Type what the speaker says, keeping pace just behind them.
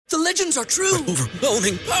The legends are true.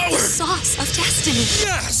 Overwhelming power! Sauce of destiny.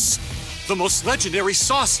 Yes! The most legendary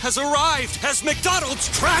sauce has arrived as McDonald's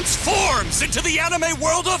transforms into the anime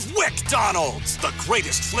world of WickDonald's. The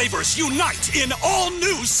greatest flavors unite in all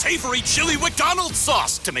new savory chili McDonald's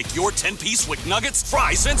sauce to make your 10-piece Wick Nuggets,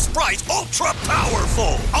 fries, and Sprite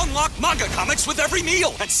ultra-powerful. Unlock manga comics with every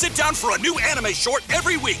meal and sit down for a new anime short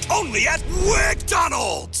every week only at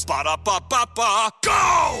WickDonald's. Ba-da-ba-ba-ba,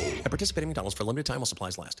 go! At participating McDonald's for a limited time while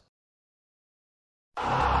supplies last.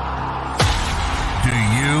 Do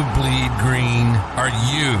you bleed green? Are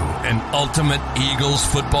you an ultimate Eagles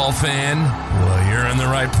football fan? Well, you're in the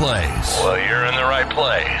right place.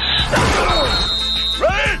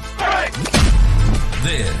 Ready?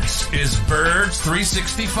 This is Birds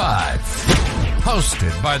 365,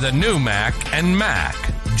 hosted by the new Mac and Mac,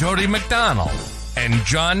 Jody McDonald and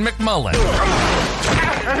John McMullen.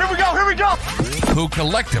 Here we go! Who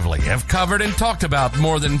collectively have covered and talked about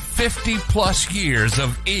more than 50-plus years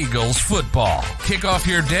of Eagles football. Kick off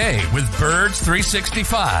your day with Birds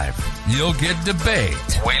 365. You'll get debate.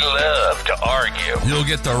 We love to argue. You'll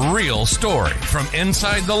get the real story from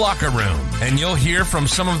inside the locker room. And you'll hear from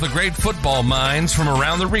some of the great football minds from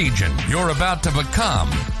around the region. You're about to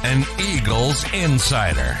become an Eagles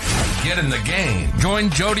insider. Get in the game. Join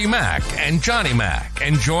Jody Mack and Johnny Mack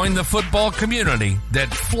and join the football community that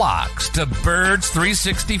flocks to Birds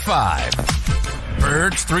 365.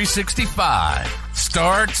 Birds 365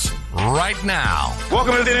 starts right now.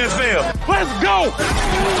 Welcome to the NFL. Let's go!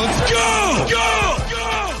 Let's go! Go!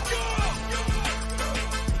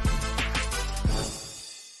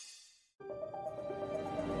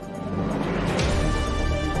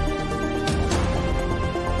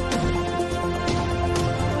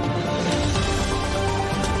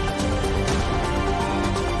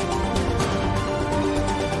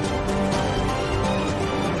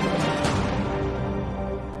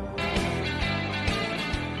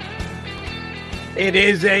 It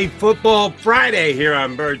is a football Friday here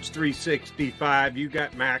on Birds 365. You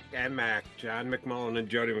got Mac and Mac, John McMullen and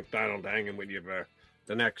Jody McDonald hanging with you for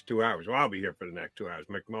the next 2 hours. Well, I'll be here for the next 2 hours.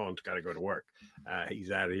 McMullen's got to go to work.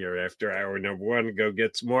 He's out of here after hour number one. Go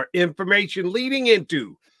get some more information leading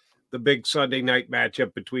into the big Sunday night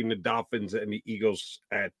matchup between the Dolphins and the Eagles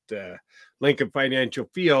at Lincoln Financial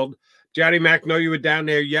Field. Johnny Mac, know you were down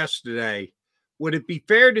there yesterday. Would it be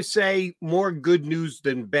fair to say more good news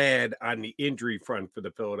than bad on the injury front for the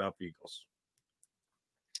Philadelphia Eagles?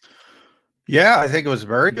 Yeah, I think it was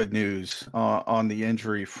very good news on the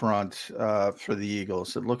injury front for the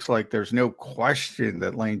Eagles. It looks like there's no question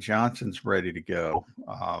that Lane Johnson's ready to go.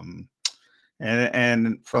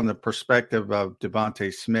 And from the perspective of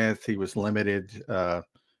Devontae Smith, he was limited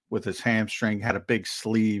with his hamstring, had a big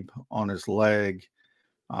sleeve on his leg.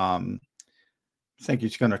 I think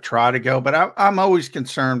he's going to try to go, but I'm always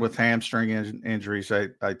concerned with hamstring injuries.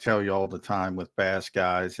 I tell you all the time with bass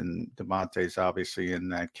guys, and Devontae's obviously in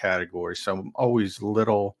that category. So I'm always a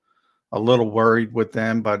little worried with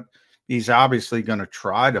them, but he's obviously going to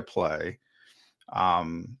try to play.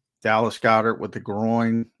 Dallas Goedert with the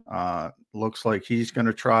groin looks like he's going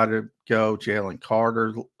to try to go. Jalen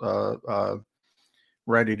Carter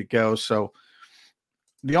ready to go. So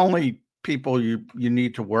the only people you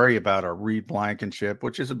need to worry about are Reed Blankenship,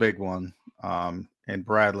 which is a big one, and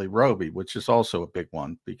Bradley Roby, which is also a big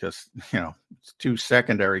one because, it's two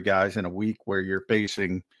secondary guys in a week where you're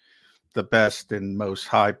facing the best and most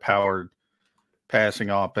high-powered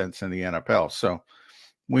passing offense in the NFL. So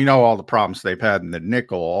we know all the problems they've had in the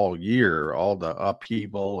nickel all year, all the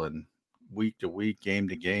upheaval and week to week, game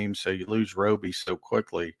to game. So you lose Roby so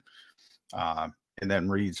quickly. And then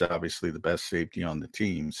Reed's obviously the best safety on the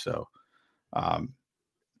team. So,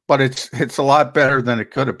 but it's a lot better than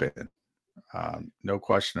it could have been. No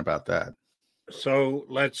question about that. So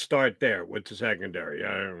let's start there with the secondary.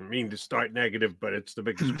 I don't mean to start negative, but it's the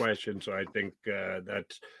biggest question. So I think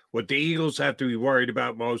that's what the Eagles have to be worried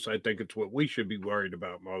about most. I think it's what we should be worried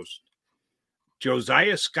about most.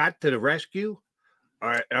 Josiah Scott to the rescue?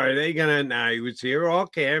 Are they going to? Now, he was here all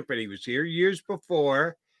camp, and he was here years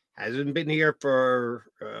before. Hasn't been here for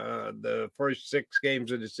the first 6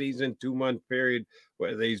 games of the season, 2-month period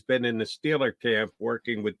where he's been in the Steeler camp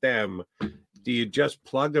working with them. Do you just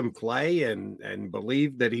plug and play and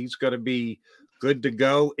believe that he's going to be good to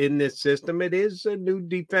go in this system? It is a new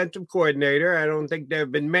defensive coordinator. I don't think there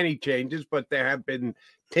have been many changes, but there have been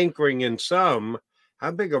tinkering in some.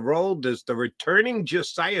 How big a role does the returning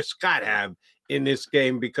Josiah Scott have in this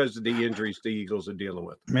game because of the injuries the Eagles are dealing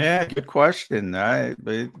with? Yeah, good question.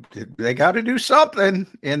 They got to do something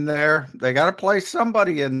in there. They got to play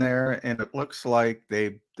somebody in there, and it looks like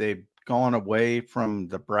they've gone away from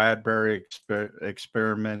the Bradbury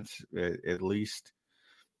experiment, at least.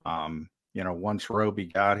 Once Roby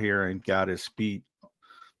got here and got his feet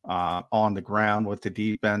on the ground with the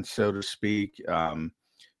defense, so to speak,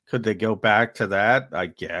 could they go back to that? I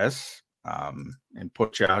guess, and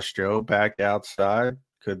put Josh Joe back outside.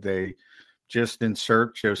 Could they just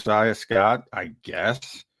insert Josiah Scott? I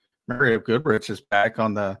guess. Mario Goodrich is back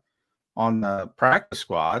on the practice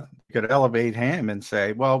squad. You could elevate him and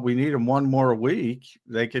say, well, we need him one more week.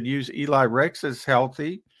 They could use Eli Ricks as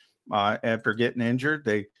healthy after getting injured.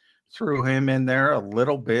 They threw him in there a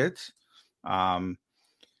little bit.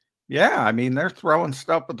 Yeah, I mean, they're throwing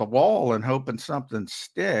stuff at the wall and hoping something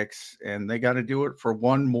sticks, and they got to do it for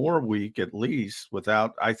one more week at least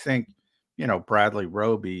without, I think, Bradley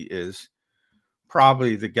Roby is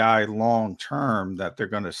probably the guy long-term that they're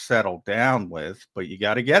going to settle down with, but you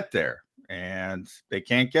got to get there, and they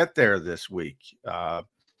can't get there this week.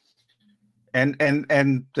 And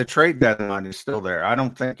the trade deadline is still there. I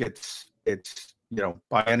don't think it's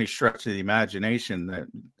by any stretch of the imagination that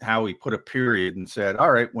Howie put a period and said,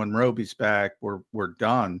 all right, when Roby's back, we're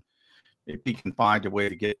done. If he can find a way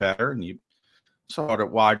to get better, and you saw it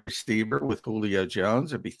at wide receiver with Julio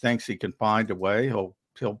Jones, if he thinks he can find a way,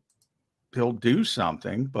 he'll do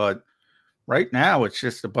something. But right now, it's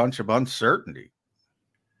just a bunch of uncertainty.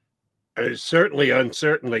 Certainly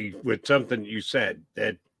uncertainty with something you said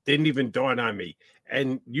that didn't even dawn on me.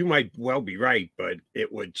 And you might well be right, but it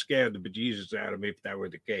would scare the bejesus out of me if that were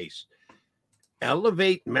the case.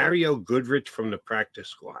 Elevate Mario Goodrich from the practice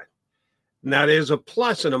squad. Now, there's a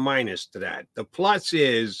plus and a minus to that. The plus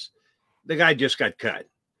is the guy just got cut.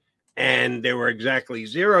 And there were exactly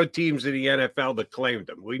 0 teams in the NFL that claimed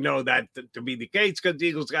him. We know that to be the case because the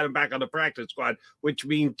Eagles got him back on the practice squad, which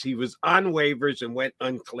means he was on waivers and went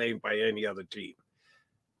unclaimed by any other team.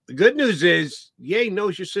 The good news is, Ye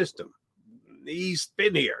knows your system. He's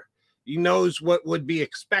been here. He knows what would be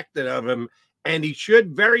expected of him, and he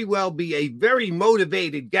should very well be a very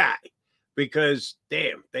motivated guy because,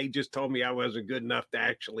 damn, they just told me I wasn't good enough to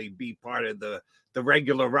actually be part of the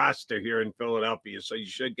regular roster here in Philadelphia, so you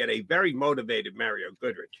should get a very motivated Mario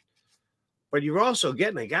Goodrich. But you're also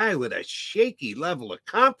getting a guy with a shaky level of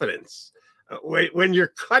confidence. When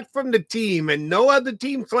you're cut from the team and no other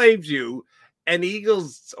team claims you, and the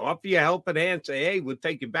Eagles offer you a helping hand, say, hey, we'll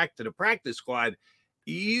take you back to the practice squad.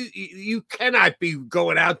 You cannot be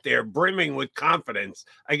going out there brimming with confidence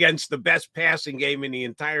against the best passing game in the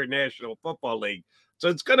entire National Football League. So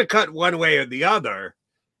it's going to cut one way or the other.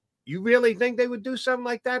 You really think they would do something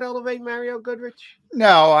like that, elevate Mario Goodrich?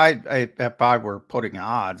 No, I if I were putting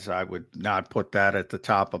odds, I would not put that at the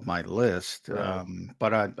top of my list. Right.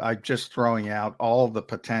 But I'm just throwing out all the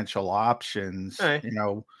potential options. Right.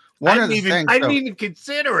 One I of the didn't things. I didn't even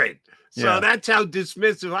consider it. So Yeah. that's how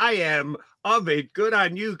dismissive I am of it. Good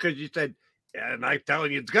on you, because you said, yeah, and I'm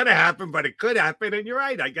telling you it's going to happen, but it could happen, and you're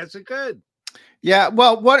right. I guess it could. Yeah,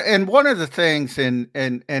 well, one of the things, and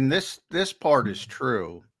this part is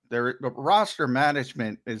true. The roster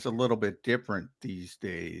management is a little bit different these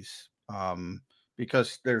days,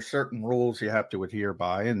 because there's certain rules you have to adhere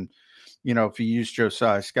by, and if you use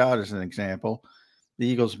Josiah Scott as an example, the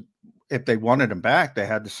Eagles, if they wanted him back, they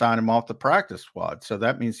had to sign him off the practice squad. So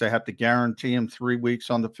that means they have to guarantee him 3 weeks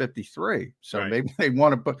on the 53. So Right. maybe they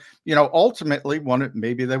want to, but ultimately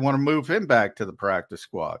maybe they want to move him back to the practice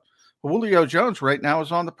squad. Julio Jones right now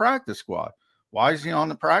is on the practice squad. Why is he on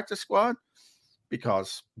the practice squad?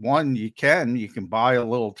 Because one, you can buy a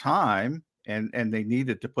little time, and they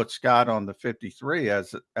needed to put Scott on the 53.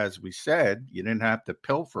 As we said, you didn't have to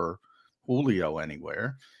pilfer Julio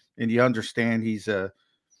anywhere, and you understand he's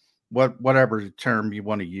whatever term you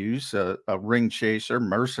want to use, a ring chaser,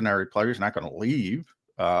 mercenary player. He's not going to leave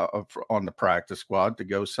on the practice squad to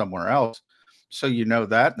go somewhere else. So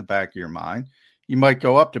that in the back of your mind. You might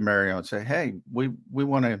go up to Mario and say, hey, we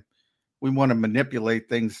want to manipulate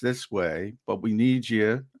things this way, but we need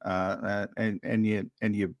you, and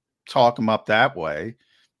you talk them up that way.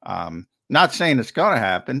 Not saying it's going to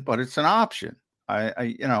happen, but it's an option.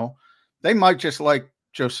 They might just like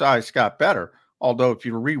Josiah Scott better. Although if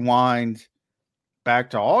you rewind back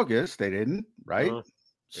to August, they didn't, right? Yeah.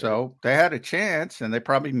 So they had a chance, and they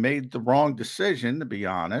probably made the wrong decision, to be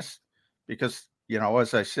honest, because,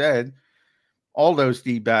 as I said, all those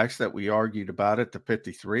D-backs that we argued about at the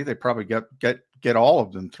 53, they probably get all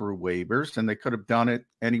of them through waivers, and they could have done it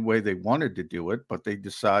any way they wanted to do it, but they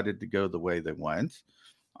decided to go the way they went.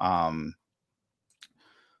 But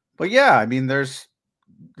yeah, I mean, there's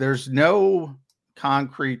no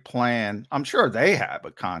concrete plan. I'm sure they have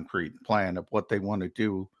a concrete plan of what they want to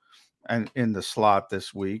do and in the slot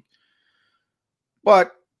this week.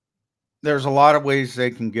 But there's a lot of ways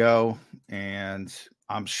they can go, and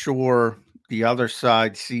I'm sure the other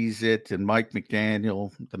side sees it. And Mike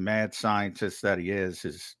McDaniel, the mad scientist that he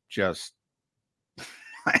is just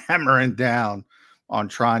hammering down on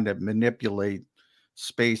trying to manipulate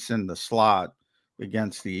space in the slot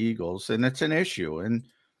against the Eagles. And it's an issue. And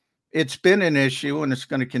it's been an issue, and it's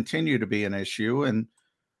going to continue to be an issue. And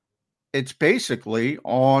it's basically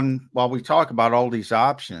on, while we talk about all these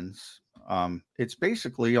options, it's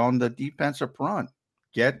basically on the defensive front.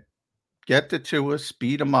 Get the Tua,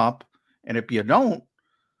 speed them up. And if you don't,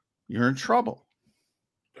 you're in trouble.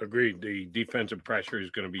 Agreed. The defensive pressure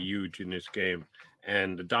is going to be huge in this game.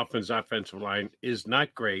 And the Dolphins' offensive line is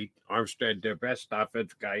not great. Armstead, their best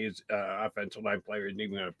offensive line player, isn't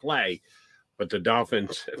even going to play. But the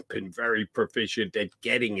Dolphins have been very proficient at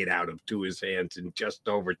getting it out of Tua's hands in just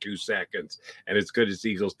over 2 seconds. And as good as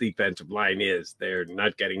Eagles' defensive line is, they're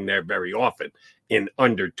not getting there very often in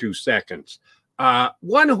under 2 seconds.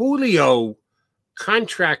 One Julio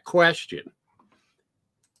contract question.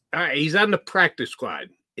 All right, he's on the practice squad.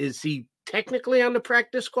 Is he technically on the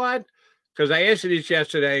practice squad? Because I asked you this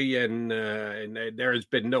yesterday, and there has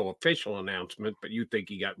been no official announcement, but you think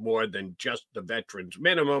he got more than just the veterans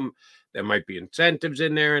minimum. There might be incentives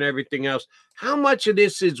in there and everything else. How much of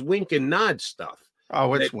this is wink and nod stuff?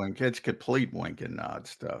 Oh, it's wink. It's complete wink and nod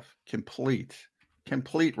stuff. Complete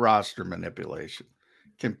roster manipulation.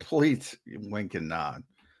 Complete wink and nod.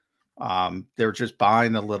 They're just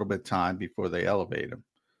buying a little bit of time before they elevate him.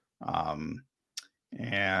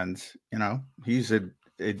 And he's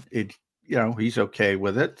he's okay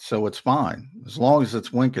with it, so it's fine as long as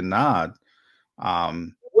it's wink and nod.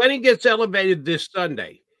 When he gets elevated this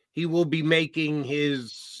Sunday, he will be making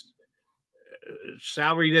his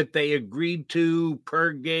salary that they agreed to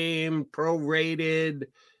per game, prorated.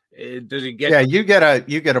 Does he get? Yeah, you get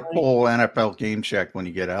a full NFL game check when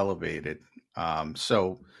you get elevated.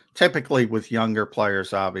 So typically with younger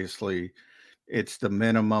players, obviously, it's the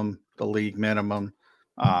minimum, the league minimum.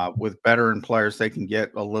 With veteran players, they can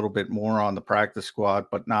get a little bit more on the practice squad,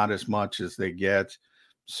 but not as much as they get.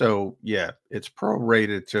 So, yeah, it's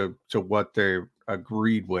prorated to what they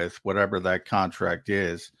agreed with, whatever that contract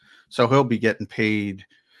is. So he'll be getting paid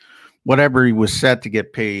whatever he was set to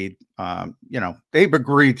get paid. They've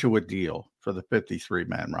agreed to a deal for the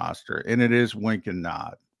 53-man roster, and it is wink and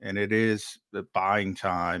nod, and it is the buying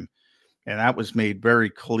time. And that was made very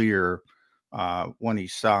clear when he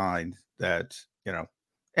signed that,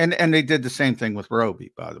 and they did the same thing with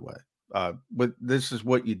Roby, by the way. But this is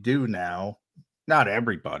what you do now. Not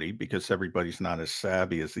everybody, because everybody's not as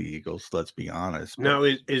savvy as the Eagles. Let's be honest. Now,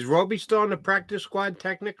 is Roby still on the practice squad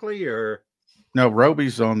technically, or no?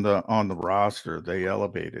 Roby's on the roster. They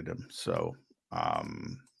elevated him, so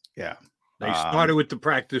yeah. They started with the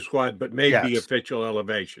practice squad, but made the official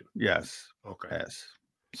elevation. Yes. Okay. Yes.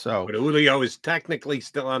 So, but Julio is technically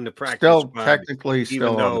still on the practice squad. Technically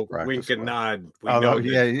still on the practice wink and nod. Although,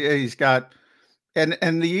 he's got, and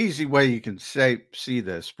the easy way you can see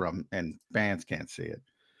this from, and fans can't see it,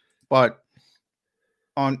 but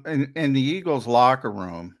in the Eagles locker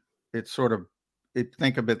room, it's sort of,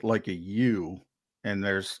 think of it like a U, and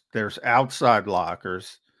there's outside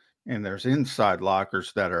lockers and there's inside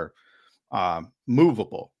lockers that are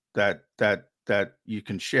movable, that you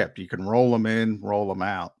can shift. You can roll them in, roll them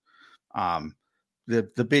out.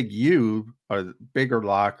 The big U are bigger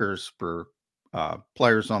lockers for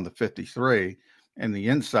players on the 53, and the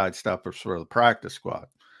inside stuff is for the practice squad.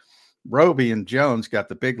 Roby and Jones got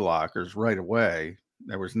the big lockers right away.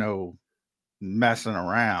 There was no messing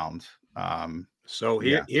around. So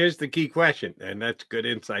here's the key question, and that's good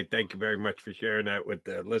insight. Thank you very much for sharing that with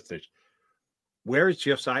the listeners. Where is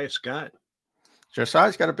Josiah Scott?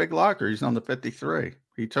 Josiah's got a big locker. He's on the 53.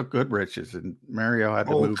 He took Goodrich's, and Mario had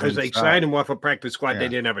to move because they signed him off a practice squad. Yeah. They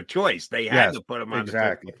didn't have a choice. They had to put him on the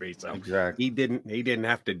 53. So he didn't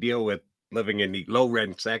have to deal with living in the low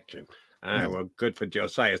rent section. Well, good for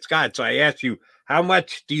Josiah Scott. So I asked you, how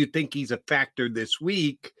much do you think he's a factor this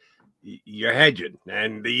week? You're hedging,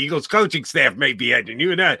 and the Eagles coaching staff may be hedging.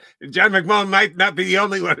 You know, John McMullen might not be the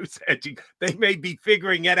only one who's hedging. They may be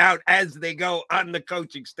figuring it out as they go on the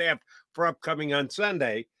coaching staff for upcoming on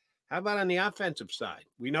Sunday. How about on the offensive side?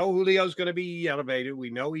 We know Julio's going to be elevated. We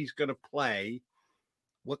know he's going to play.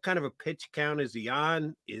 What kind of a pitch count is he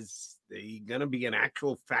on? Is he going to be an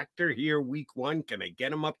actual factor here week one? Can they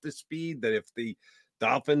get him up to speed that if the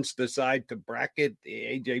Dolphins decide to bracket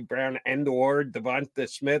A.J. Brown and or Devonta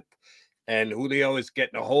Smith and Julio is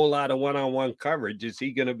getting a whole lot of one-on-one coverage, is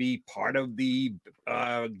he going to be part of the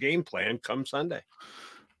game plan come Sunday?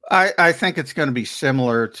 I think it's going to be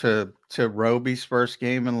similar to Roby's first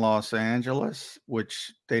game in Los Angeles,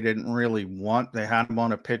 which they didn't really want. They had him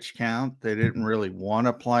on a pitch count. They didn't really want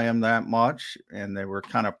to play him that much, and they were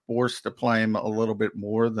kind of forced to play him a little bit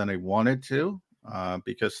more than they wanted to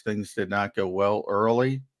because things did not go well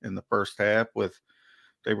early in the first half.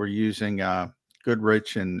 They were using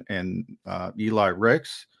Goodrich and Eli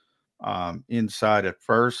Ricks inside at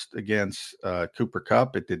first against Cooper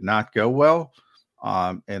Kupp. It did not go well.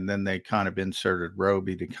 And then they kind of inserted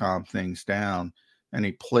Roby to calm things down, and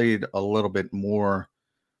he played a little bit more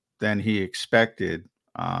than he expected.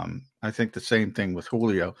 I think the same thing with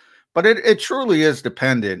Julio, but it truly is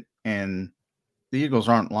dependent, and the Eagles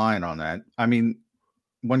aren't lying on that. I mean,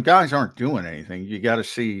 when guys aren't doing anything, you got to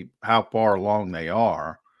see how far along they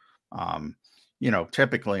are.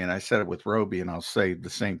 Typically, and I said it with Roby, and I'll say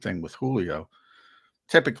the same thing with Julio.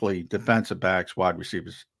 Typically, defensive backs, wide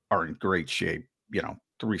receivers are in great shape.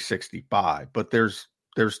 365, but there's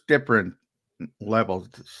different levels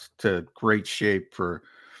to great shape for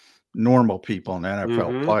normal people and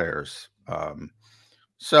NFL players.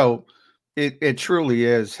 So it truly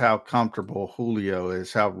is how comfortable Julio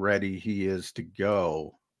is, how ready he is to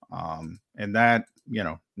go. And that,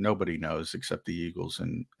 nobody knows except the Eagles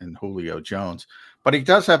and Julio Jones, but he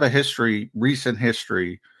does have a recent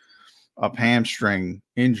history of hamstring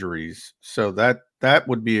injuries. So that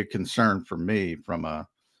would be a concern for me from a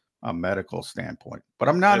medical standpoint. But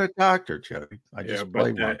I'm not a doctor, Jody. I just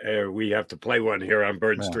play one. We have to play one here on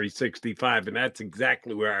Birds 365, and that's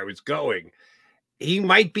exactly where I was going. He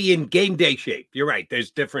might be in game day shape. You're right.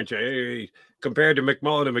 There's difference. Compared to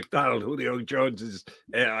McMullen and McDonald, Julio Jones is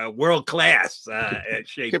world class at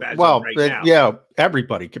shape. Yeah,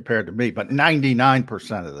 everybody compared to me, but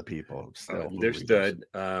 99% of the people still understood.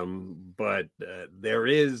 But there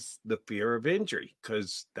is the fear of injury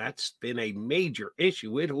because that's been a major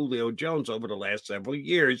issue with Julio Jones over the last several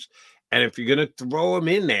years. And if you're going to throw him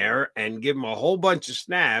in there and give him a whole bunch of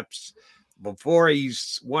snaps before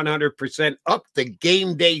he's 100% up to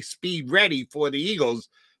game day speed ready for the Eagles,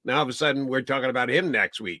 now all of a sudden we're talking about him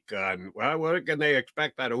next week. What can they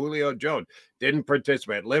expect out of Julio Jones? Didn't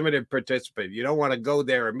participate, limited participant. You don't want to go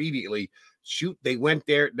there immediately. Shoot, they went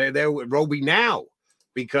there. They're there with Roby now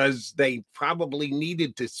because they probably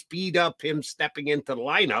needed to speed up him stepping into the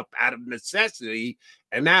lineup out of necessity.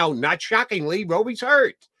 And now, not shockingly, Roby's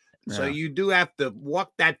hurt. Yeah. So you do have to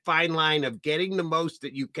walk that fine line of getting the most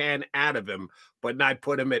that you can out of him, but not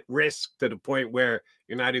put him at risk to the point where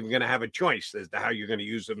you're not even going to have a choice as to how you're going to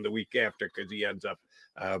use him the week after because he ends up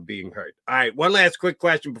being hurt. All right, one last quick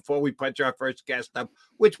question before we punch our first guest up,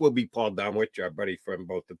 which will be Paul Domowitch, our buddy from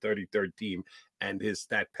both the 33rd team and his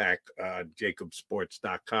stat pack,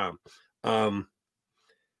 jacobsports.com.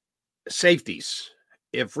 Safeties.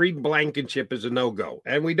 If Reed Blankenship is a no-go,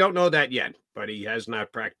 and we don't know that yet, but he has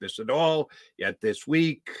not practiced at all yet this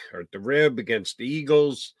week, hurt the rib against the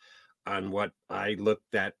Eagles on what I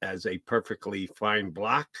looked at as a perfectly fine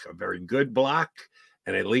block, a very good block,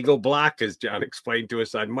 an illegal block, as John explained to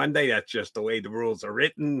us on Monday. That's just the way the rules are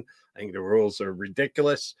written. I think the rules are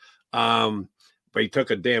ridiculous. But he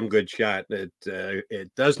took a damn good shot.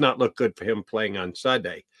 It does not look good for him playing on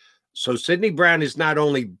Sunday. So Sidney Brown is not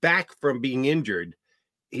only back from being injured,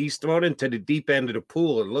 he's thrown into the deep end of the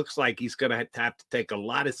pool. It looks like he's going to have to take a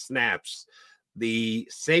lot of snaps. The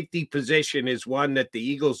safety position is one that the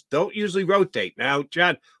Eagles don't usually rotate. Now,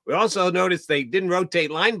 John, we also noticed they didn't rotate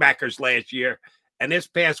linebackers last year. And this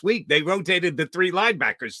past week, they rotated the 3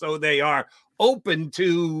 linebackers. So they are open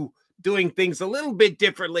to doing things a little bit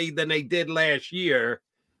differently than they did last year.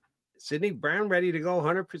 Sidney Brown ready to go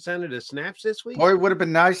 100% of the snaps this week? Boy, it would have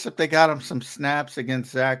been nice if they got him some snaps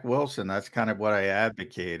against Zach Wilson. That's kind of what I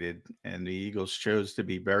advocated. And the Eagles chose to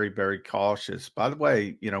be very, very cautious. By the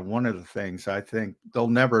way, one of the things I think they'll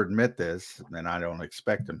never admit this, and I don't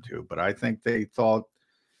expect them to, but I think they thought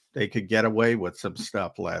they could get away with some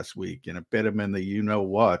stuff last week and it bit them in the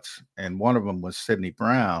you-know-whats. And one of them was Sidney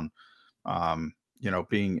Brown,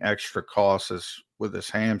 being extra cautious with his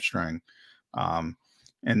hamstring.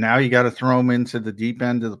 And now you got to throw him into the deep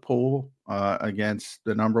end of the pool against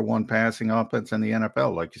the number 1 passing offense in the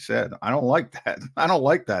NFL. Like you said, I don't like that. I don't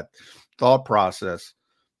like that thought process.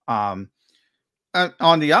 On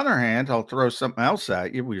the other hand, I'll throw something else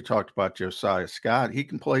at you. We talked about Josiah Scott. He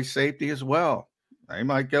can play safety as well. They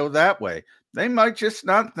might go that way. They might just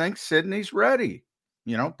not think Sidney's ready.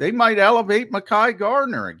 They might elevate Mekhi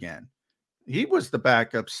Gardner again. He was the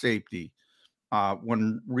backup safety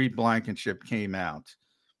when Reed Blankenship came out.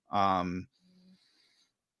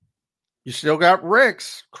 You still got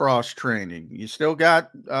Rick's cross training. You still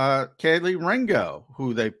got Kaylee Ringo,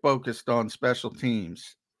 who they focused on special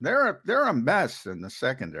teams. They're a mess in the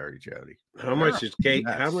secondary, Jody. How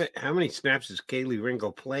many snaps has Kaylee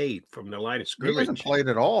Ringo played from the line of scrimmage? He hasn't played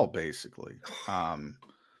at all, basically.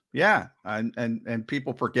 Yeah, and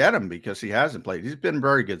people forget him because he hasn't played. He's been a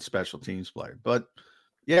very good special teams player, but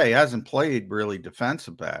yeah, he hasn't played really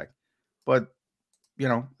defensive back. But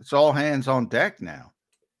it's all hands on deck now.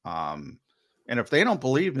 And if they don't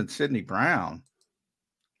believe in Sidney Brown,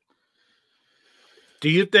 do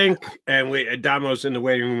you think? And Damo's in the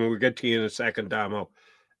waiting room. We'll get to you in a second, Damo.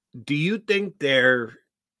 Do you think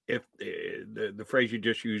if the phrase you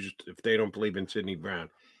just used, if they don't believe in Sidney Brown,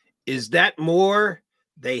 is that more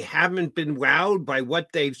they haven't been wowed by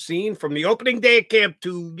what they've seen from the opening day of camp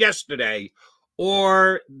to yesterday,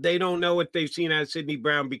 or they don't know what they've seen out of Sidney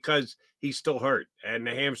Brown because he's still hurt and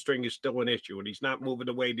the hamstring is still an issue and he's not moving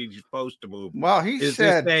the way that he's supposed to move? Well, he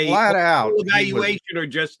said flat out evaluation or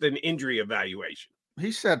just an injury evaluation?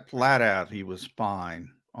 He said flat out he was fine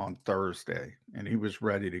on Thursday and he was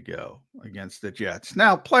ready to go against the Jets.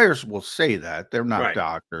 Now, players will say that. They're not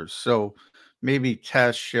doctors. So maybe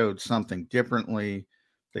tests showed something differently.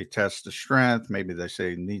 They test the strength. Maybe they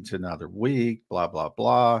say he needs another week, blah, blah,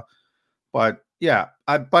 blah. But yeah,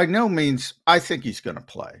 by no means, I think he's going to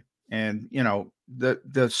play. And,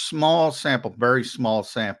 the small sample, very small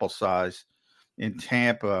sample size in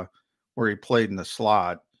Tampa where he played in the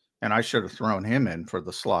slot, and I should have thrown him in for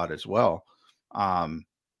the slot as well.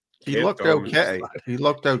 He looked okay. He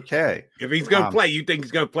looked okay. If he's going to play, you think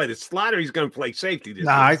he's going to play the slot or he's going to play safety?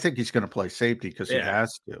 I think he's going to play safety because he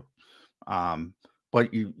has to.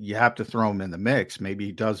 But you have to throw him in the mix. Maybe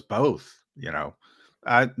he does both.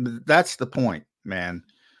 That's the point, man.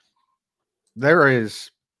 Their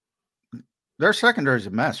secondary is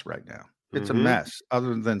a mess right now. It's a mess,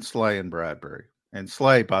 other than Slay and Bradbury. And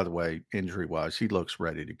Slay, by the way, injury-wise, he looks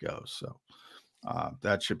ready to go. So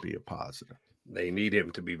that should be a positive. They need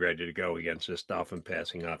him to be ready to go against this Dolphin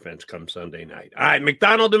passing offense come Sunday night. All right,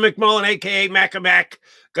 McDonald and McMullen, a.k.a. Mac,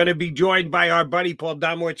 going to be joined by our buddy Paul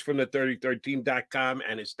Domowitch from the 33team.com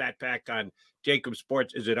and his stat pack on Jacob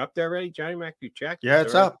Sports. Is it up there already, Johnny Mac? You checked? Yeah,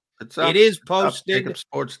 it's up. It's up. It is posted.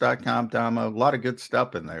 JacobSports.com, Damo. A lot of good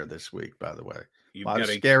stuff in there this week, by the way. A lot of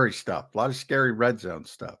scary stuff. A lot of scary red zone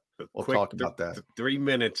stuff. We'll talk about that. 3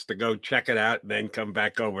 minutes to go check it out and then come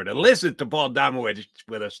back over to listen to Paul Domowitch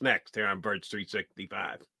with us next here on Birds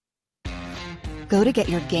 365. Go to get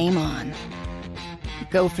your game on.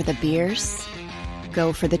 Go for the beers.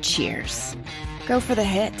 Go for the cheers. Go for the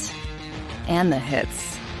hit and the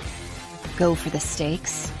hits. Go for the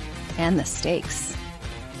stakes and the stakes.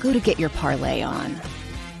 Go to get your parlay on.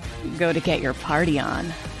 Go to get your party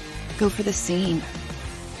on. Go for the scene.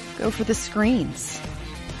 Go for the screens.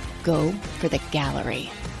 Go for the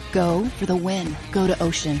gallery. Go for the win. Go to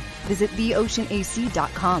Ocean. Visit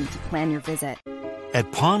theoceanac.com to plan your visit.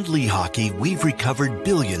 At Pond Lehocky, we've recovered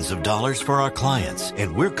billions of dollars for our clients,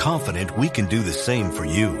 and we're confident we can do the same for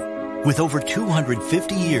you. With over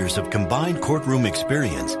 250 years of combined courtroom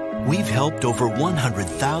experience, we've helped over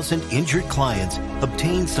 100,000 injured clients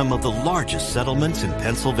obtain some of the largest settlements in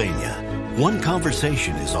Pennsylvania. One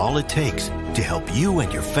conversation is all it takes to help you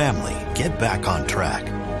and your family get back on track.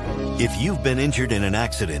 If you've been injured in an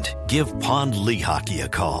accident, give Pond Lehocky a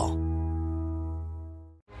call.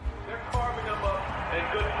 They're carving them up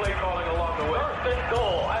and good play calling along the way. First and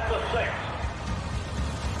goal at the 6.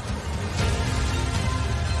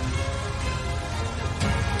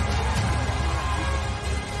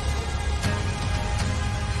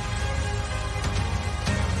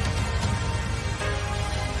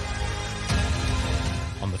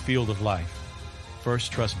 On the field of life,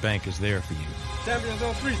 First Trust Bank is there for you. Champions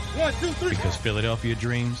on 3. 1, 2, 3. Because Philadelphia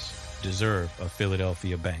dreams deserve a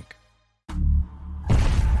Philadelphia bank.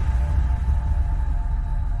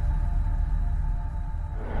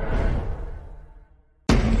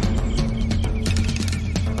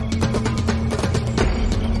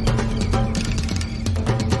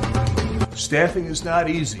 Staffing is not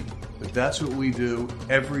easy, but that's what we do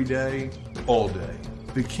every day, all day.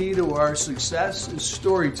 The key to our success is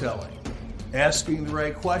storytelling, asking the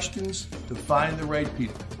right questions to find the right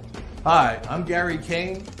people. Hi, I'm Gary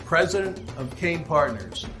Kane, president of Kane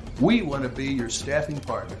Partners. We want to be your staffing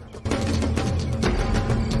partner.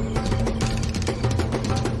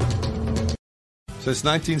 Since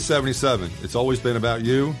 1977, it's always been about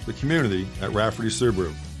you, the community, at Rafferty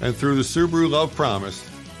Subaru. And through the Subaru Love Promise,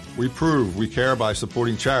 we prove we care by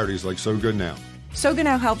supporting charities like So Good Now. So Good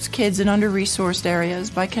Now helps kids in under-resourced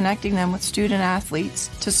areas by connecting them with student athletes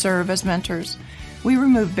to serve as mentors. We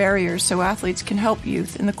remove barriers so athletes can help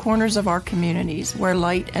youth in the corners of our communities where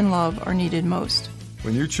light and love are needed most.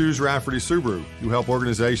 When you choose Rafferty Subaru, you help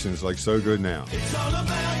organizations like So Good Now. It's all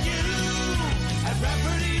about you at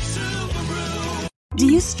Rafferty Subaru. Do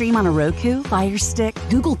you stream on a Roku, Fire Stick,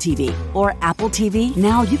 Google TV, or Apple TV?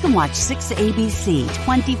 Now you can watch 6ABC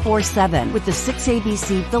 24/7 with the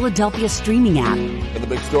 6ABC Philadelphia streaming app. And the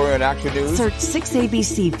big story on Action News? Search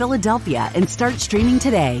 6ABC Philadelphia and start streaming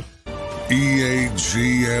today. EAGLES.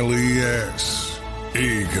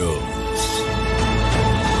 Eagles.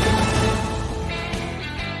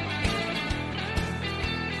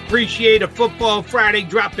 Appreciate a Football Friday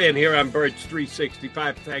drop in here on Birds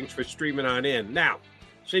 365. Thanks for streaming on in. Now,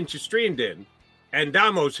 since you streamed in and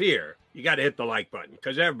Damo's here, you got to hit the like button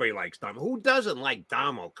because everybody likes Damo. Who doesn't like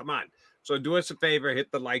Damo? Come on. So do us a favor,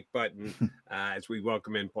 hit the like button as we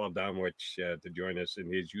welcome in Paul Domowitch to join us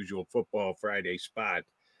in his usual Football Friday spot.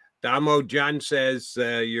 Damo, John says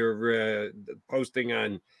you're posting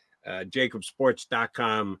on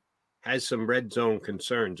jacobsports.com has some red zone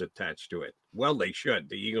concerns attached to it. Well, they should.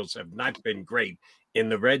 The Eagles have not been great in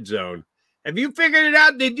the red zone. Have you figured it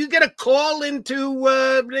out? Did you get a call into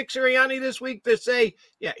Nick Sirianni this week to say,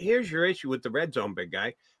 yeah, here's your issue with the red zone, big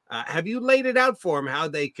guy? Have you laid it out for him how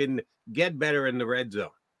they can get better in the red zone?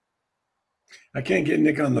 I can't get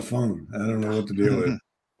Nick on the phone. I don't know what to deal with.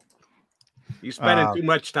 You're spending too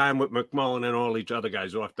much time with McMullen and all these other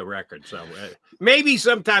guys off the record. So maybe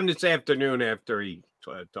sometime this afternoon after he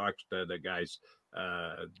talks to the guys.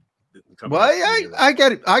 Well, I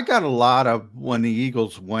got a lot of when the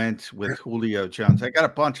Eagles went with Julio Jones. I got a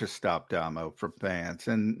bunch of stuff, Damo, from fans,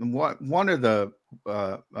 and one of the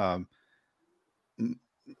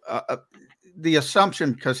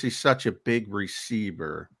assumption because he's such a big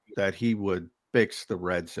receiver that he would fix the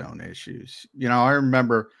red zone issues. You know, I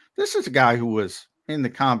remember this is a guy who was in the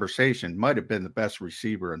conversation, might have been the best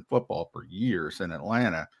receiver in football for years in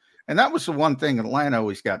Atlanta. And that was the one thing Atlanta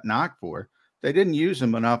always got knocked for. They didn't use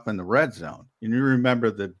him enough in the red zone. And you remember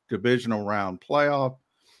the divisional round playoff,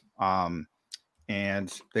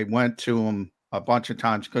 and they went to him a bunch of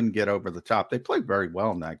times, couldn't get over the top. They played very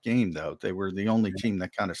well in that game, though. They were the only team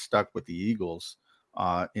that kind of stuck with the Eagles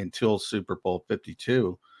until Super Bowl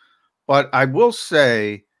 52. But I will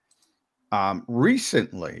say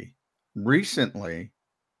recently,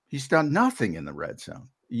 he's done nothing in the red zone.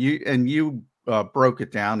 You broke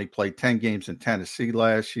it down. He played 10 games in Tennessee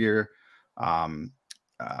last year. In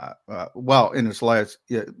his last,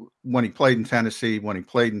 when he played in Tennessee, when he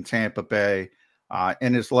played in Tampa Bay,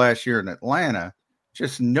 in his last year in Atlanta,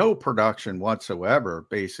 just no production whatsoever,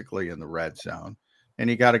 basically in the red zone. And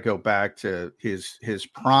he got to go back to his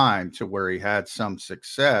prime to where he had some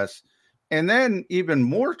success. And then even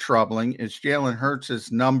more troubling is Jalen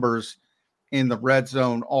Hurts' numbers in the red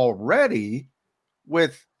zone already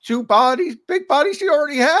with big bodies he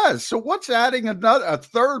already has. So what's adding a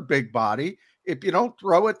third big body if you don't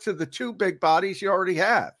throw it to the two big bodies you already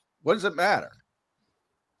have? What does it matter?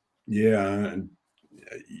 Yeah.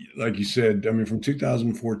 Like you said, I mean, from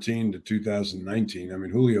 2014 to 2019, I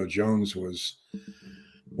mean, Julio Jones was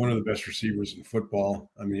one of the best receivers in football.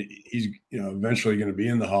 I mean, he's eventually going to be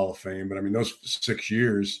in the Hall of Fame, but I mean, those 6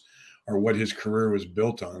 years are what his career was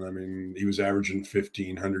built on. I mean, he was averaging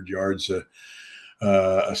 1,500 yards a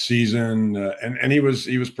season, and he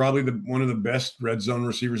was probably one of the best red zone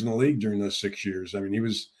receivers in the league during those 6 years. I mean, he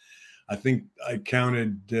was. I think I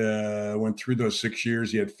counted, went through those 6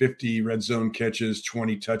 years. He had 50 red zone catches,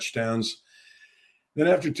 20 touchdowns. Then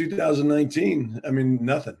after 2019, I mean,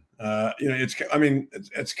 nothing.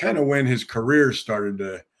 It's kind of when his career started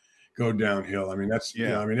to go downhill. I mean,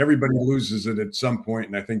 everybody loses it at some point,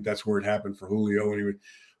 and I think that's where it happened for Julio when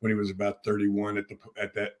he was about 31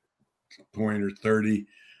 at that point, or 30.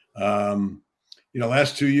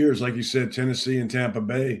 Last 2 years, like you said, Tennessee and Tampa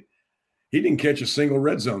Bay, he didn't catch a single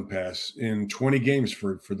red zone pass in 20 games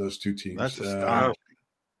for those two teams. That's astonishing.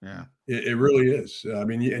 Yeah, it really is. I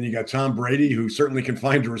mean, and you got Tom Brady, who certainly can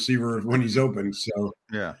find a receiver when he's open. So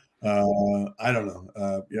yeah, I don't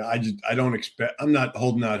know. I don't expect. I'm not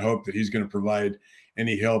holding out hope that he's going to provide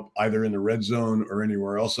any help either in the red zone or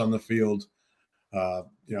anywhere else on the field. I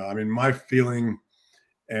mean, my feeling,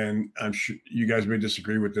 and I'm sure you guys may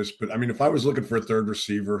disagree with this, but I mean, if I was looking for a third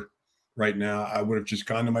receiver right now, I would have just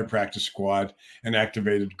gone to my practice squad and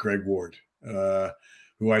activated Greg Ward,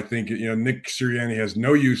 who I think, Nick Sirianni has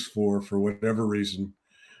no use for whatever reason.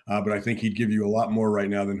 But I think he'd give you a lot more right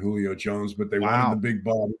now than Julio Jones, but they wanted the big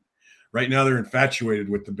body. Right now they're infatuated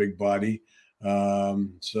with the big body.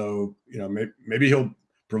 So, maybe he'll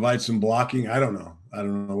provide some blocking. I don't know. I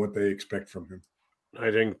don't know what they expect from him.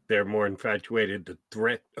 I think they're more infatuated the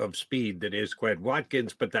threat of speed that is Qued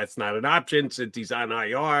Watkins, but that's not an option since he's on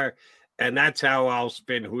IR. and that's how I'll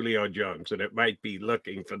spin Julio Jones. And it might be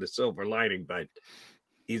looking for the silver lining, but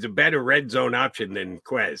he's a better red zone option than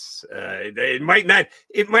Quez. It might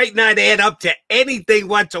not add up to anything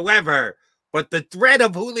whatsoever, but the threat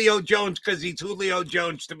of Julio Jones, because he's Julio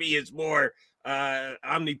Jones, to me is more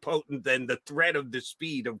omnipotent than the threat of the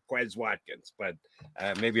speed of Quez Watkins. But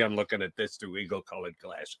maybe I'm looking at this through eagle-colored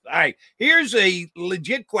glasses. All right, here's a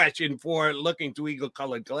legit question for looking through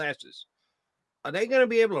eagle-colored glasses. Are they going to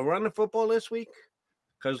be able to run the football this week?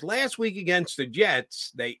 Because last week against the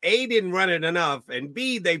Jets, they A, didn't run it enough, and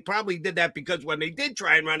B, they probably did that because when they did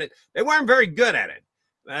try and run it, they weren't very good at it.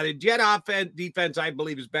 The Jet defense, I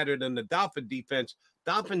believe, is better than the Dolphin defense.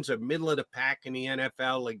 Dolphins are middle of the pack in the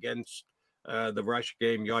NFL against the rush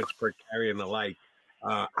game, yards per carry, and the like.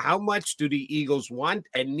 How much do the Eagles want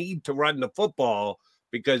and need to run the football?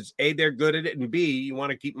 Because A, they're good at it, and B, you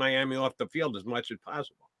want to keep Miami off the field as much as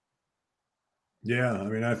possible. Yeah, I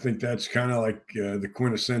mean, I think that's kind of like the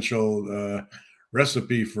quintessential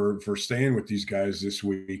recipe for staying with these guys this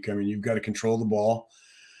week. I mean, you've got to control the ball,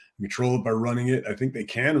 control it by running it. I think they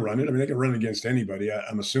can run it. I mean, they can run against anybody.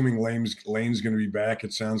 I'm assuming Lane's going to be back.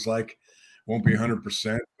 It sounds like won't be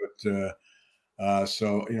 100%, but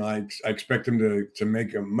so I expect them to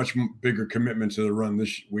make a much bigger commitment to the run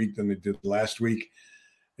this week than they did last week.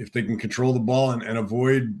 If they can control the ball and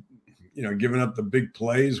avoid giving up the big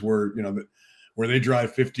plays where where they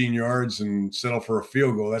drive 15 yards and settle for a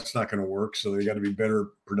field goal, that's not going to work. So they got to be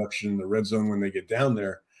better production in the red zone when they get down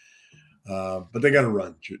there. But they got to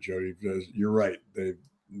run, Jody. You're right.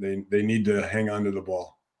 They need to hang on to the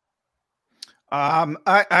ball.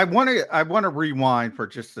 I want to rewind for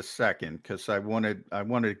just a second because I want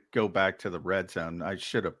to go back to the red zone. I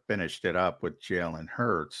should have finished it up with Jalen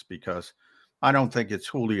Hurts because I don't think it's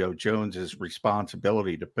Julio Jones's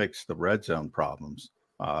responsibility to fix the red zone problems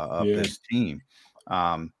of this team.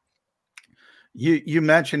 You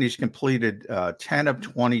mentioned he's completed 10 of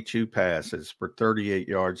 22 passes for 38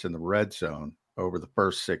 yards in the red zone over the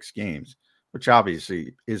first 6 games, which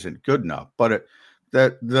obviously isn't good enough. But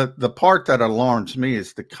the part that alarms me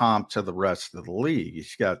is the comp to the rest of the league.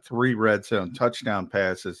 He's got 3 red zone touchdown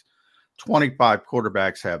passes. 25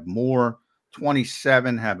 quarterbacks have more.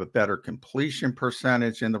 27 have a better completion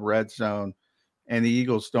percentage in the red zone. And the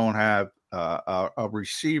Eagles don't have a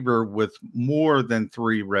receiver with more than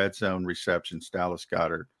 3 red zone receptions. Dallas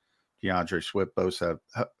Goedert, DeAndre Swift both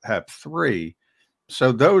have 3.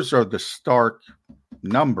 So those are the stark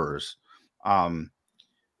numbers. And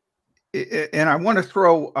I want to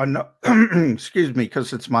throw excuse me,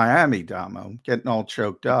 because it's Miami, Damo, getting all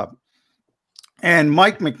choked up. And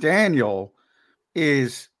Mike McDaniel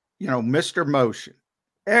is, Mr. Motion,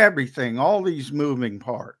 everything, all these moving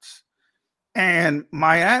parts. And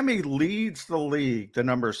Miami leads the league to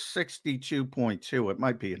number 62.2. It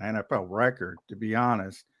might be an NFL record, to be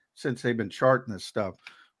honest, since they've been charting this stuff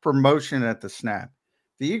for motion at the snap.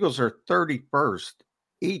 The Eagles are 31st,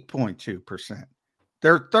 8.2%.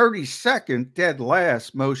 They're 32nd, dead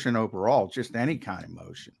last motion overall, just any kind of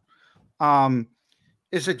motion.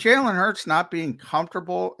 Is it Jalen Hurts not being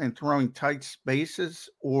comfortable in throwing tight spaces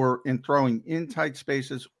or in throwing in tight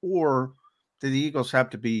spaces, or do the Eagles have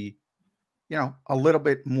to be a little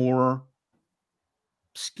bit more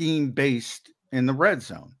scheme based in the red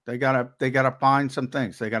zone? They gotta find some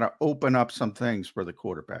things. They gotta open up some things for the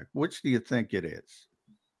quarterback. Which do you think it is?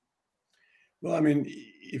 Well, I mean,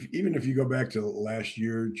 even if you go back to last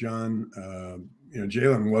year, John,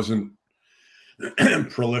 Jalen wasn't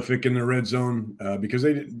prolific in the red zone because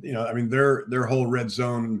they didn't. Their whole red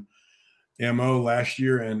zone MO last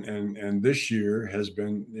year and this year has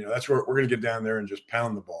been, that's where we're going to get down there and just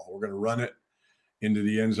pound the ball. We're going to run it into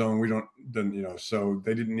the end zone. So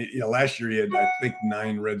they didn't, last year he had, I think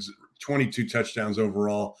 22 touchdowns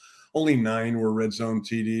overall. Only 9 were red zone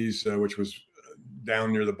TDs, which was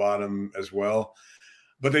down near the bottom as well.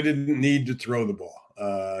 But they didn't need to throw the ball.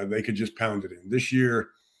 They could just pound it in. This year,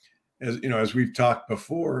 as we've talked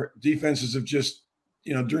before, defenses have just,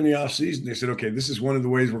 during the offseason, they said, okay, this is one of the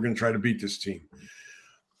ways we're going to try to beat this team.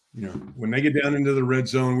 When they get down into the red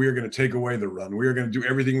zone, we are going to take away the run. We are going to do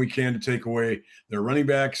everything we can to take away their running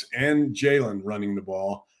backs and Jalen running the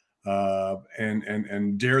ball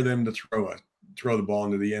and dare them to throw the ball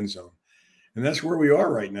into the end zone. And that's where we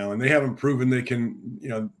are right now. And they haven't proven they can,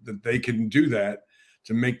 that they can do that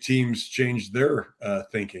to make teams change their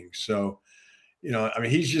thinking. So,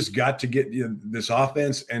 he's just got to get this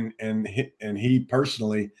offense and he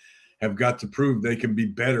personally have got to prove they can be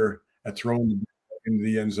better at throwing into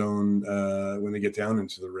the end zone when they get down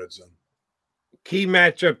into the red zone. Key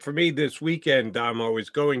matchup for me this weekend, Damo, is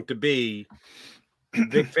going to be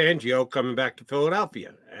Vic Fangio coming back to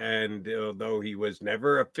Philadelphia. And although he was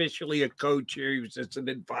never officially a coach here, he was just an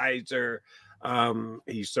advisor.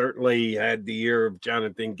 He certainly had the year of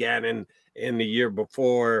Jonathan Gannon in the year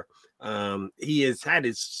before. He has had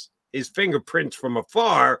his fingerprints from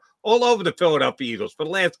afar all over the Philadelphia Eagles for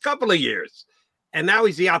the last couple of years. And now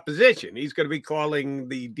he's the opposition. He's going to be calling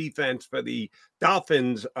the defense for the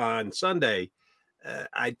Dolphins on Sunday.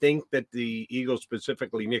 I think that the Eagles,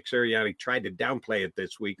 specifically Nick Sirianni, tried to downplay it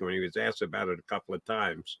this week when he was asked about it a couple of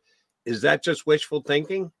times. Is that just wishful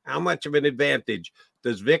thinking? How much of an advantage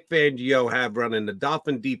does Vic Fangio have running the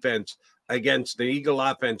Dolphin defense against the Eagle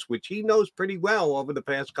offense, which he knows pretty well over the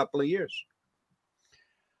past couple of years?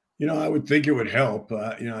 I would think it would help.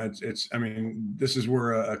 I mean, this is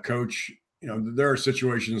where a coach, there are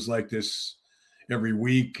situations like this every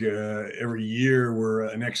week, every year, where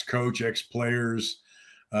an ex-coach, ex-players,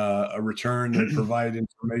 a return that provide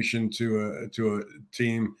information to a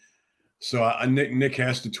team. So Nick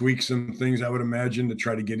has to tweak some things, I would imagine, to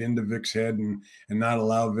try to get into Vic's head and not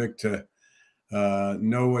allow Vic to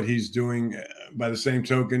know what he's doing. By the same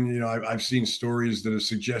token, I've seen stories that have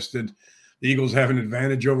suggested the Eagles have an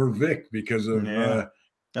advantage over Vic because of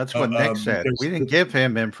that's what Nick said. We didn't give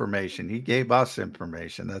him information. He gave us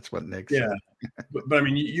information. That's what Nick said. But I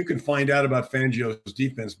mean, you can find out about Fangio's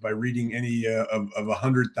defense by reading any of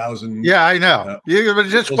 100,000. Yeah, I know. You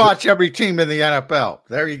just watch every team in the NFL.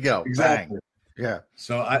 There you go. Exactly. Bang. Yeah.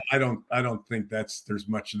 So I don't think there's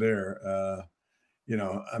much there.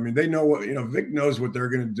 I mean, they know what, Vic knows what they're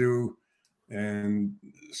going to do, and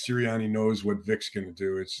Sirianni knows what Vic's going to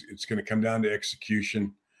do. It's going to come down to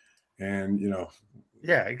execution, and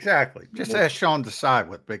Yeah, exactly. Just ask Sean Desai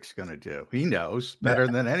what Vic's going to do. He knows better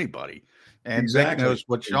than anybody, and Vic knows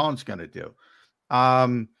what Sean's going to do.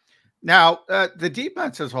 Now, the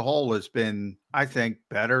defense as a whole has been, I think,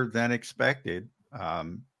 better than expected,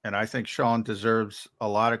 and I think Sean deserves a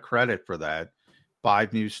lot of credit for that.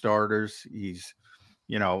 5 new starters. He's,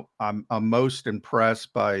 I'm most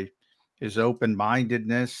impressed by his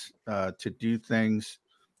open-mindedness to do things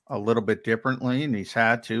a little bit differently, and he's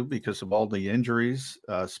had to because of all the injuries,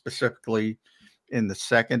 specifically in the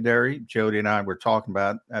secondary. Jody and I were talking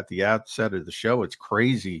about at the outset of the show. It's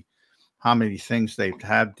crazy how many things they've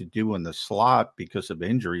had to do in the slot because of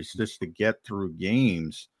injuries just to get through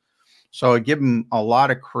games. So I give him a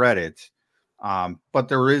lot of credit, but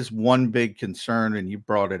there is one big concern, and you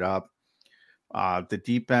brought it up. The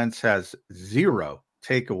defense has 0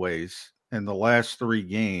 takeaways in the last 3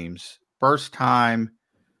 games. First time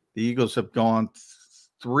the Eagles have gone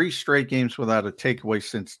 3 straight games without a takeaway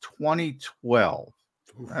since 2012.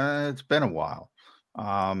 It's been a while.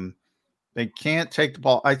 They can't take the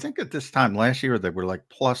ball. I think at this time last year, they were like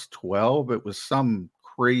plus 12. It was some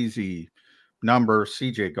crazy number.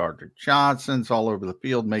 CJ Gardner-Johnson's all over the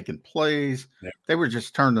field making plays. Yeah. They were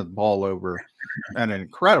just turning the ball over at an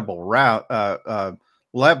incredible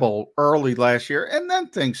level early last year. And then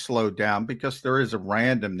things slowed down because there is a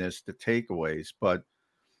randomness to takeaways. But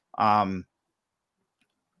are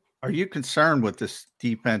you concerned with this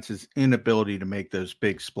defense's inability to make those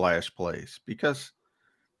big splash plays? Because,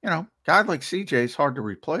 guy like CJ is hard to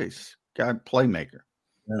replace. Guy playmaker.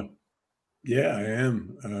 Yeah, I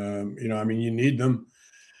am. I mean, you need them,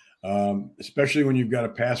 especially when you've got a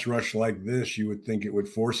pass rush like this. You would think it would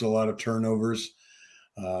force a lot of turnovers.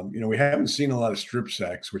 We haven't seen a lot of strip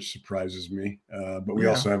sacks, which surprises me. But we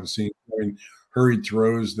also haven't seen hurried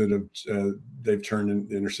throws that have they've turned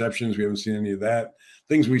into interceptions. We haven't seen any of that.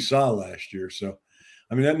 Things we saw last year. So,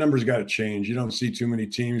 I mean, that number's got to change. You don't see too many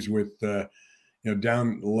teams with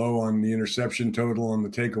down low on the interception total and the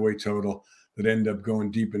takeaway total that end up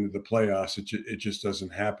going deep into the playoffs. It just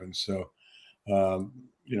doesn't happen. So,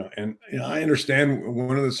 I understand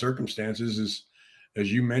one of the circumstances is,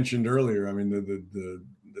 as you mentioned earlier, I mean,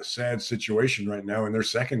 the sad situation right now in their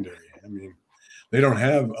secondary. I mean, they don't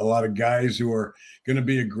have a lot of guys who are going to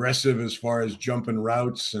be aggressive as far as jumping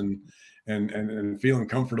routes and feeling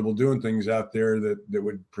comfortable doing things out there that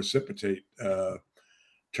would precipitate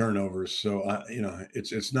turnovers. So,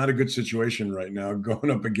 it's not a good situation right now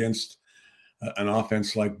going up against an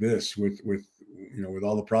offense like this with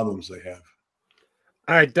all the problems they have.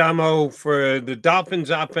 All right, Damo, for the Dolphins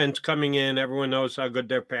offense coming in, everyone knows how good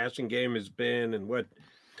their passing game has been and what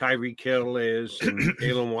Tyreek Hill is, and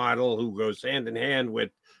Jalen Waddle, who goes hand in hand with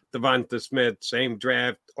Devonta Smith, same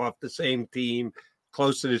draft, off the same team,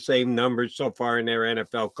 close to the same numbers so far in their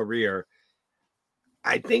NFL career.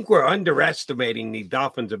 I think we're underestimating the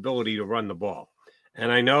Dolphins' ability to run the ball.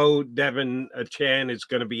 And I know Devin Chan is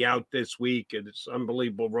going to be out this week, and it's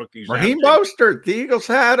unbelievable rookies. Raheem Mostert, the Eagles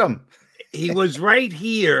had him. He was right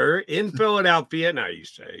here in Philadelphia. Now you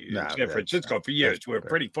say in No, San that's Francisco not- for years. that's We're fair.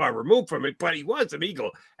 pretty far removed from it, but he was an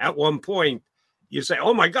Eagle at one point. You say,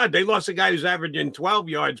 oh my God, they lost a guy who's averaging 12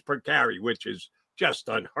 yards per carry, which is just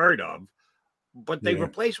unheard of. But they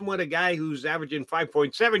replace him with a guy who's averaging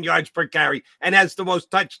 5.7 yards per carry and has the most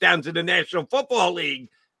touchdowns in the National Football League.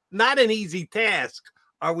 Not an easy task.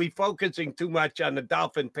 Are we focusing too much on the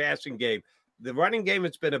Dolphin passing game? The running game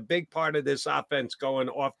has been a big part of this offense going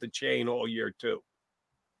off the chain all year, too.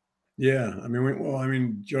 Yeah, I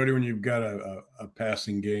mean, Jody, when you've got a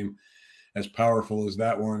passing game as powerful as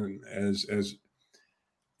that one, as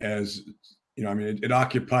you know, I mean, it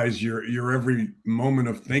occupies your every moment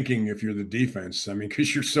of thinking if you're the defense. I mean,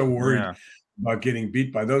 because you're so worried about getting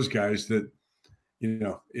beat by those guys that, you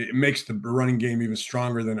know, it makes the running game even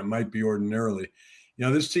stronger than it might be ordinarily. You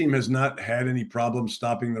know, this team has not had any problems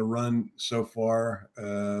stopping the run so far,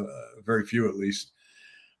 very few at least.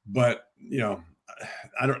 But, you know,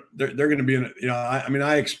 they're going to be in, you know, I mean,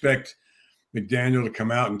 I expect McDaniel to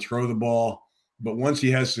come out and throw the ball, but once he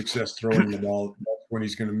has success throwing the ball, that's when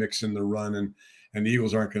he's going to mix in the run, and the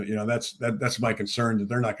Eagles aren't going to, you know, that's my concern, that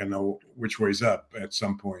they're not going to know which way's up at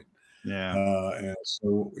some point. Yeah. And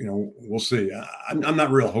so, you know, we'll see. I'm not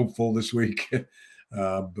real hopeful this week,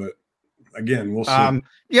 but again, we'll see.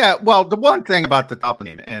 Yeah, well, the one thing about the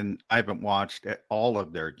Dolphins, and I haven't watched all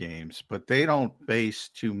of their games, but they don't base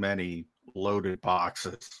too many loaded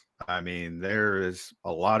boxes. I mean, there is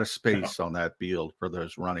a lot of space on that field for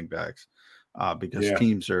those running backs because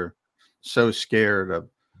teams are so scared of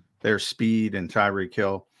their speed and Tyreek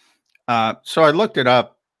Hill. So I looked it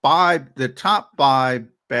up. The top 5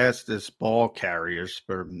 fastest ball carriers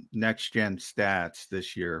for Next Gen Stats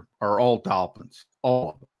this year are all Dolphins,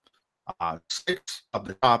 all of them. 6 of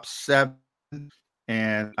the top 7,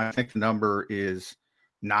 and I think the number is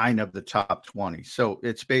 9 of the top 20. So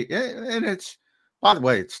it's and it's, by the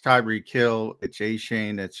way, it's Tyreek Hill, it's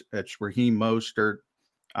Achane, it's Raheem Mostert,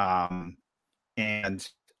 and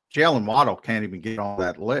Jalen Waddle can't even get on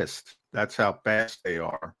that list. That's how fast they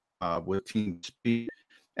are with team speed.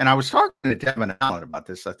 And I was talking to Devin Allen about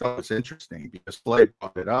this. I thought it was interesting because Slade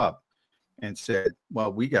brought it up and said,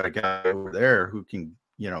 well, we got a guy over there who can,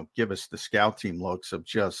 you know, give us the scout team looks of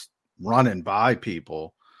just running by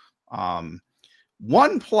people.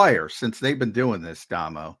 One player, since they've been doing this,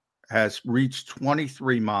 Damo, has reached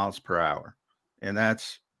 23 miles per hour, and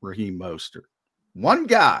that's Raheem Mostert. One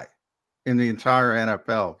guy in the entire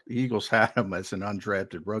NFL. The Eagles had him as an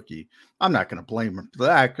undrafted rookie. I'm not going to blame him for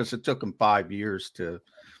that because it took him 5 years to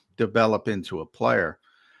develop into a player.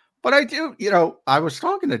 But I do, you know, I was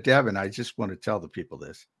talking to Devin. I just want to tell the people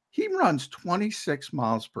this. He runs 26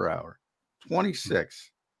 miles per hour,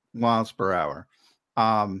 26 miles per hour.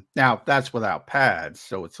 Now, that's without pads,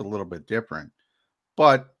 so it's a little bit different.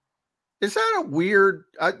 But is that a weird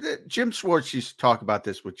Jim Schwartz used to talk about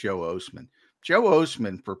this with Joe Osman. Joe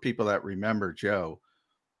Osman, for people that remember Joe,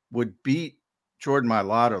 would beat Jordan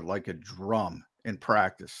Mailata like a drum in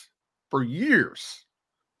practice for years.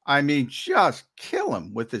 I mean, just kill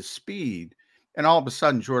him with his speed. And all of a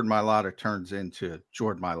sudden, Jordan Mailata turns into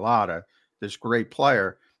Jordan Mailata, this great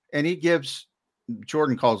player. And he gives,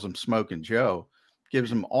 Jordan calls him Smoking Joe,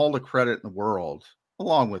 gives him all the credit in the world,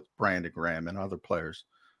 along with Brandon Graham and other players,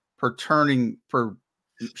 for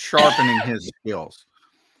sharpening his skills.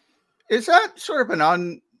 Is that sort of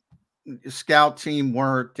an scout team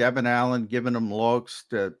work, Devin Allen giving them looks?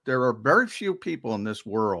 There are very few people in this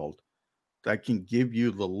world that can give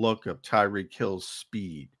you the look of Tyreek Hill's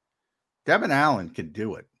speed. Devin Allen can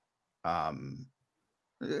do it.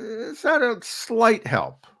 Is that a slight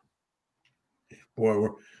help? Boy,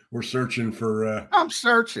 we're searching for. I'm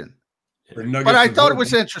searching. For nuggets, but I thought it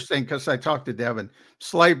was interesting because I talked to Devin.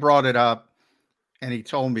 Slay brought it up, and he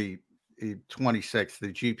told me 26. The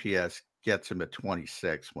GPS gets him at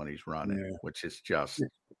 26 when he's running, which is just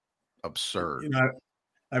absurd. You know,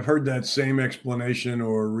 I've heard that same explanation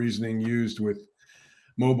or reasoning used with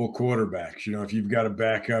mobile quarterbacks. You know, if you've got a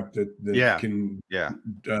backup that can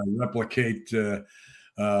replicate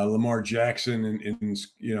Lamar Jackson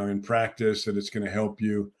in practice, that it's going to help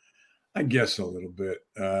you. I guess a little bit.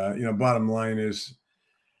 Bottom line is,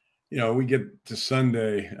 we get to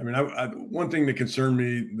Sunday. I mean, one thing that concerned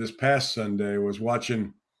me this past Sunday was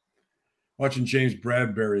watching James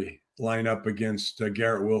Bradbury line up against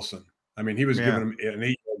Garrett Wilson. I mean, he was giving him an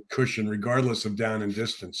 8-yard cushion regardless of down and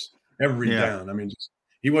distance every down. I mean,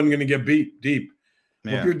 he wasn't going to get beat deep.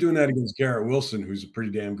 Well, if you're doing that against Garrett Wilson, who's a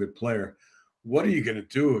pretty damn good player, what are you going to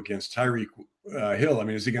do against Tyreek Hill? I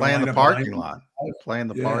mean, is he going to line up parking lot? Play in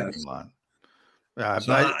the parking lot. By the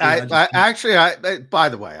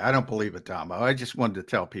way, I don't believe it, Tomo. I just wanted to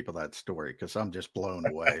tell people that story because I'm just blown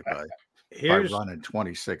away by running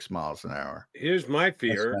 26 miles an hour. Here's my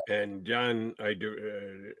fear, and John, I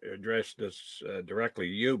addressed this directly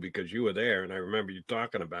to you because you were there, and I remember you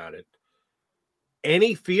talking about it.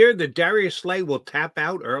 Any fear that Darius Slay will tap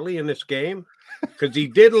out early in this game? Because he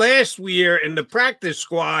did last year in the practice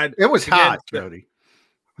squad. It was hot, Jody.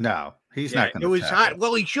 No, he's not going to. It was hot.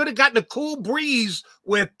 Well, he should have gotten a cool breeze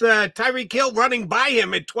with Tyreek Hill running by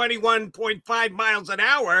him at 21.5 miles an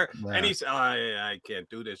hour. Yeah. And he said, I can't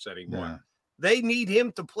do this anymore. Yeah. They need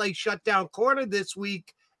him to play shutdown corner this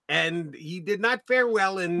week. And he did not fare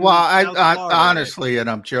well in. Well, I honestly, and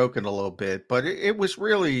I'm joking a little bit, but it was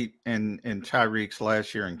really in Tyreek's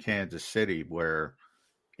last year in Kansas City where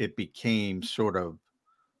it became sort of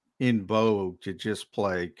in vogue to just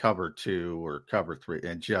play cover 2 or cover 3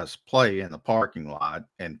 and just play in the parking lot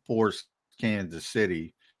and force Kansas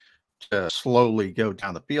City to slowly go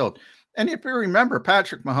down the field. And if you remember,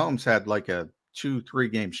 Patrick Mahomes had like a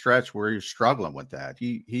 2-3 game stretch where he was struggling with that.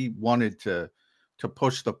 He wanted to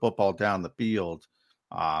push the football down the field.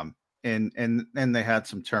 And they had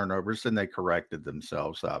some turnovers and they corrected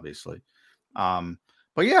themselves, obviously.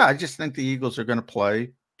 But yeah, I just think the Eagles are going to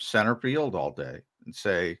play center field all day and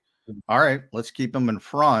say, all right, let's keep them in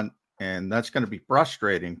front. And that's going to be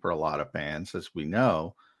frustrating for a lot of fans, as we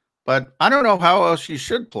know. But I don't know how else you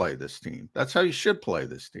should play this team. That's how you should play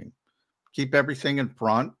this team. Keep everything in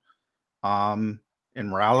front and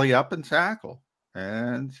rally up and tackle.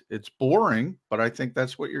 And it's boring, but I think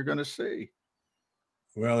that's what you're going to see.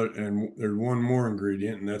 Well, and there's one more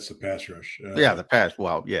ingredient, and that's the pass rush. The pass.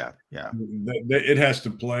 Well, yeah. It has to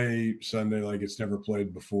play Sunday like it's never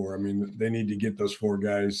played before. I mean, they need to get those 4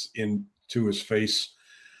 guys into his face,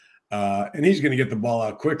 and he's going to get the ball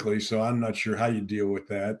out quickly. So I'm not sure how you deal with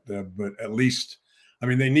that, but at least, I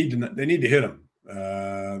mean, they need to hit him.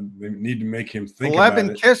 They need to make him think 11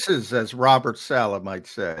 about it. kisses, as Robert Saleh might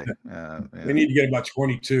say. They need to get about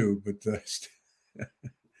 22, but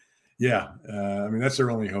I mean, that's their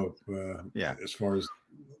only hope. As far as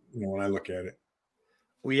when I look at it.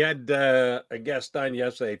 We had a guest on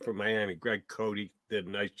yesterday from Miami, Greg Cody, did a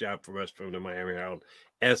nice job for us from the Miami Herald.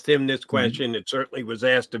 Asked him this question. It certainly was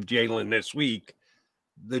asked of Jalen this week.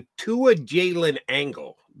 The Tua Jalen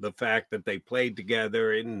angle, the fact that they played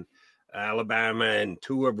together in Alabama and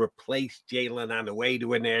Tua replaced Jalen on the way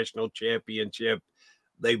to a national championship.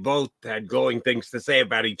 They both had glowing things to say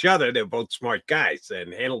about each other. They're both smart guys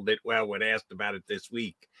and handled it well when asked about it this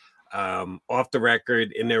week. Off the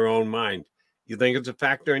record, in their own mind. You think it's a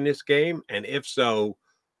factor in this game? And if so,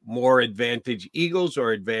 more advantage Eagles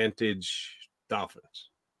or advantage Dolphins?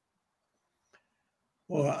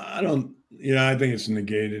 Well, I don't. I think it's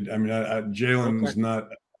negated. I mean, Jalen's not.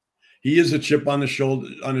 He is a chip on the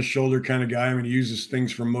shoulder kind of guy. I mean, he uses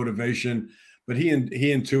things for motivation. But he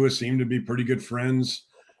and Tua seem to be pretty good friends.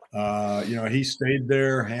 He stayed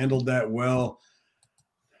there, handled that well.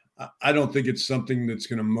 I don't think it's something that's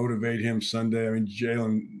going to motivate him Sunday. I mean,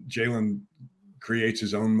 Jalen creates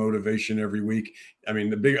his own motivation every week. I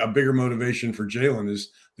mean, a bigger motivation for Jalen is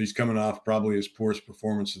that he's coming off probably his poorest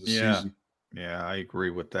performance of the season. Yeah, I agree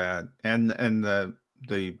with that. And the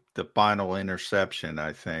final interception,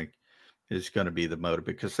 I think, is going to be the motive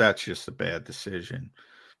because that's just a bad decision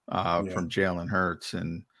from Jalen Hurts.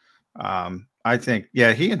 And I think,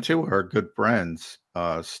 he and Tua are good friends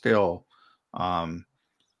still. I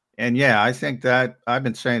think that I've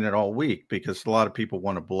been saying it all week because a lot of people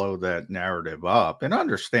want to blow that narrative up, and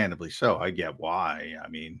understandably so. I get why. I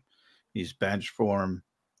mean, he's benched for him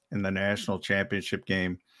in the national championship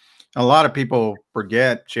game. A lot of people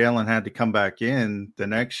forget Jalen had to come back in the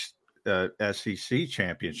next SEC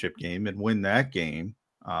championship game and win that game.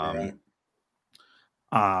 I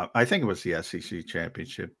think it was the SEC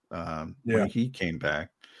championship when he came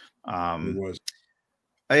back. It was.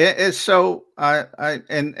 So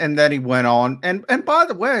and then he went on. And by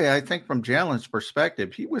the way, I think from Jalen's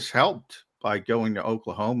perspective, he was helped by going to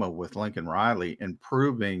Oklahoma with Lincoln Riley and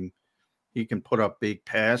proving he can put up big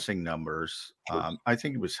passing numbers. I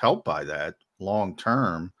think he was helped by that long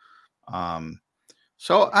term.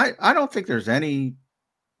 So I don't think there's any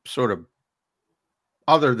sort of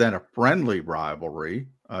other than a friendly rivalry.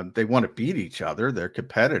 They want to beat each other. They're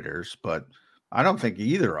competitors, but I don't think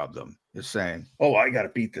either of them is saying, "Oh, I got to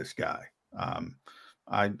beat this guy."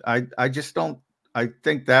 I just don't. I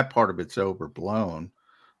think that part of it's overblown.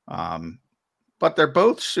 But they're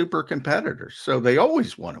both super competitors, so they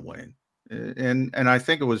always want to win. And I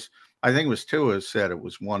think it was Tua said it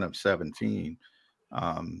was 1 of 17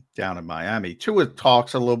 down in Miami. Tua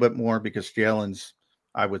talks a little bit more because Jalen's,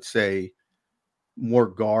 I would say, more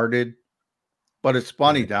guarded. But it's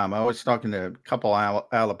funny, Dom. I was talking to a couple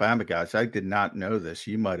Alabama guys. I did not know this.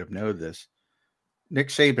 You might have known this. Nick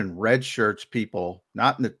Saban red shirts people,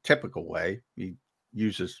 not in the typical way. He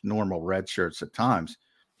uses normal red shirts at times.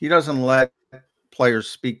 He doesn't let players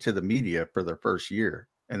speak to the media for their first year,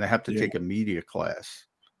 and they have to take a media class.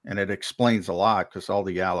 And it explains a lot because all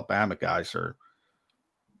the Alabama guys are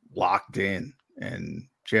locked in, and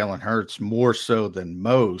Jalen Hurts more so than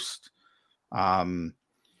most.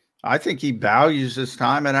 I think he values his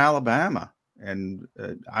time in Alabama, and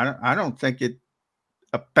I don't think it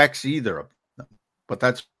affects either of them. But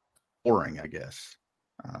that's boring, I guess.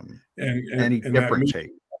 Any different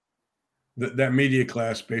take? That media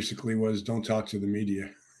class basically was don't talk to the media.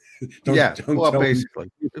 Don't tell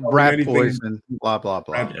basically rat poison, blah blah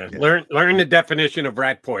blah. Learn the definition of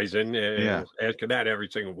rat poison. Ask that every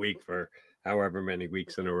single week for however many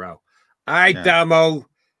weeks in a row. All right, Damo.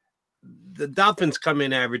 The Dolphins come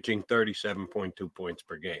in averaging 37.2 points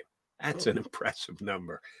per game. That's an impressive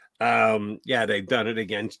number. They've done it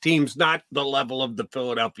against teams not the level of the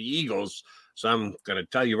Philadelphia Eagles. So I'm going to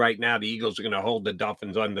tell you right now, the Eagles are going to hold the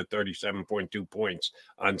Dolphins under 37.2 points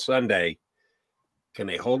on Sunday. Can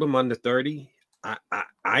they hold them under 30?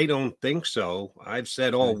 I don't think so. I've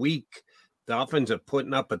said all week, Dolphins are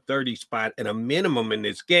putting up a 30 spot at a minimum in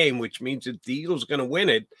this game, which means if the Eagles are going to win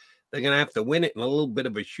it, they're going to have to win it in a little bit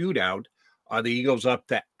of a shootout. Are the Eagles up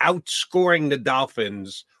to outscoring the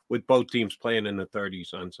Dolphins with both teams playing in the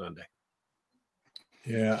 30s on Sunday?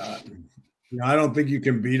 Yeah, I don't think you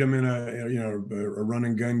can beat them in a run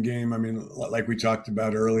and gun game. I mean, like we talked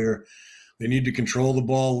about earlier, they need to control the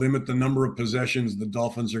ball, limit the number of possessions the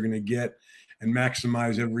Dolphins are going to get, and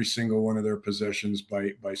maximize every single one of their possessions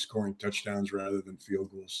by scoring touchdowns rather than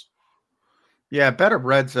field goals. Yeah, better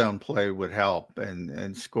red zone play would help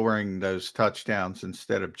and scoring those touchdowns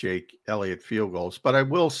instead of Jake Elliott field goals. But I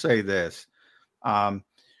will say this,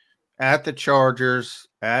 at the Chargers,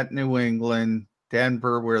 at New England,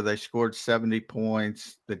 Denver, where they scored 70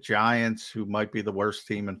 points, the Giants, who might be the worst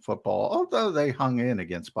team in football, although they hung in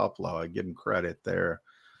against Buffalo, I give them credit there.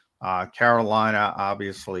 Carolina,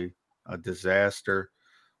 obviously a disaster.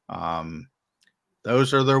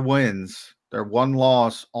 Those are their wins. Their one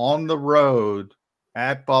loss on the road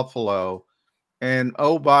at Buffalo. And,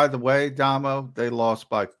 oh, by the way, Damo, they lost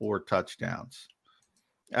by 4 touchdowns.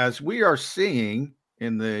 As we are seeing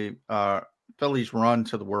in the Phillies run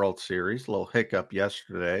to the World Series, a little hiccup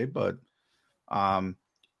yesterday, but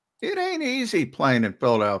it ain't easy playing in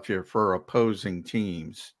Philadelphia for opposing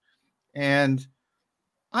teams. And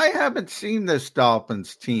I haven't seen this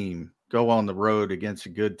Dolphins team go on the road against a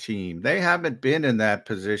good team. They haven't been in that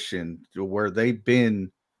position to where they've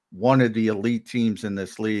been one of the elite teams in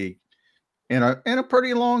this league in a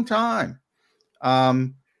pretty long time.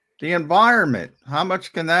 The environment, how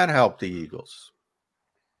much can that help the Eagles?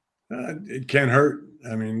 It can't hurt.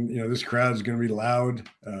 I mean, this crowd is going to be loud.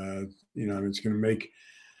 It's going to make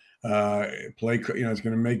play. It's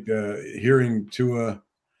going to make the hearing Tua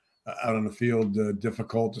out on the field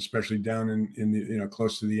difficult, especially down in the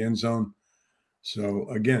close to the end zone. So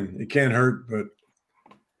again, it can't hurt, but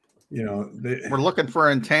we're looking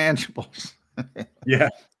for intangibles. yeah.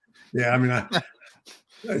 I mean,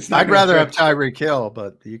 I'd rather have Tyreek Hill,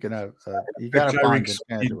 but you can have you got to find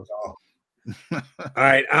intangibles. All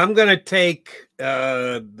right, I'm going to take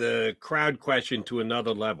the crowd question to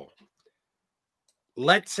another level.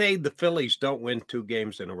 Let's say the Phillies don't win 2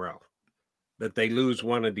 games in a row, that they lose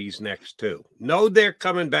one of these next 2. No, they're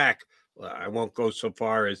coming back. Well, I won't go so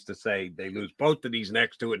far as to say they lose both of these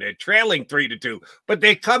next 2 and they're trailing 3-2, but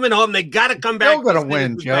they're coming home. They got to come back. They're going to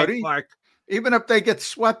win, Jody. Even if they get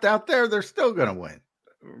swept out there, they're still going to win.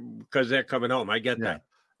 Because they're coming home. I get that.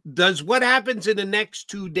 Does what happens in the next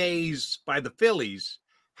 2 days by the Phillies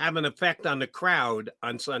have an effect on the crowd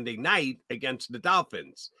on Sunday night against the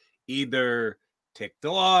Dolphins? Either ticked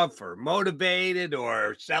off or motivated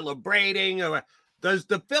or celebrating? Or does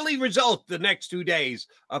the Philly result the next 2 days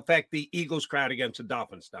affect the Eagles crowd against the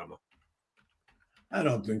Dolphins, Damo? I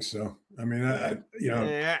don't think so. I mean,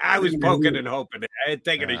 I was poking and hoping. I had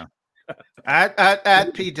taken it.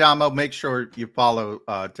 At P Damo, make sure you follow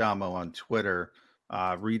Damo on Twitter.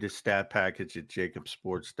 Read his stat package at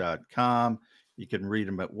jacobsports.com. You can read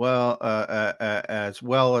him as well at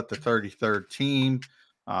the 33rd team.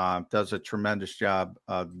 Does a tremendous job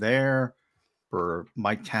there for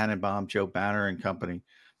Mike Tannenbaum, Joe Banner and company.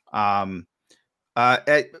 I'll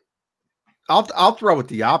throw it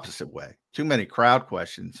the opposite way. Too many crowd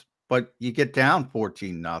questions, but you get down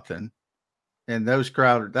 14-0, and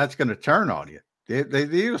that's going to turn on you. The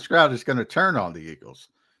Eagles crowd is going to turn on the Eagles.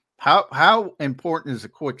 How important is a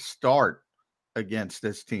quick start against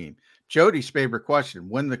this team. Jody's favorite question,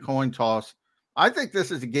 win the coin toss. I think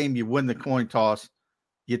this is a game you win the coin toss.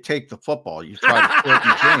 You take the football. You try to shorten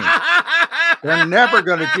the game. They're never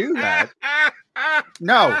going to do that.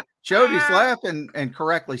 No, Jody's laughing, and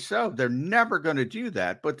correctly so. They're never going to do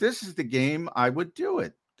that. But this is the game I would do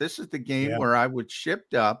it. This is the game where I would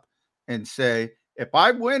shift up and say, if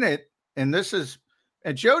I win it, and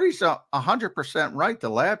Jody's 100% right to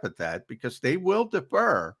laugh at that because they will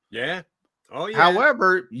defer. Yeah. Oh, yeah.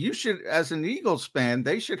 However, you should, as an Eagles fan,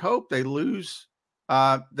 they should hope they lose.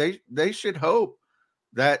 They should hope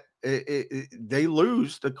that they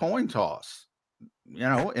lose the coin toss,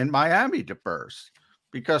 and Miami defers,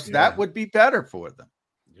 because that would be better for them.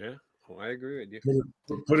 Yeah. Well, I agree with you.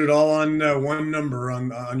 Put it all on one number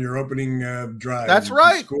on your opening drive. That's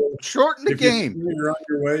right. Shorten the game. You're on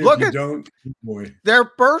your way. Look, if you don't, boy.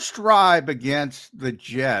 Their first drive against the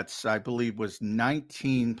Jets, I believe, was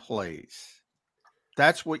 19 plays.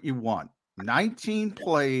 That's what you want. 19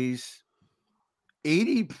 plays,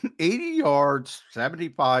 80 yards,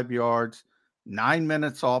 75 yards, 9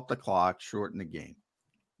 minutes off the clock, shorten the game.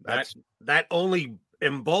 That only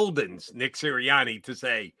emboldens Nick Sirianni to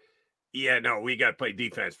say, yeah, no, we got to play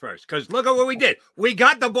defense first. Because look at what we did. We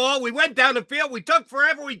got the ball. We went down the field. We took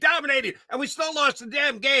forever. We dominated. And we still lost the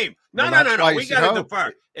damn game. No. We got to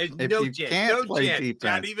defer. There's no chance. No chance,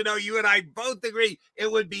 John. Even though you and I both agree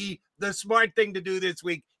it would be the smart thing to do this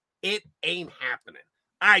week, it ain't happening.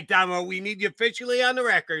 All right, Damo, we need you officially on the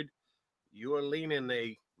record. You are leaning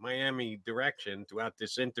the Miami direction throughout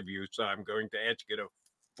this interview, so I'm going to ask you to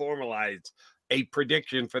formalize a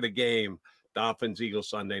prediction for the game, Dolphins-Eagles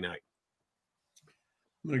Sunday night.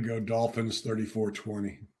 I'm going to go Dolphins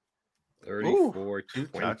 34-20. 34-20. 2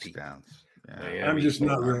 touchdowns. Yeah. I'm just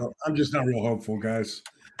not real hopeful, guys.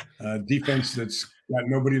 Defense that's got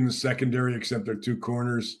nobody in the secondary except their 2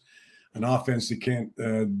 corners. An offense that can't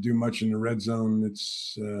do much in the red zone.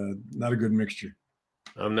 It's not a good mixture.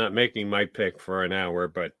 I'm not making my pick for an hour,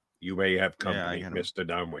 but you may have company, Mr.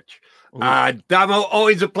 Domowitch. Domo,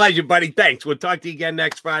 always a pleasure, buddy. Thanks. We'll talk to you again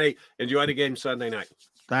next Friday. Enjoy the game Sunday night.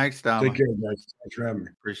 Thanks, Dom. Take care, guys. Thanks for having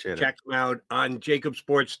me. Appreciate it. Check him out on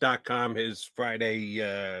jacobsports.com. His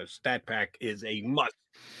Friday stat pack is a must.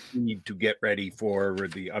 Need to get ready for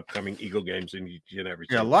the upcoming Eagle games in each and every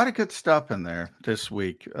season. A lot of good stuff in there this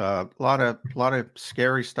week. A lot of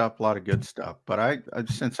scary stuff, a lot of good stuff. But I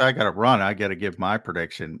since I got to run, I got to give my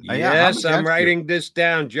prediction. Yes, I'm writing this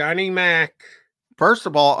down. Johnny Mack. First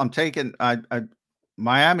of all, I'm taking.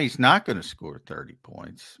 Miami's not going to score 30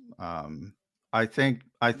 points. I think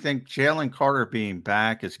Jalen Carter being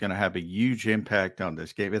back is going to have a huge impact on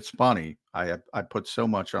this game. It's funny. I put so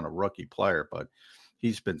much on a rookie player, but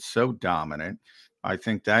he's been so dominant. I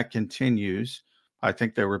think that continues. I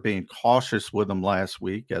think they were being cautious with him last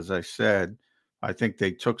week. As I said, I think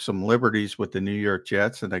they took some liberties with the New York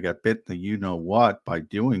Jets, and they got bit in the you-know-what by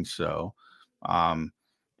doing so. And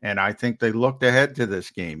I think they looked ahead to this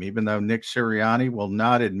game, even though Nick Sirianni will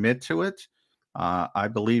not admit to it. I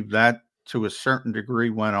believe that to a certain degree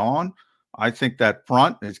went on. I think that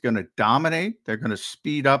front is going to dominate. They're going to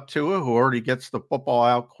speed up Tua, who already gets the football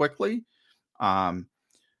out quickly.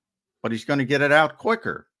 But he's going to get it out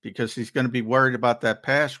quicker because he's going to be worried about that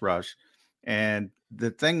pass rush. And the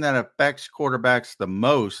thing that affects quarterbacks the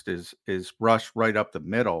most is rush right up the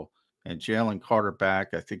middle. And Jalen Carter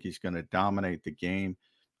back, I think he's going to dominate the game.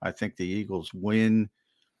 I think the Eagles win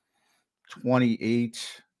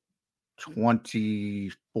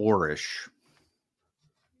 28-24-ish.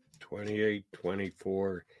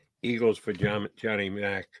 28-24. Eagles for Johnny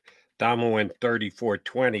Mack. Damo went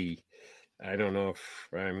 34-20. I don't know if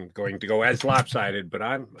I'm going to go as lopsided, but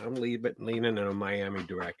I'm leaning in a Miami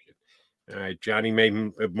direction. All right, Johnny may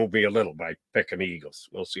move me a little by picking the Eagles.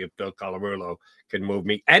 We'll see if Bill Colarulo can move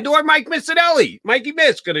me. And or Mike Missanelli. Mikey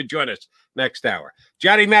Miss going to join us next hour.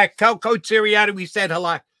 Johnny Mack, tell Coach Sirianni we said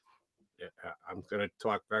hello. I'm going to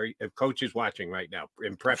talk if Coach is watching right now,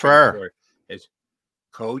 in preference for his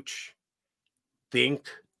Coach, think,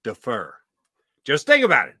 defer. Just think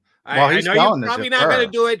about it. Well, I know you're probably not going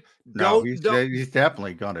to do it. He's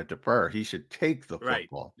definitely going to defer. He should take the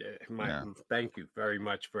football. Right. Thank you very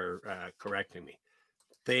much for correcting me.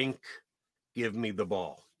 Think, give me the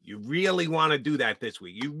ball. You really want to do that this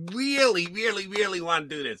week. You really, really, really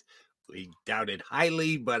want to do this. We doubt it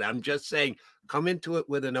highly, but I'm just saying, come into it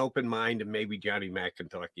with an open mind, and maybe Johnny Mack can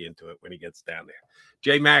talk you into it when he gets down there.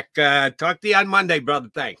 J Mac, talk to you on Monday, brother.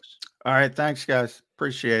 Thanks. All right. Thanks, guys.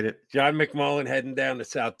 Appreciate it. John McMullen heading down to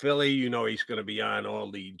South Philly. You know he's going to be on all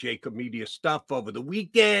the Jacob Media stuff over the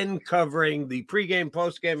weekend, covering the pregame,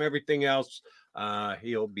 postgame, everything else.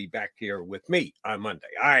 He'll be back here with me on Monday.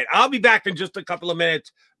 All right, I'll be back in just a couple of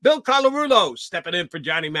minutes. Bill Colarulo stepping in for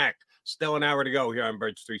Johnny Mac. Still an hour to go here on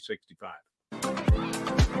Birds 365.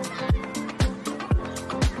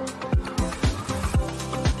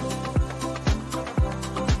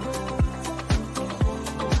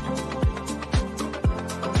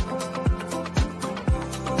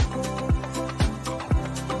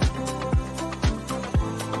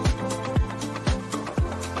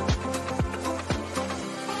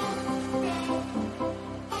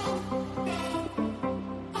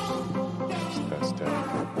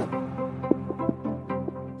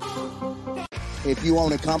 If you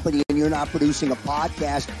own a company and you're not producing a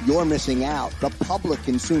podcast, you're missing out. The public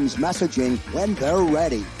consumes messaging when they're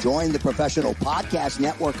ready. Join the professional podcast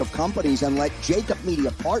network of companies and let Jacob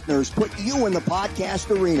Media Partners put you in the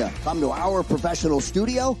podcast arena. Come to our professional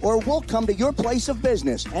studio or we'll come to your place of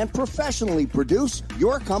business and professionally produce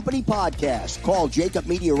your company podcast. Call Jacob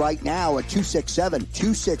Media right now at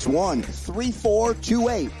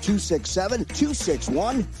 267-261-3428.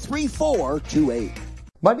 267-261-3428.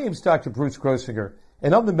 My name is Dr. Bruce Grossinger,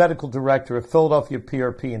 and I'm the medical director of Philadelphia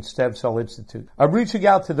PRP and Stem Cell Institute. I'm reaching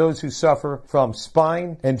out to those who suffer from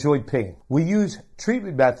spine and joint pain. We use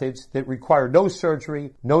treatment methods that require no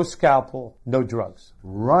surgery, no scalpel, no drugs.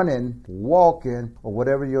 Running, walking, or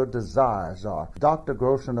whatever your desires are, Dr.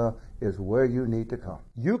 Grossinger is where you need to come.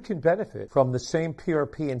 You can benefit from the same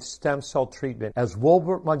PRP and stem cell treatment as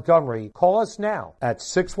Wilbert Montgomery. Call us now at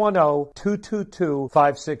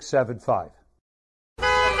 610-222-5675.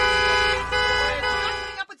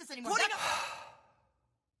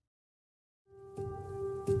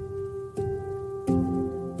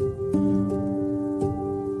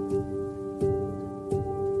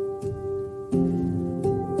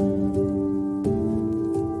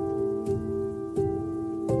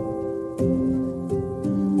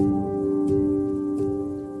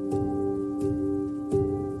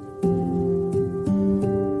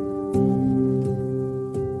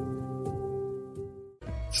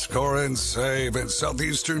 Score and save in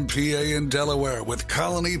southeastern PA and Delaware with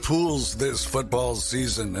Colony Pools this football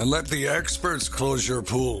season, and let the experts close your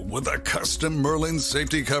pool with a custom Merlin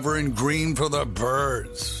safety cover in green for the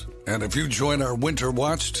birds. And if you join our Winter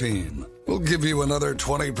Watch team, we'll give you another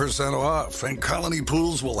 20% off, and Colony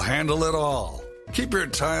Pools will handle it all. Keep your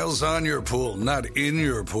tiles on your pool, not in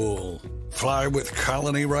your pool. Fly with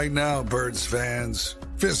Colony right now, Birds fans.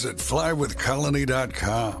 Visit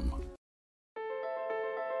flywithcolony.com.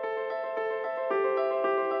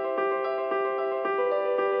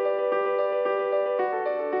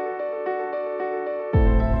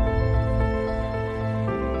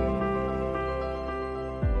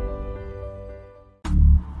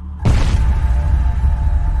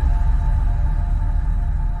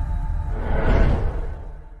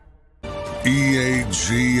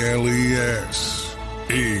 EAGLES,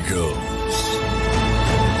 Eagles.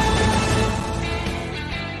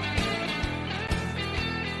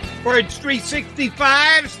 Birds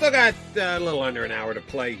 365. Still got a little under an hour to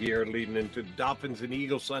play here, leading into Dolphins and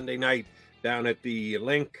Eagles Sunday night down at the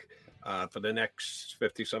Link for the next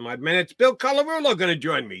 50-some-odd minutes. Bill Colarulo going to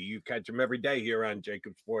join me. You catch him every day here on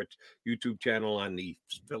Jacob Sports YouTube channel on the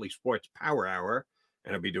Philly Sports Power Hour.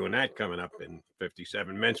 And I'll be doing that coming up in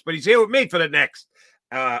 57 minutes. But he's here with me for the next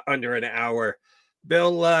under an hour.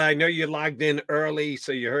 Bill, I know you logged in early,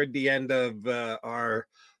 so you heard the end of our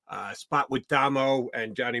spot with Damo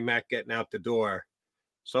and Johnny Mac getting out the door.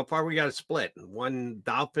 So far, we got a split. One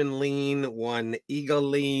Dolphin lean, one Eagle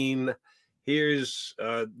lean. Here's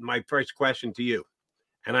my first question to you.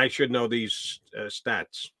 And I should know these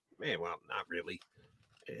stats. Well, not really.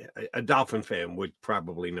 A Dolphin fan would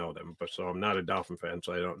probably know them, but so I'm not a Dolphin fan,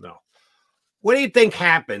 so I don't know. What do you think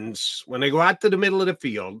happens when they go out to the middle of the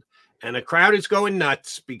field and the crowd is going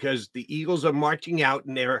nuts because the Eagles are marching out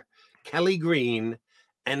in their Kelly green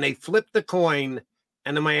and they flip the coin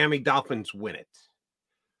and the Miami Dolphins win it?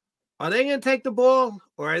 Are they going to take the ball,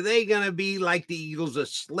 or are they going to be like the Eagles, a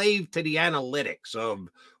slave to the analytics of,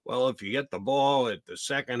 well, if you get the ball at the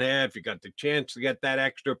second half, you got the chance to get that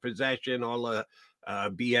extra possession, all the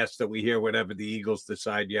BS that we hear whenever the Eagles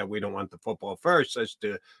decide, yeah, we don't want the football first, as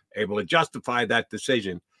to able to justify that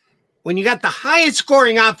decision. When you got the highest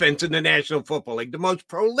scoring offense in the National Football League, the most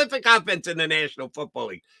prolific offense in the National Football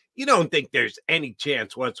League, you don't think there's any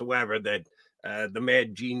chance whatsoever that the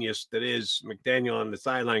mad genius that is McDaniel on the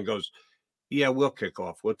sideline goes, yeah, we'll kick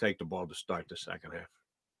off. We'll take the ball to start the second half.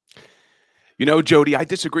 You know, Jody, I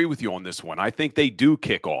disagree with you on this one. I think they do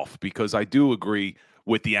kick off because I do agree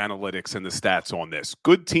with the analytics and the stats on this.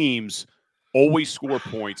 Good teams always score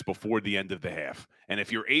points before the end of the half. And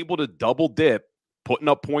if you're able to double dip putting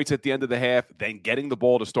up points at the end of the half, then getting the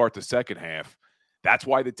ball to start the second half. That's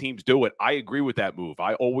why the teams do it. I agree with that move.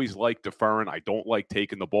 I always like deferring. I don't like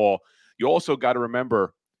taking the ball. You also got to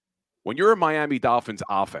remember, when you're a Miami Dolphins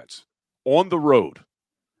offense on the road,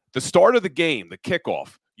 the start of the game, the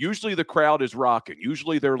kickoff, usually the crowd is rocking.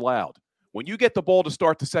 Usually they're loud. When you get the ball to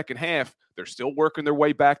start the second half, they're still working their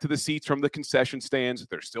way back to the seats from the concession stands.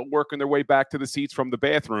 They're still working their way back to the seats from the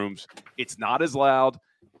bathrooms. It's not as loud.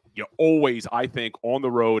 You always, I think, on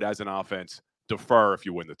the road as an offense, defer if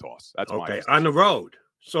you win the toss. That's my okay. On the road.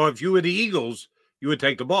 So if you were the Eagles, you would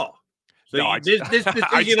take the ball. So No, this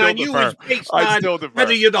decision on you is based on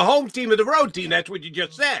whether you're the home team or the road team. That's what you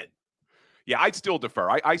just said. Yeah, I'd still defer.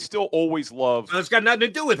 I still always love. So it's got nothing to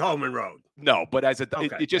do with home and road. No, but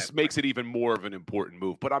it just makes it even more of an important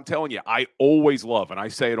move. But I'm telling you, I always love, and I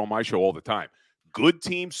say it on my show all the time, good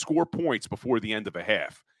teams score points before the end of a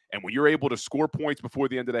half. And when you're able to score points before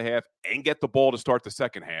the end of the half and get the ball to start the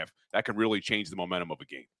second half, that can really change the momentum of a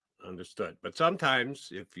game. Understood. But sometimes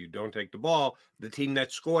if you don't take the ball, the team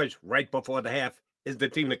that scores right before the half is the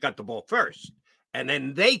team that got the ball first. And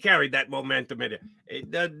then they carried that momentum in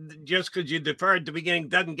it. Just because you deferred at the beginning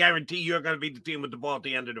doesn't guarantee you're going to be the team with the ball at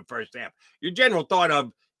the end of the first half. Your general thought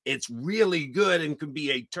of it's really good and could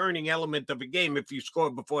be a turning element of a game if you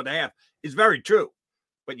score before the half is very true.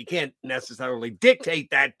 But you can't necessarily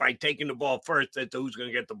dictate that by taking the ball first as to who's going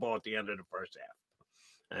to get the ball at the end of the first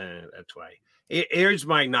half. That's why. Here's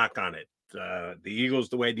my knock on it. The Eagles,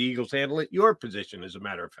 the way the Eagles handle it, your position, as a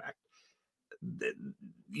matter of fact.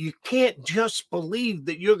 You can't just believe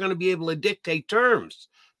that you're going to be able to dictate terms,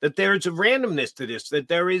 that there's a randomness to this,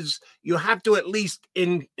 that you have to at least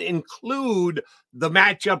include the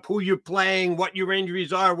matchup, who you're playing, what your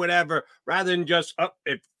injuries are, whatever, rather than just,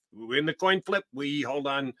 if we're in the coin flip, we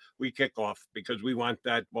kick off because we want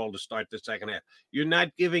that ball to start the second half. You're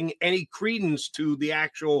not giving any credence to the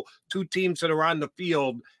actual two teams that are on the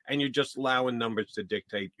field, and you're just allowing numbers to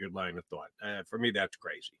dictate your line of thought. For me, that's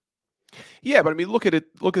crazy. Yeah, but I mean, look at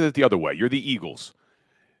it the other way. You're the Eagles.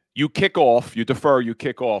 You kick off, you defer, you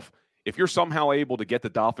kick off. If you're somehow able to get the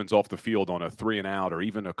Dolphins off the field on a 3-and-out or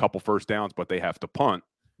even a couple first downs, but they have to punt,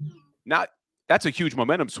 now that's a huge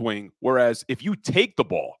momentum swing. Whereas if you take the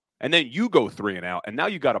ball and then you go 3-and-out and now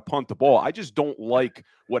you got to punt the ball, I just don't like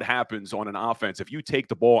what happens on an offense. If you take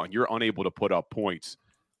the ball and you're unable to put up points,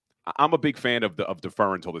 I'm a big fan of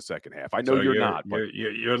deferring until the second half. I know you're not. But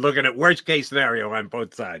you're looking at worst case scenario on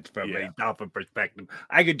both sides from a Dolphin perspective.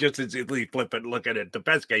 I could just as easily flip it and look at it the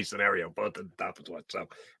best case scenario, both of the Dolphins want. So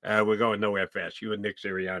we're going nowhere fast. You and Nick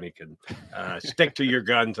Sirianni can stick to your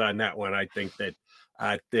guns on that one. I think that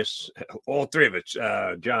all three of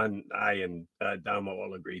us, John, I, and Damo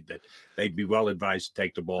all agreed that they'd be well advised to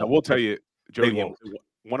take the ball. I will tell you, Jody,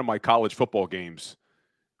 one of my college football games,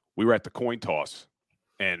 we were at the coin toss.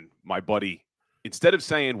 And my buddy, instead of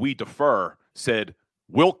saying we defer, said,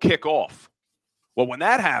 we'll kick off. Well, when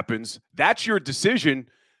that happens, that's your decision.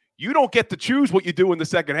 You don't get to choose what you do in the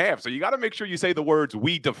second half. So you got to make sure you say the words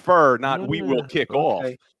we defer, not we will kick off,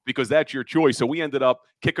 because that's your choice. So we ended up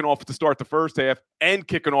kicking off to start the first half and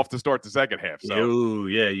kicking off to start the second half. So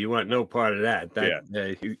you want no part of that.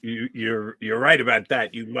 You're right about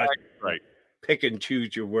that. You must pick and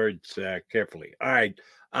choose your words carefully. All right.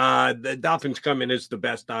 The Dolphins come in as the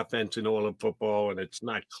best offense in all of football, and it's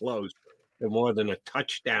not close. They're more than a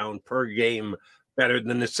touchdown per game better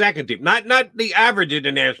than the second team. Not the average in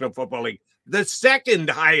the National Football League. The second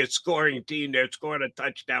highest scoring team, they're scoring a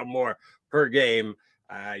touchdown more per game.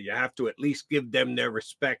 You have to at least give them their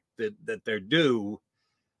respect that they're due.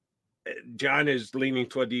 John is leaning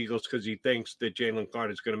toward the Eagles because he thinks that Jalen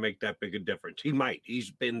Carter is going to make that big a difference. He might. He's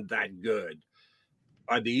been that good.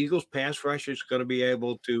 Are the Eagles pass rushers going to be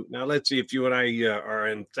able to? Now, let's see if you and I are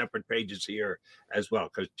in separate pages here as well,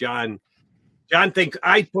 because John thinks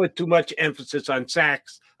I put too much emphasis on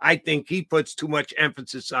sacks. I think he puts too much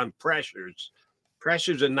emphasis on pressures.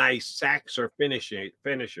 Pressures are nice. Sacks are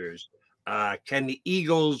finishers. Can the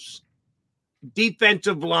Eagles'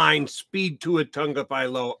 defensive line speed Tua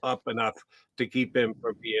Tagovailoa up enough to keep him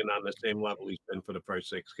from being on the same level he's been for the first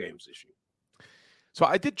 6 games this year? So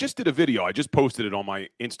I just did a video. I just posted it on my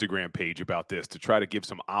Instagram page about this to try to give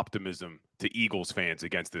some optimism to Eagles fans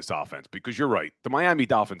against this offense, because you're right. The Miami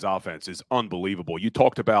Dolphins offense is unbelievable. You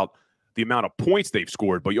talked about the amount of points they've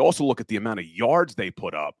scored, but you also look at the amount of yards they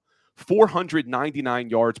put up, 499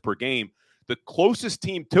 yards per game. The closest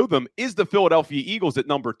team to them is the Philadelphia Eagles at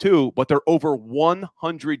number 2, but they're over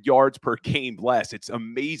 100 yards per game less. It's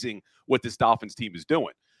amazing what this Dolphins team is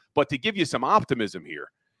doing. But to give you some optimism here,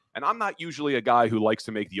 and I'm not usually a guy who likes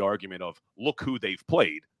to make the argument of, look who they've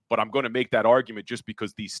played, but I'm going to make that argument just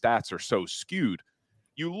because these stats are so skewed.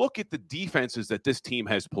 You look at the defenses that this team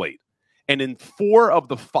has played, and in 4 of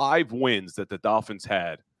the 5 wins that the Dolphins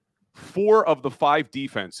had, 4 of the 5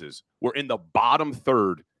 defenses were in the bottom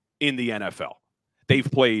third in the NFL. They've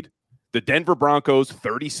played the Denver Broncos,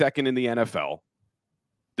 32nd in the NFL,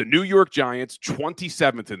 the New York Giants,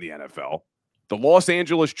 27th in the NFL, the Los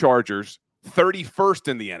Angeles Chargers, 31st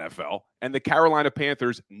in the NFL, and the Carolina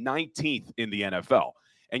Panthers, 19th in the NFL.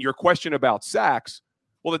 And your question about sacks,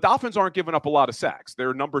 well, the Dolphins aren't giving up a lot of sacks.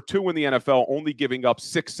 They're number 2 in the NFL, only giving up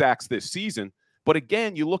 6 sacks this season. But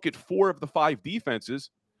again, you look at 4 of the 5 defenses,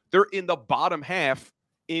 they're in the bottom half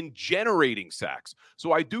in generating sacks.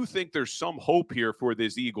 So I do think there's some hope here for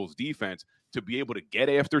this Eagles defense to be able to get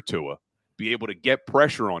after Tua, be able to get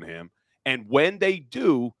pressure on him. And when they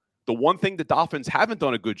do, the one thing the Dolphins haven't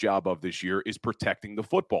done a good job of this year is protecting the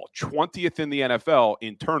football. 20th in the NFL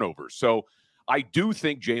in turnovers. So I do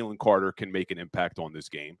think Jalen Carter can make an impact on this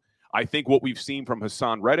game. I think what we've seen from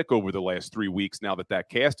Hassan Reddick over the last 3 weeks, now that that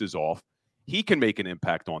cast is off, he can make an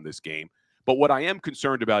impact on this game. But what I am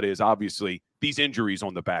concerned about is obviously these injuries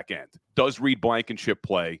on the back end. Does Reed Blankenship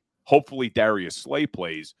play? Hopefully Darius Slay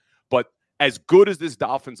plays. But as good as this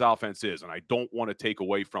Dolphins offense is, and I don't want to take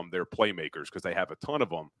away from their playmakers because they have a ton of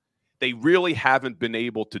them, they really haven't been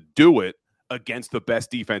able to do it against the best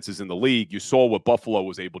defenses in the league. You saw what Buffalo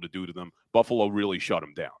was able to do to them. Buffalo really shut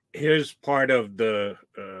them down. Here's part of the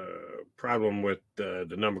problem with the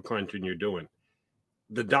number crunching you're doing.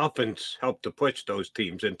 The Dolphins helped to push those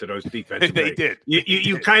teams into those defensive They rates. did.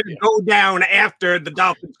 You kind of go down after the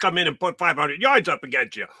Dolphins come in and put 500 yards up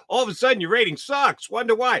against you. All of a sudden, your rating sucks.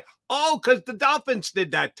 Wonder why? Oh, because the Dolphins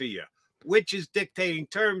did that to you, which is dictating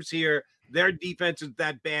terms here. Their defense is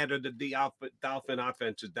that bad or the Dolphin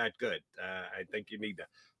offense is that good. I think you need to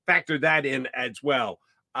factor that in as well.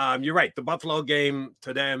 You're right. The Buffalo game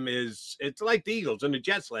to them it's like the Eagles and the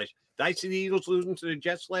Jets last. Did I see the Eagles losing to the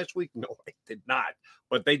Jets last week? No, I did not.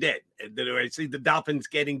 But they did. Did I see the Dolphins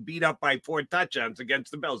getting beat up by 4 touchdowns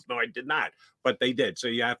against the Bills? No, I did not. But they did. So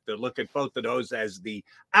you have to look at both of those as the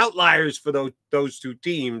outliers for those 2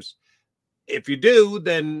 teams. If you do,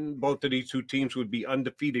 then both of these 2 teams would be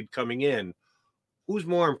undefeated coming in. Who's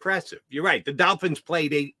more impressive? You're right. The Dolphins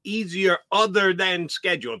played a easier other than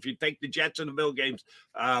schedule. If you take the Jets and the Bill games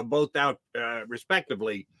both out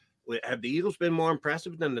respectively, have the Eagles been more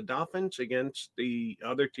impressive than the Dolphins against the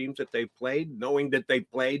other teams that they played, knowing that they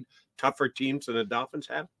played tougher teams than the Dolphins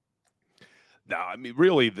have? No, I mean,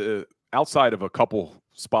 really, the outside of a couple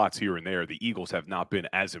spots here and there, the Eagles have not been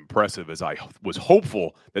as impressive as I was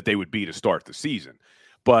hopeful that they would be to start the season.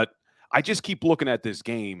 But I just keep looking at this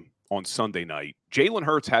game on Sunday night. Jalen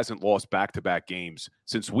Hurts hasn't lost back-to-back games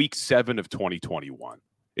since week 7 of 2021.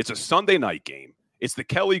 It's a Sunday night game. It's the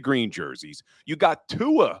Kelly Green jerseys. You got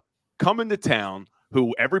Tua coming to town,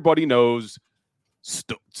 who everybody knows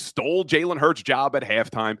stole Jalen Hurts' job at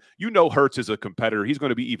halftime. You know Hurts is a competitor. He's going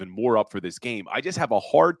to be even more up for this game. I just have a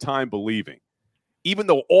hard time believing, even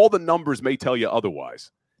though all the numbers may tell you otherwise,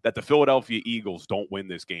 that the Philadelphia Eagles don't win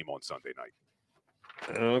this game on Sunday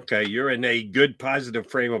night. Okay, you're in a good, positive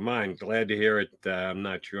frame of mind. Glad to hear it. I'm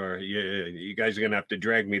not sure. You guys are going to have to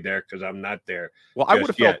drag me there because I'm not there. Well, I would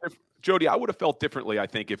have felt, Jody, I would have felt differently, I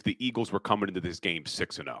think, if the Eagles were coming into this game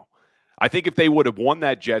 6-0. I think if they would have won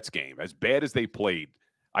that Jets game, as bad as they played,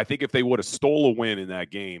 I think if they would have stole a win in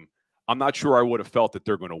that game, I'm not sure I would have felt that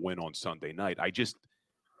they're going to win on Sunday night.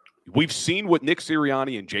 We've seen what Nick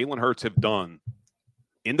Sirianni and Jalen Hurts have done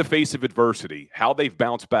in the face of adversity, how they've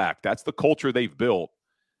bounced back. That's the culture they've built.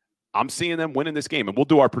 I'm seeing them winning this game, and we'll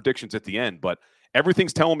do our predictions at the end, but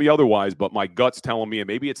everything's telling me otherwise, but my gut's telling me, and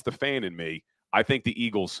maybe it's the fan in me, I think the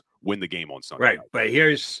Eagles win the game on Sunday. Right, night. but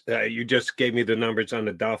here's you just gave me the numbers on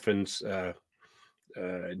the Dolphins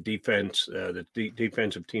defense, the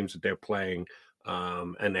defensive teams that they're playing,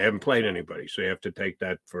 and they haven't played anybody, so you have to take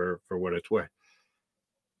that for what it's worth.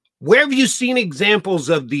 Where have you seen examples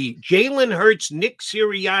of the Jalen Hurts, Nick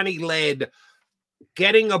Sirianni led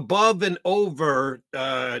getting above and over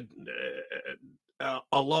a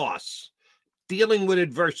loss, dealing with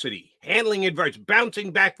adversity, handling adversity,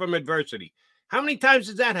 bouncing back from adversity? How many times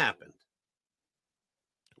has that happened?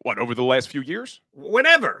 What, over the last few years?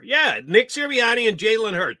 Whatever. Yeah, Nick Sirianni and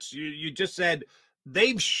Jalen Hurts. You just said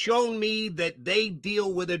they've shown me that they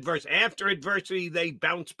deal with adversity. After adversity, they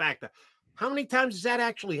bounce back. How many times has that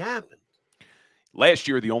actually happened? Last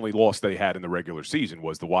year, the only loss they had in the regular season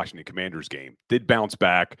was the Washington Commanders game. Did bounce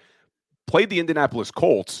back, played the Indianapolis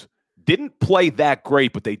Colts, didn't play that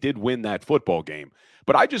great, but they did win that football game.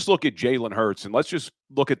 But I just look at Jalen Hurts, and let's just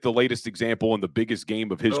look at the latest example in the biggest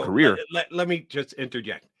game of his career. Let me just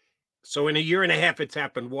interject. So in a year and a half, it's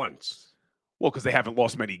happened once. Well, because they haven't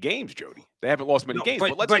lost many games, Jody. They haven't lost many games.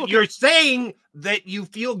 But you're saying that you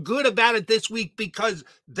feel good about it this week because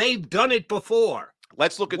they've done it before.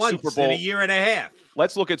 Let's look at Once Super Bowl in a year and a half.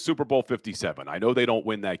 Let's look at Super Bowl 57. I know they don't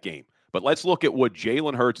win that game, but let's look at what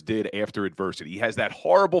Jalen Hurts did after adversity. He has that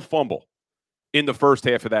horrible fumble in the first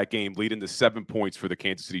half of that game, leading to 7 points for the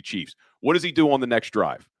Kansas City Chiefs. What does he do on the next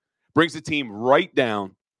drive? Brings the team right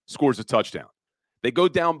down, scores a touchdown. They go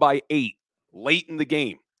down by 8 late in the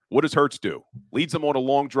game. What does Hurts do? Leads them on a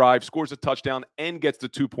long drive, scores a touchdown, and gets the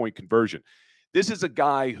 2-point conversion. This is a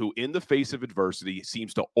guy who, in the face of adversity,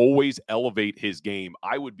 seems to always elevate his game.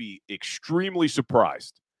 I would be extremely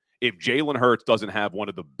surprised if Jalen Hurts doesn't have one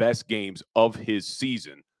of the best games of his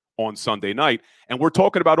season on Sunday night. And we're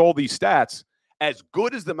talking about all these stats. As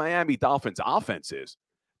good as the Miami Dolphins offense is,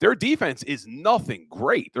 their defense is nothing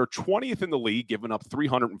great. They're 20th in the league, giving up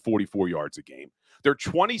 344 yards a game. They're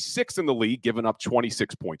 26th in the league, giving up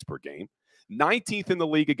 26 points per game. 19th in the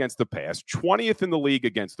league against the pass. 20th in the league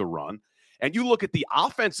against the run. And you look at the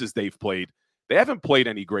offenses they've played, they haven't played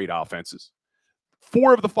any great offenses.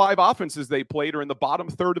 4 of the 5 offenses they played are in the bottom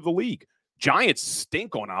third of the league. Giants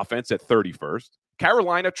stink on offense at 31st.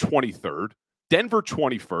 Carolina, 23rd. Denver,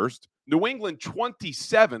 21st. New England,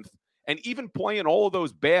 27th. And even playing all of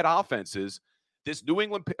those bad offenses, this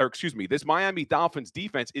Miami Dolphins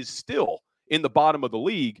defense is still in the bottom of the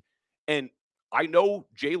league. And I know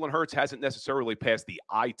Jalen Hurts hasn't necessarily passed the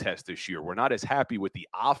eye test this year. We're not as happy with the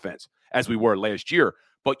offense as we were last year.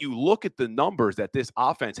 But you look at the numbers that this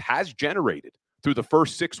offense has generated through the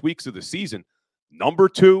first 6 weeks of the season. Number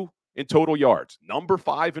 2 in total yards. Number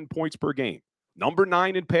 5 in points per game. Number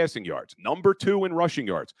 9 in passing yards. Number 2 in rushing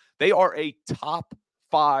yards. They are a top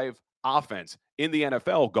 5 offense in the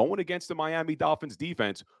NFL going against the Miami Dolphins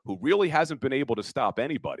defense, who really hasn't been able to stop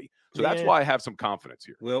anybody. So that's why I have some confidence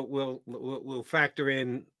here. We'll factor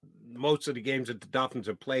in most of the games that the Dolphins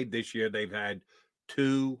have played this year. They've had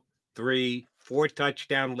 2, 3, 4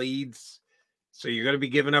 touchdown leads. So you're going to be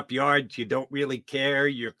giving up yards. You don't really care.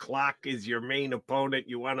 Your clock is your main opponent.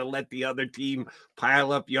 You want to let the other team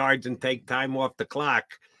pile up yards and take time off the clock.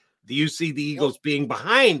 Do you see the Eagles being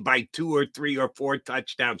behind by 2 or 3 or 4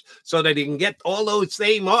 touchdowns so that he can get all those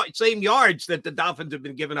same yards that the Dolphins have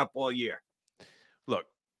been giving up all year? Look,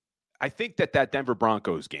 I think that Denver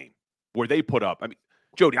Broncos game where they put up,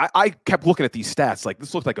 Jody, I kept looking at these stats like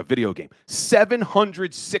this looked like a video game.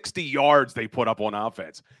 760 yards they put up on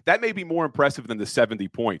offense. That may be more impressive than the 70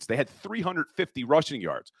 points. They had 350 rushing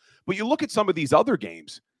yards. But you look at some of these other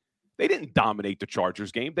games, they didn't dominate the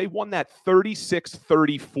Chargers game. They won that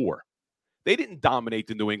 36-34. They didn't dominate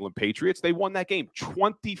the New England Patriots. They won that game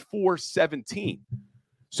 24-17.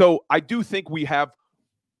 So I do think we have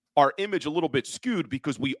our image a little bit skewed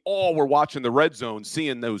because we all were watching the red zone,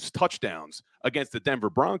 seeing those touchdowns against the Denver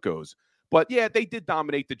Broncos. But yeah, they did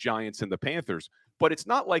dominate the Giants and the Panthers. But it's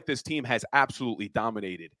not like this team has absolutely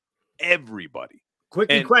dominated everybody.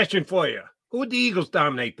 Question for you. Who would the Eagles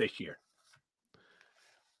dominate this year?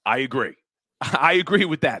 I agree. I agree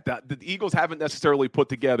with that. The Eagles haven't necessarily put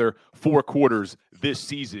together 4 quarters this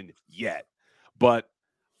season yet. But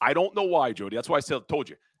I don't know why, Jody. That's why I told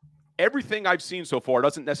you. Everything I've seen so far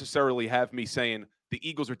doesn't necessarily have me saying the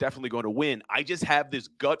Eagles are definitely going to win. I just have this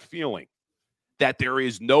gut feeling that there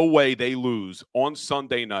is no way they lose on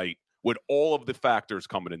Sunday night with all of the factors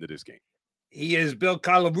coming into this game. He is Bill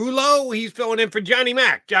Colarulo. He's filling in for Johnny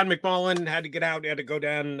Mack. John McMullen had to get out. He had to go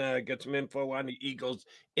down, get some info on the Eagles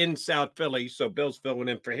in South Philly. So Bill's filling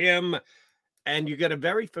in for him. And you get a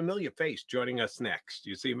very familiar face joining us next.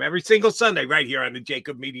 You see him every single Sunday right here on the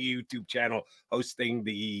Jacob Media YouTube channel, hosting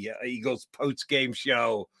the Eagles post-game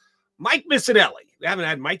show. Mike Missanelli. We haven't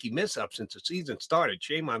had Mikey Miss up since the season started.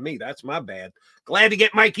 Shame on me. That's my bad. Glad to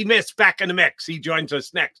get Mikey Miss back in the mix. He joins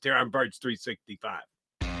us next here on Birds 365.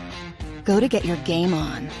 Go to get your game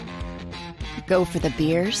on. Go for the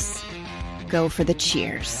beers. Go for the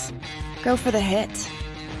cheers. Go for the hit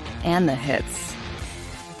and the hits.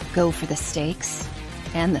 Go for the stakes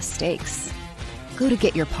and the stakes. Go to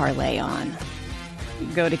get your parlay on.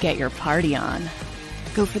 Go to get your party on.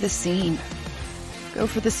 Go for the scene. Go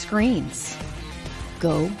for the screens.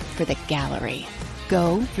 Go for the gallery.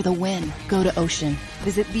 Go for the win. Go to Ocean.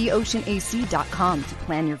 Visit theoceanac.com to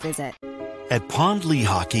plan your visit. At Pond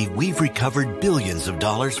Lehocky, we've recovered billions of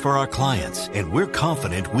dollars for our clients, and we're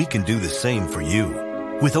confident we can do the same for you.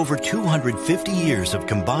 With over 250 years of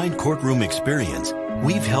combined courtroom experience,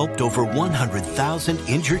 we've helped over 100,000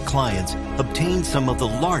 injured clients obtain some of the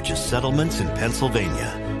largest settlements in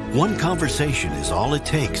Pennsylvania. One conversation is all it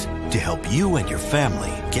takes to help you and your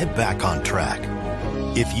family get back on track.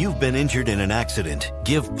 If you've been injured in an accident,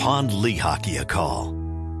 give Pond Lehocky a call.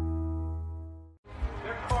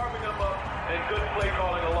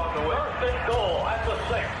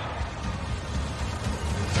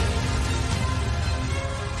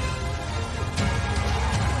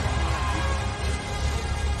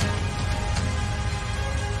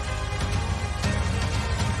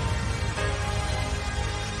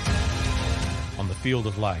 field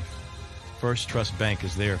of life, First Trust Bank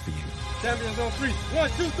is there for you. Champions on three. 1,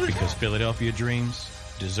 2, 3. Because Philadelphia dreams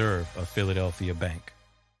deserve a Philadelphia bank.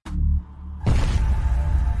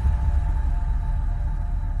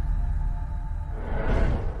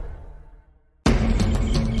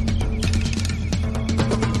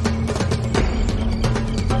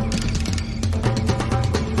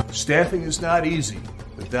 Staffing is not easy,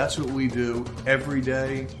 but that's what we do every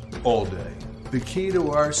day, all day. The key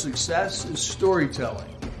to our success is storytelling,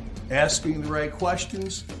 asking the right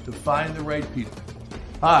questions to find the right people.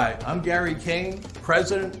 Hi, I'm Gary Kane,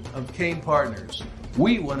 president of Kane Partners.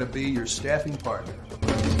 We want to be your staffing partner.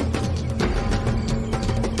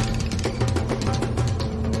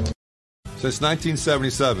 Since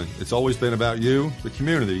 1977, it's always been about you, the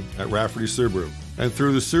community, at Rafferty Subaru. And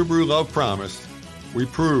through the Subaru Love Promise, we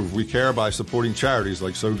prove we care by supporting charities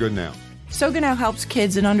like So Good Now. So Good Now helps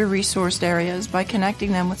kids in under-resourced areas by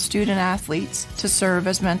connecting them with student athletes to serve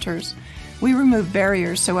as mentors. We remove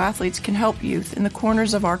barriers so athletes can help youth in the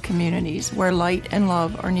corners of our communities where light and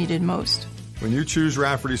love are needed most. When you choose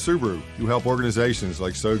Rafferty Subaru, you help organizations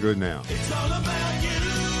like So Good Now. It's all about you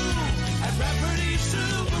at Rafferty Subaru.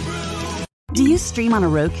 Do you stream on a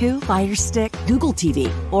Roku, Fire Stick, Google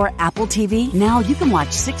TV, or Apple TV? Now you can watch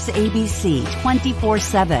 6ABC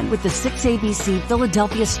 24/7 with the 6ABC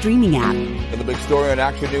Philadelphia streaming app. And the big story on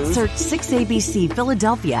Action News. Search 6ABC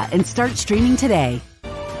Philadelphia and start streaming today.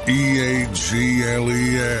 EAGLES.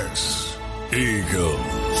 Eagles.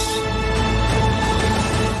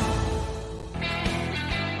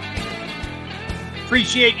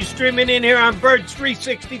 Appreciate you streaming in here on Birds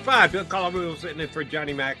 365. Bill Colarulo sitting in for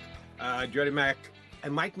Johnny Mac. Johnny Mac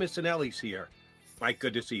and Mike Missanelli's here. Mike,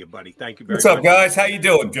 good to see you, buddy. Thank you very much. What's up, guys? How you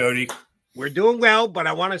doing, Jody? We're doing well, but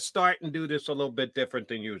I want to start and do this a little bit different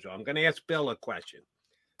than usual. I'm going to ask Bill a question.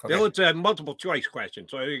 Okay. Bill, it's a multiple choice question,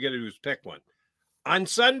 so all you got to do is pick one. On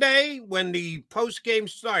Sunday, when the post game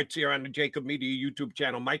starts here on the Jacob Media YouTube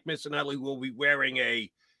channel, Mike Missanelli will be wearing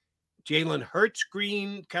a Jalen Hurts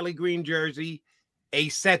Kelly Green jersey, a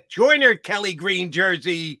Seth Joyner Kelly Green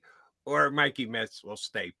jersey, or Mikey Miss will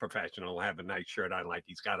stay professional, have a nice shirt on like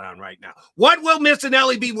he's got on right now. What will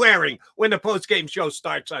Missanelli be wearing when the post-game show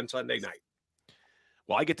starts on Sunday night?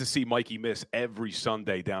 Well, I get to see Mikey Miss every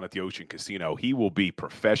Sunday down at the Ocean Casino. He will be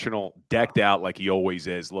professional, decked out like he always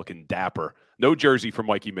is, looking dapper. No jersey for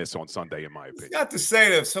Mikey Miss on Sunday, in my opinion. It's not to say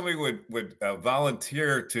that if somebody would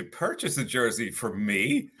volunteer to purchase a jersey for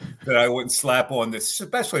me, that I wouldn't slap on this,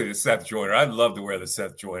 especially the Seth Joyner. I'd love to wear the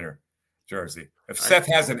Seth Joyner jersey. If Seth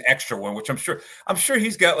has an extra one, which I'm sure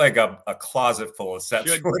he's got like a closet full of Seth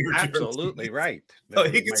Joyner jerseys. Absolutely right. So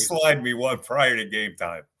he can slide me one prior to game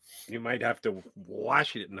time. You might have to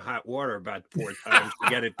wash it in hot water about 4 times to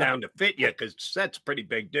get it down to fit you, because Seth's a pretty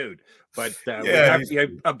big dude. But he's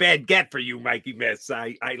a bad get for you, Mikey Miss.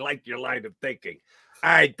 I like your line of thinking.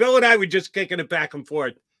 All right, Bill and I were just kicking it back and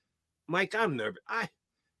forth. Mike, I'm nervous.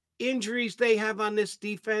 Injuries they have on this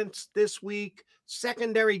defense this week.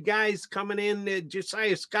 Secondary guys coming in.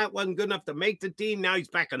 Josiah Scott wasn't good enough to make the team. Now he's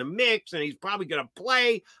back in the mix, and he's probably going to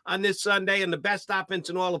play on this Sunday. And the best offense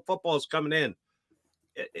in all of football is coming in.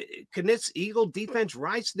 Can this Eagle defense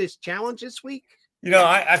rise to this challenge this week? You know,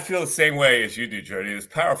 I feel the same way as you do, Jody. As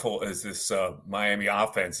powerful as this Miami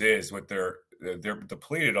offense is, with they're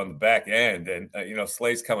depleted on the back end, and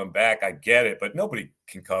Slay's coming back. I get it, but nobody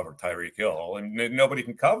can cover Tyreek Hill, and nobody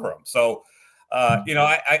can cover him. So,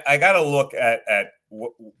 I got to look at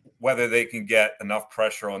whether they can get enough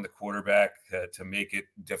pressure on the quarterback to make it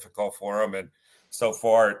difficult for him. And so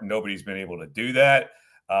far, nobody's been able to do that.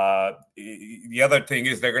 The other thing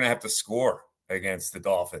is they're going to have to score against the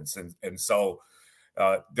Dolphins, and so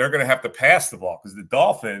they're going to have to pass the ball, because the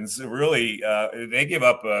Dolphins really they give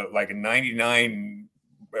up like a 99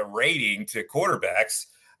 rating to quarterbacks.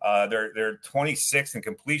 They're 26th in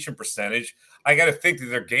completion percentage. I got to think that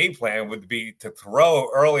their game plan would be to throw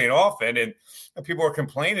early and often, and people are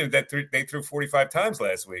complaining that they threw 45 times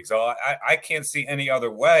last week. So I can't see any other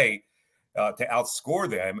way to outscore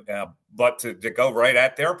them, but to go right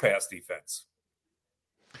at their pass defense.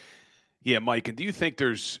 Yeah, Mike, and do you think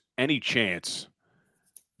there's any chance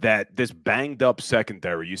that this banged up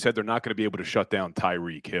secondary, you said they're not going to be able to shut down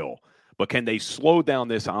Tyreek Hill, but can they slow down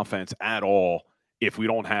this offense at all if we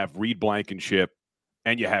don't have Reed Blankenship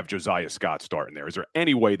and you have Josiah Scott starting there? Is there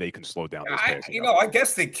any way they can slow down this passing? I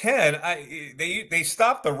guess they can. They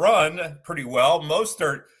stopped the run pretty well.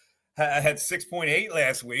 Mostert had 6.8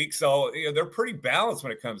 last week, so they're pretty balanced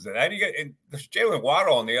when it comes to that. And there's Jalen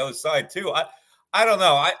Waddle on the other side too. I don't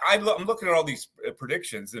know. I'm looking at all these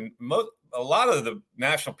predictions, and a lot of the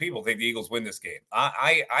national people think the Eagles win this game.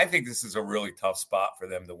 I think this is a really tough spot for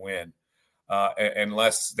them to win.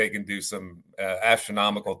 unless they can do some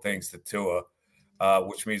astronomical things to Tua,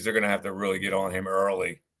 which means they're going to have to really get on him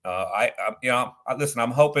early. Listen,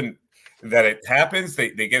 I'm hoping that it happens.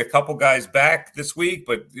 They get a couple guys back this week,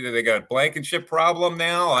 but they got a Blankenship problem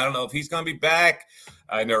now. I don't know if he's going to be back,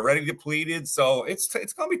 and they're already depleted, so it's going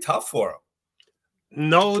to be tough for them.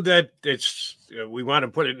 Know that we want to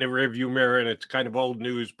put it in the rearview mirror, and it's kind of old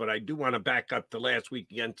news, but I do want to back up to last week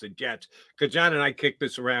against the Jets, because John and I kicked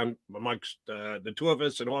this around amongst the two of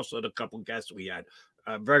us and also the couple guests we had.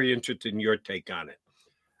 Very interested in your take on it.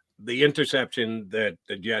 The interception that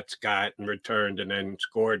the Jets got and returned and then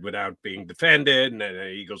scored without being defended, and then the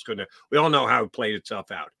Eagles we all know how it played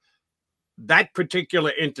itself out. That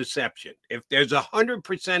particular interception, if there's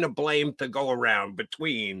 100% of blame to go around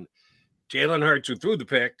between Jalen Hurts, who threw the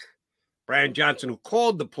pick, Brian Johnson, who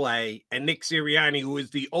called the play, and Nick Sirianni, who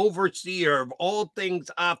is the overseer of all things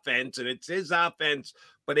offense, and it's his offense.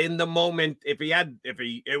 But in the moment, it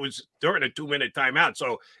was during a 2-minute timeout.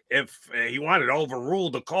 So if he wanted to overrule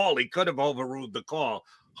the call, he could have overruled the call.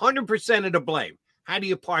 100% of the blame. How do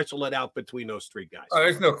you parcel it out between those three guys?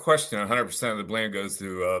 There's no question. 100% of the blame goes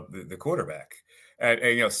to the quarterback.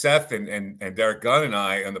 And Seth and Derek Gunn and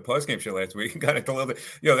I on the postgame show last week got it a little bit.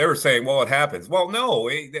 They were saying, well, it happens. Well, no,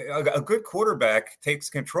 a good quarterback takes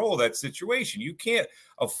control of that situation. You can't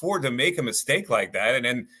afford to make a mistake like that and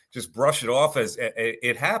then just brush it off as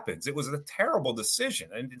it happens. It was a terrible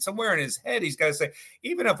decision. And somewhere in his head, he's got to say,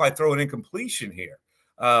 even if I throw an incompletion here,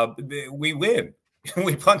 we win.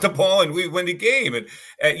 We punt the ball and we win the game.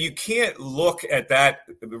 And you can't look at that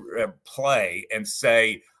play and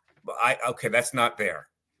say, okay, that's not there.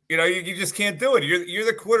 You just can't do it. You're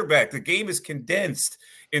the quarterback. The game is condensed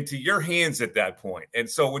into your hands at that point. And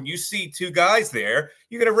so when you see two guys there,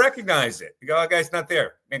 you're going to recognize it. You go, oh, guy's not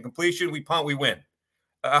there. And completion, we punt, we win.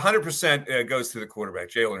 100% goes to the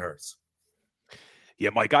quarterback, Jalen Hurts.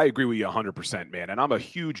 Yeah, Mike, I agree with you 100%, man. And I'm a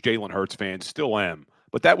huge Jalen Hurts fan, still am.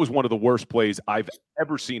 But that was one of the worst plays I've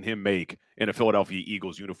ever seen him make in a Philadelphia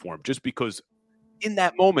Eagles uniform, just because in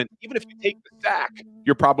that moment, even if you take the sack,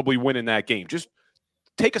 you're probably winning that game. Just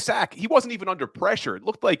take a sack. He wasn't even under pressure. It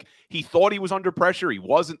looked like he thought he was under pressure. He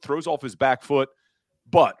wasn't, throws off his back foot.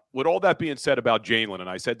 But with all that being said about Jalen, and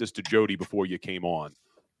I said this to Jody before you came on,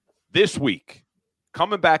 this week,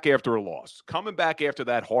 coming back after a loss, coming back after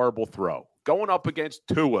that horrible throw, going up against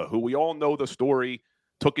Tua, who we all know the story,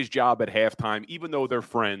 took his job at halftime, even though they're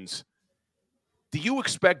friends. Do you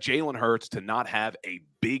expect Jalen Hurts to not have a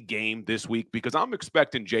big game this week? Because I'm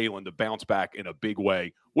expecting Jalen to bounce back in a big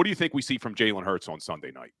way. What do you think we see from Jalen Hurts on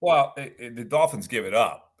Sunday night? Well, the Dolphins give it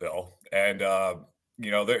up, Bill, and they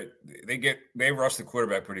rush the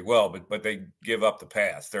quarterback pretty well, but they give up the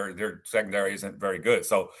pass. Their secondary isn't very good.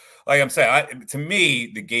 So, like I'm saying, to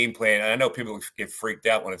me, the game plan. And I know people get freaked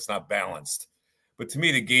out when it's not balanced, but to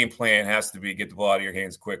me, the game plan has to be get the ball out of your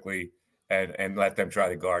hands quickly and let them try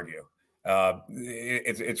to guard you.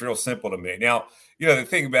 It's real simple to me. Now, the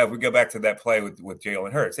thing about, if we go back to that play with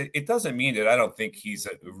Jalen Hurts, it doesn't mean that I don't think he's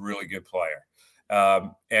a really good player.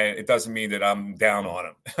 And it doesn't mean that I'm down on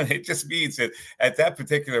him. It just means that at that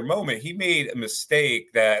particular moment, he made a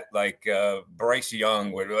mistake that Bryce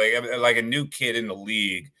Young would, like a new kid in the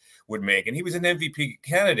league would make. And he was an MVP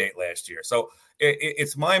candidate last year. So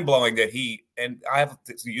it's mind-blowing that and I have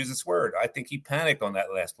to use this word, I think he panicked on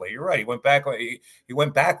that last play. You're right. He went back. He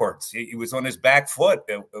went backwards. He was on his back foot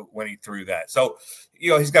when he threw that. So,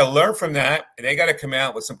 he's got to learn from that. And they got to come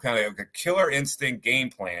out with some kind of a killer instinct game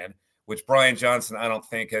plan, which Brian Johnson, I don't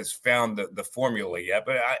think, has found the formula yet.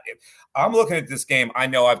 But I'm looking at this game. I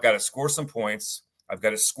know I've got to score some points. I've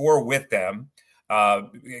got to score with them.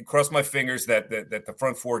 Cross my fingers that the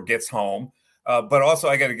front four gets home. But also,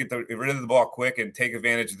 I got to get rid of the ball quick and take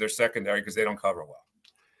advantage of their secondary because they don't cover well.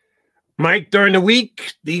 Mike, during the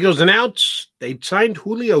week, the Eagles announced they signed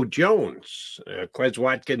Julio Jones. Quez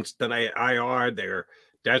Watkins to IR. They're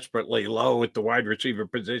desperately low at the wide receiver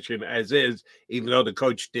position as is, even though the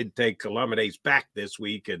coach did take Columbus back this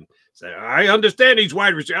week and said, I understand he's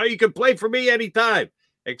wide receiver. You can play for me anytime.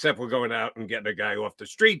 Except we're going out and getting a guy off the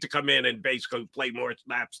street to come in and basically play more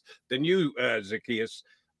snaps than you, Zacchaeus.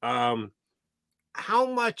 How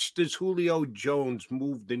much does Julio Jones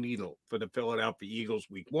move the needle for the Philadelphia Eagles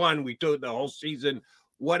week one? We do it the whole season.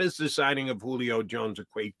 What does the signing of Julio Jones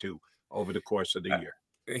equate to over the course of the year?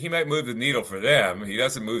 He might move the needle for them. He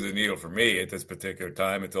doesn't move the needle for me at this particular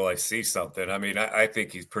time until I see something. I mean, I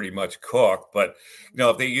think he's pretty much cooked. But,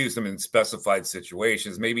 if they use him in specified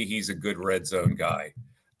situations, maybe he's a good red zone guy.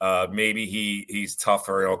 Maybe he's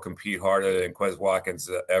tougher and he'll compete harder than Quez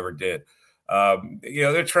Watkins ever did.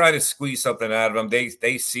 They're trying to squeeze something out of him.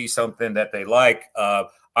 They see something that they like.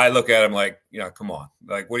 I look at him like, come on,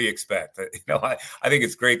 like, what do you expect? I think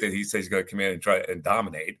it's great that he says he's going to come in and try and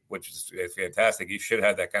dominate, which is fantastic. He should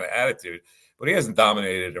have that kind of attitude, but he hasn't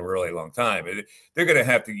dominated in a really long time. They're going to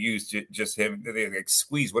have to use just him, like,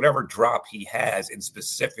 squeeze whatever drop he has in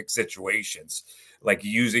specific situations, like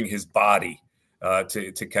using his body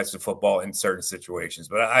to catch the football in certain situations.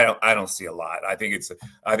 But I don't see a lot. I think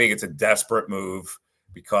it's a desperate move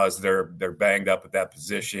because they're banged up at that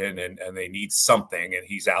position and they need something, and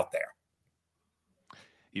he's out there.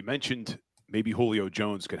 You mentioned maybe Julio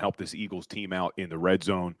Jones can help this Eagles team out in the red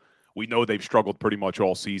zone. We know they've struggled pretty much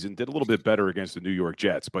all season, did a little bit better against the New York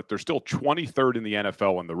Jets, but they're still 23rd in the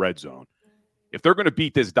NFL in the red zone. If they're going to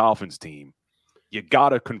beat this Dolphins team, you got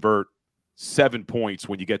to convert 7 points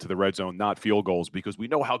when you get to the red zone, not field goals, because we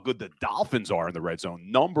know how good the Dolphins are in the red zone.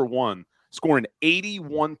 Number one, scoring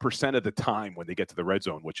 81% of the time when they get to the red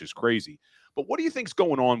zone, which is crazy. But what do you think's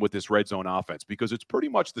going on with this red zone offense? Because it's pretty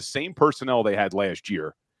much the same personnel they had last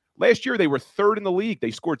year. Last year, they were third in the league.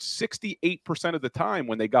 They scored 68% of the time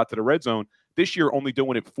when they got to the red zone. This year, only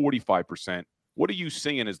doing it 45%. What are you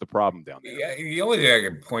seeing as the problem down there? Yeah, the only thing I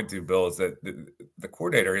can point to, Bill, is that the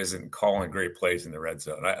coordinator isn't calling great plays in the red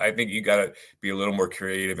zone. I think you got to be a little more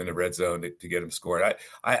creative in the red zone to get them scored.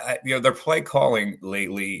 Their play calling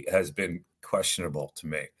lately has been questionable to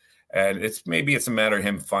me, and it's a matter of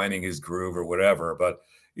him finding his groove or whatever. But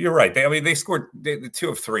you're right. They scored the 2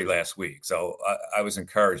 of 3 last week, so I was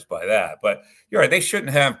encouraged by that. But you're right. They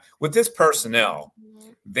shouldn't have, with this personnel,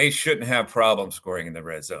 they shouldn't have problems scoring in the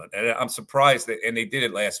red zone. And I'm surprised that, and they did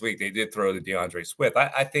it last week. They did throw to DeAndre Swift.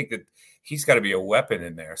 I think that he's got to be a weapon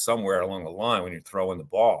in there somewhere along the line when you're throwing the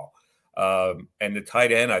ball. And the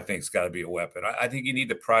tight end, I think, has got to be a weapon. I think you need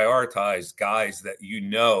to prioritize guys that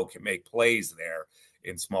can make plays there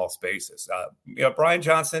in small spaces. Brian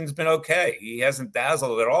Johnson's been okay. He hasn't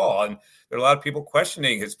dazzled at all. And there are a lot of people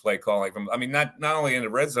questioning his play calling. Not only in the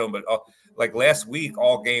red zone, but like last week,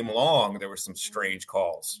 all game long, there were some strange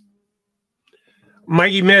calls.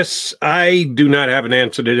 Mikey Miss, I do not have an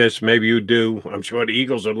answer to this. Maybe you do. I'm sure the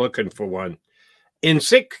Eagles are looking for one. In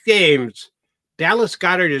 6 games, Dallas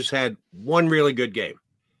Goedert has had one really good game.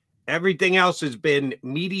 Everything else has been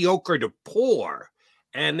mediocre to poor.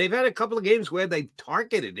 And they've had a couple of games where they've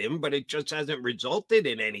targeted him, but it just hasn't resulted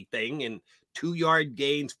in anything. And 2-yard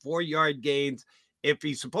gains, 4-yard gains. If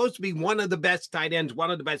he's supposed to be one of the best tight ends,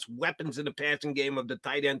 one of the best weapons in the passing game of the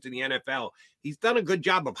tight ends in the NFL, he's done a good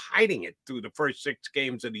job of hiding it through the first 6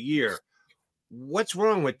 games of the year. What's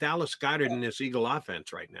wrong with Dallas Goedert in this Eagle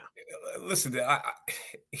offense right now? Listen,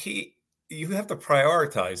 you have to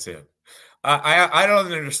prioritize him. I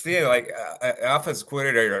don't understand. Like, offensive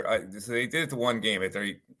coordinator, so they did it to one game.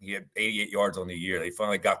 He had 88 yards on the year. They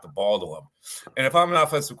finally got the ball to him. And if I'm an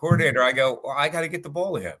offensive coordinator, I go, well, I got to get the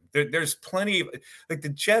ball to him. There's plenty of, like, the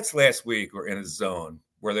Jets last week were in a zone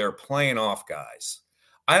where they were playing off guys.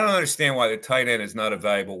 I don't understand why the tight end is not a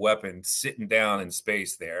valuable weapon sitting down in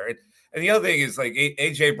space there. And the other thing is, like,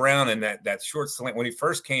 A.J. Brown and that short slant, when he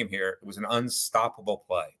first came here, it was an unstoppable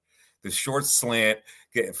play. The short slant,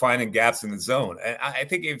 finding gaps in the zone. And I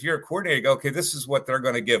think if you're a coordinator, you go, okay, this is what they're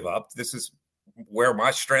going to give up. This is where my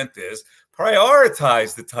strength is.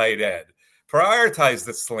 Prioritize the tight end. Prioritize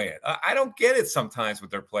the slant. I don't get it sometimes with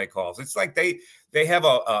their play calls. It's like they have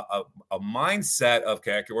a mindset of,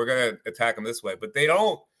 okay, we're going to attack them this way, but they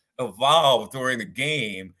don't evolve during the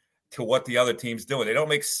game to what the other team's doing. They don't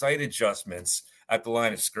make sight adjustments at the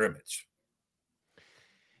line of scrimmage.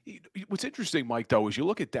 What's interesting, Mike, though, is you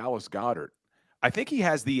look at Dallas Goedert. I think he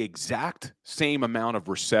has the exact same amount of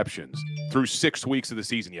receptions through 6 weeks of the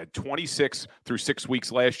season. He had 26 through 6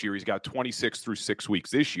 weeks last year. He's got 26 through 6 weeks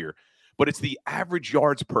this year. But it's the average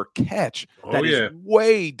yards per catch that is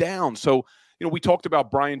way down. So, we talked about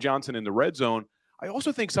Brian Johnson in the red zone. I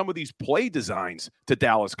also think some of these play designs to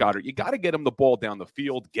Dallas Goedert, you got to get him the ball down the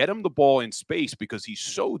field, get him the ball in space because he's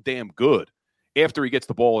so damn good after he gets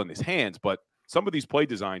the ball in his hands. But some of these play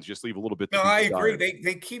designs just leave a little bit. No, I agree.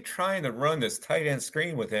 They keep trying to run this tight end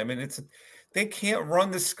screen with him, and they can't run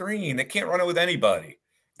the screen. They can't run it with anybody,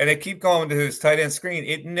 and they keep going to this tight end screen.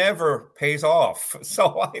 It never pays off.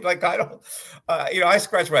 So I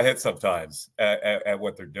scratch my head sometimes at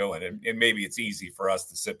what they're doing, and maybe it's easy for us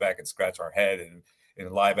to sit back and scratch our head. And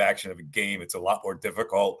in live action of a game, it's a lot more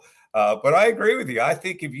difficult. But I agree with you. I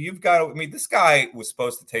think if you've got, this guy was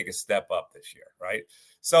supposed to take a step up this year, right?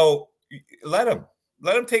 So let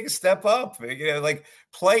him take a step up,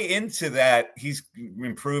 play into that. He's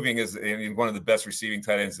improving as one of the best receiving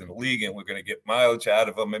tight ends in the league, and we're going to get mileage out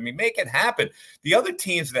of him. Make it happen. The other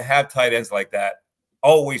teams that have tight ends like that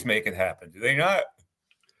always make it happen. Do they not?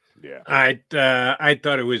 Yeah. I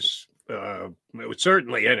thought it was It was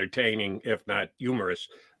certainly entertaining, if not humorous.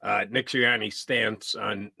 Nick Sirianni's stance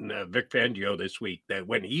on Vic Fangio this week, that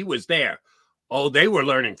when he was there, they were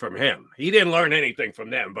learning from him. He didn't learn anything from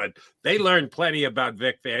them, but they learned plenty about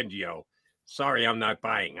Vic Fangio. Sorry, I'm not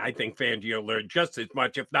buying. I think Fangio learned just as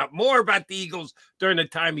much, if not more, about the Eagles during the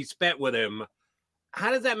time he spent with him.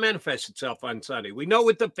 How does that manifest itself on Sunday? We know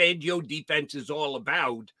what the Fangio defense is all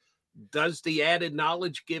about. Does the added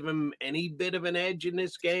knowledge give him any bit of an edge in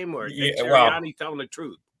this game, or Nick Sirianni telling the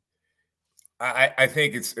truth? I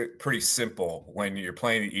think it's pretty simple when you're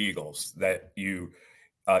playing the Eagles that you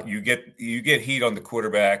get heat on the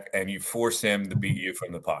quarterback and you force him to beat you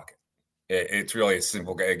from the pocket. It's really a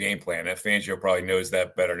simple game plan. And Fangio probably knows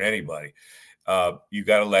that better than anybody. You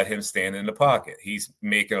got to let him stand in the pocket. He's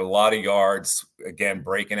making a lot of yards, again,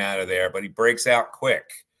 breaking out of there, but he breaks out quick.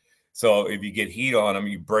 So if you get heat on them,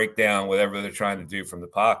 you break down whatever they're trying to do from the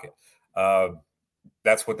pocket.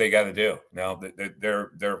 That's what they got to do. Now,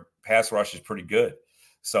 their pass rush is pretty good.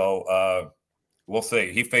 So we'll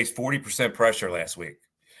see. He faced 40% pressure last week.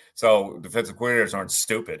 So defensive coordinators aren't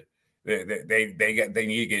stupid. They need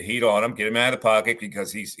to get heat on him, get him out of the pocket,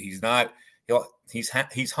 because he's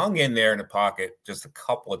hung in there in the pocket just a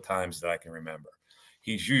couple of times that I can remember.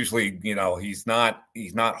 He's usually, he's not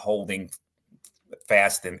holding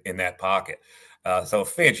fast in that pocket. So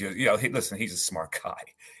Fangio, listen, he's a smart guy.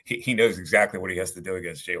 He knows exactly what he has to do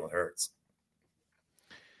against Jalen Hurts.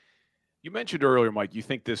 You mentioned earlier, Mike, you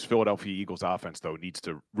think this Philadelphia Eagles offense, though, needs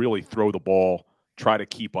to really throw the ball, try to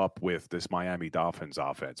keep up with this Miami Dolphins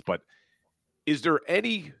offense. But is there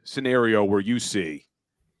any scenario where you see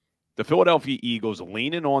the Philadelphia Eagles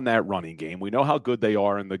leaning on that running game? We know how good they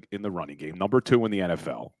are in the running game, number 2 in the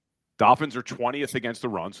NFL. Dolphins are 20th against the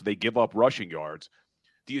run, so they give up rushing yards.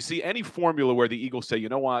 Do you see any formula where the Eagles say, you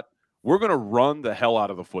know what, we're going to run the hell out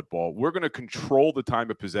of the football, we're going to control the time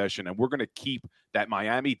of possession, and we're going to keep that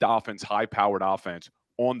Miami Dolphins high-powered offense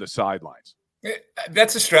on the sidelines?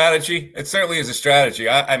 That's a strategy. It certainly is a strategy.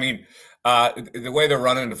 I mean, the way they're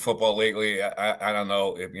running the football lately, I don't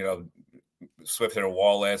know if, Swift hit a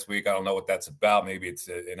wall last week. I don't know what that's about. Maybe it's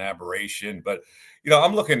an aberration. But,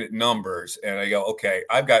 I'm looking at numbers, and I go, okay,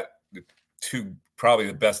 I've got probably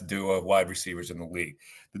the best duo of wide receivers in the league.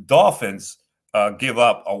 The Dolphins give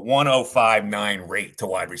up a 105.9 rate to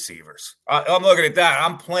wide receivers. I'm looking at that.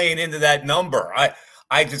 I'm playing into that number.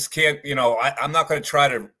 I just can't, I'm not going to try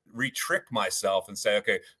to re-trick myself and say,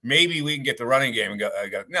 okay, maybe we can get the running game and go.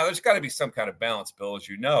 No, there's got to be some kind of balance, Bill, as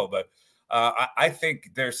you know. But I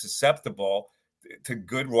think they're susceptible to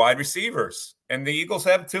good wide receivers, and the Eagles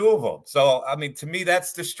have 2 of them. So, I mean, to me,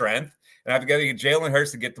 that's the strength. And I've got to get Jalen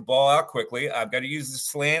Hurts to get the ball out quickly. I've got to use the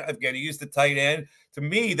slant. I've got to use the tight end. To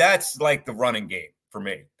me, that's like the running game for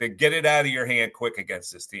me, to get it out of your hand quick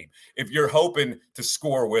against this team. If you're hoping to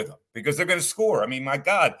score with them, because they're going to score. I mean, my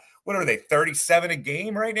God, what are they, 37 a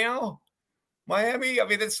game right now? Miami? I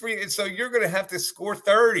mean, so you're going to have to score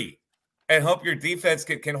 30 and hope your defense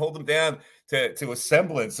can hold them down to a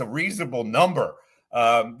semblance, a reasonable number.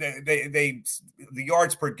 The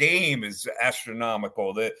yards per game is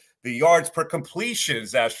astronomical. The yards per completion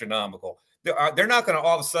is astronomical. They're not going to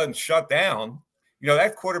all of a sudden shut down.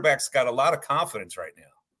 That quarterback's got a lot of confidence right now.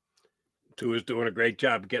 Tua's doing a great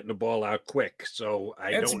job getting the ball out quick. So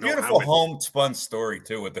it's a beautiful homespun story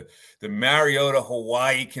too, with the Mariota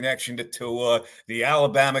Hawaii connection to Tua, the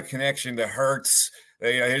Alabama connection to Hurts.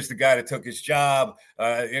 Here's the guy that took his job.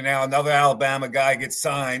 Now another Alabama guy gets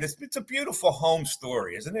signed. It's a beautiful home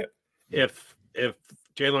story, isn't it? If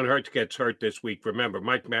Jalen Hurts gets hurt this week, remember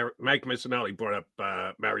Mike Missanelli brought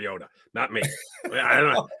up Mariota, not me.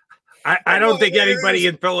 I don't think anybody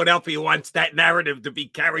in Philadelphia wants that narrative to be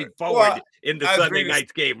carried forward in the Sunday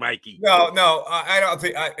night's game, Mikey. No, I don't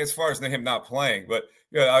think, as far as him not playing, but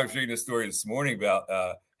I was reading a story this morning about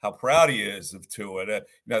how proud he is of Tua.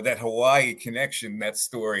 That Hawaii connection, that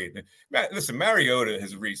story. Listen, Mariota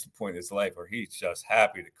has reached the point in his life where he's just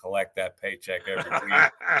happy to collect that paycheck every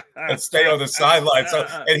week and stay on the sideline.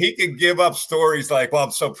 And he can give up stories like, well, I'm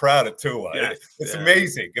so proud of Tua. Yes, it's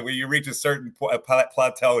amazing when you reach a certain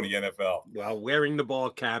plateau in the NFL. Well, wearing the ball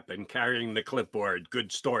cap and carrying the clipboard,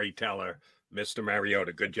 good storyteller, Mr.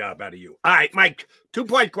 Mariota. Good job out of you. All right, Mike,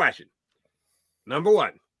 2-point question. Number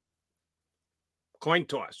 1. Coin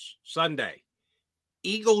toss, Sunday.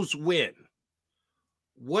 Eagles win.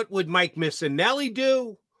 What would Mike Missanelli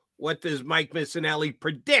do? What does Mike Missanelli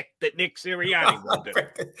predict that Nick Sirianni will do?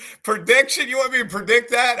 Prediction? You want me to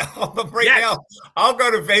predict that? Now, I'll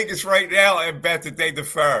go to Vegas right now and bet that they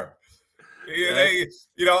defer.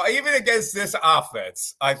 Even against this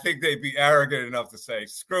offense, I think they'd be arrogant enough to say,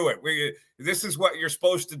 "Screw it. This is what you're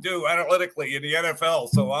supposed to do analytically in the NFL."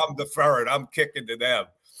 So I'm deferring. I'm kicking to them,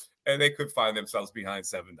 and they could find themselves behind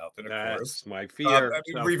 7-0. Of That's course, my fear.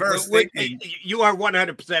 Reverse thinking. You are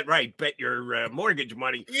 100% right. Bet your mortgage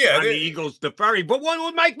money on the Eagles deferring. But what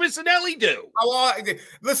would Mike Missanelli do?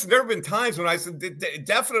 Listen, there have been times when I said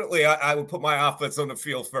definitely I would put my offense on the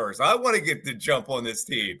field first. I want to get the jump on this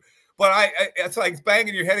team. But it's like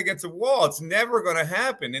banging your head against a wall. It's never going to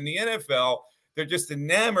happen. In the NFL, they're just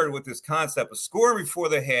enamored with this concept of scoring before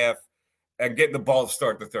the half and getting the ball to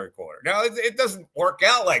start the third quarter. Now, it doesn't work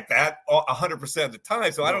out like that 100% of the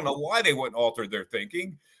time, so I don't know why they wouldn't alter their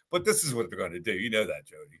thinking, but this is what they're going to do. You know that,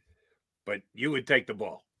 Jody. But you would take the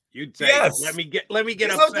ball. You'd say, yes. Let me get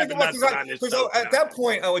up 7-0 on this. At that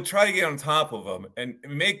point, I would try to get on top of them and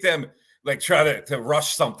make them try to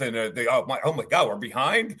rush something. Oh my God, we're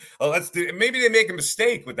behind. Oh, let's do. Maybe they make a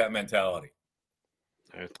mistake with that mentality.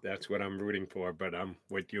 That's what I'm rooting for. But I'm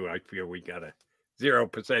with you. I feel we got a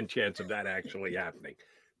 0% chance of that actually happening.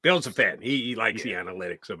 Bill's a fan. He likes the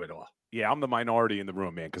analytics of it all. Yeah, I'm the minority in the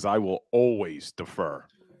room, man, because I will always defer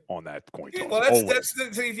on that coin toss. Well,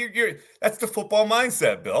 that's the football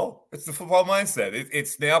mindset, Bill. It's the football mindset.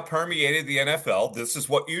 It's now permeated the NFL. This is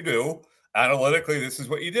what you do. Analytically, this is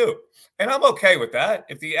what you do. And I'm okay with that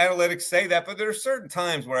if the analytics say that. But there are certain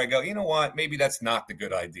times where I go, you know what? Maybe that's not the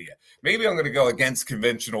good idea. Maybe I'm going to go against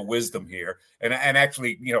conventional wisdom here and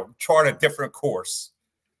actually, chart a different course.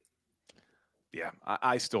 Yeah,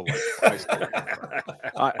 I still like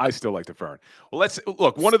I still like deferring. Well, let's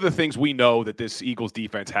look. One of the things we know that this Eagles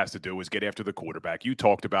defense has to do is get after the quarterback. You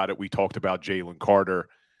talked about it. We talked about Jalen Carter.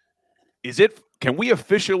 Can we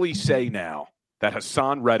officially say now that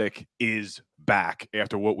Hassan Reddick is back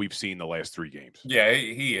after what we've seen the last 3 games? Yeah,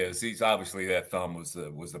 he is. He's obviously that thumb was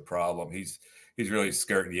the problem. He's really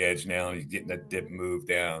skirting the edge now, and he's getting that dip move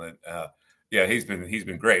down. And yeah, he's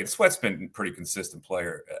been great. Sweat's been a pretty consistent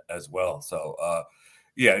player as well. So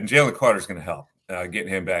and Jalen Carter's going to help. Getting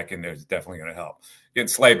him back in there is definitely going to help. Getting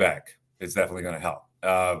Slay back is definitely going to help.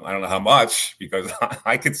 I don't know how much because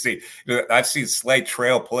I could see. I've seen Slay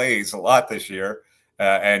trail plays a lot this year.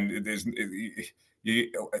 And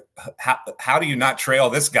how do you not trail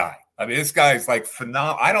this guy? I mean, this guy is like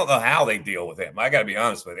phenomenal. I don't know how they deal with him. I got to be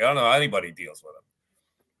honest with you. I don't know how anybody deals with him.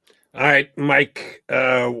 All right, Mike.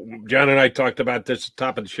 John and I talked about this at the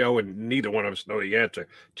top of the show, and neither one of us know the answer.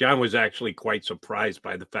 John was actually quite surprised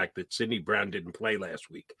by the fact that Sidney Brown didn't play last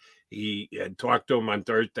week. He had talked to him on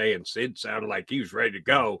Thursday, and Sid sounded like he was ready to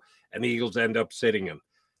go, and the Eagles end up sitting him.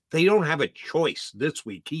 They don't have a choice this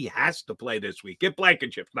week. He has to play this week. If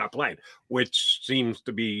Blankenship's not playing, which seems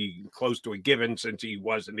to be close to a given since he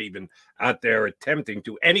wasn't even out there attempting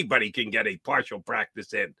to. Anybody can get a partial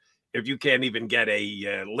practice in. If you can't even get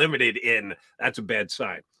a limited in, that's a bad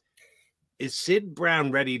sign. Is Sid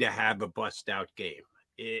Brown ready to have a bust-out game?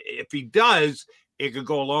 If he does, it could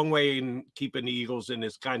go a long way in keeping the Eagles in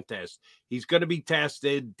this contest. He's going to be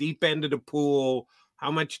tested, deep end of the pool. How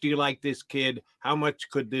much do you like this kid? How much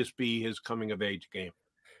could this be his coming-of-age game?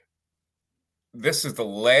 This is the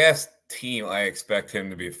last team I expect him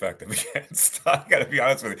to be effective against. I got to be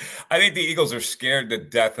honest with you. I think the Eagles are scared to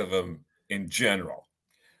death of him in general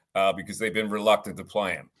because they've been reluctant to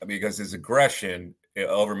play him because his aggression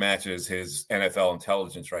overmatches his NFL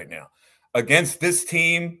intelligence right now. Against this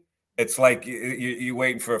team, it's like you're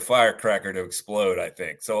waiting for a firecracker to explode, I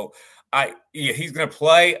think. So he's going to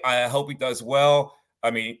play. I hope he does well. I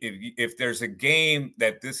mean, if there's a game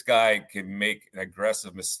that this guy can make an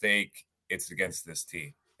aggressive mistake, it's against this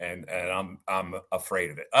team, and I'm afraid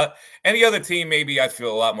of it. Any other team, maybe I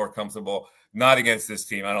feel a lot more comfortable. Not against this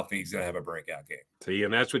team. I don't think he's going to have a breakout game. See,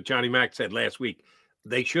 and that's what Johnny Mack said last week.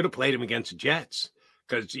 They should have played him against the Jets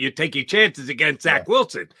because you take your chances against Zach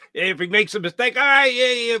Wilson. If he makes a mistake, all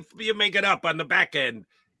right, you make it up on the back end.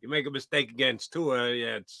 You make a mistake against Tua,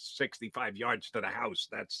 it's 65 yards to the house.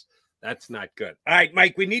 That's not good. All right,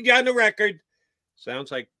 Mike, we need you on the record.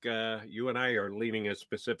 Sounds like you and I are leaning a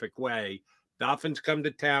specific way. Dolphins come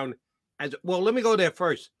to town. Let me go there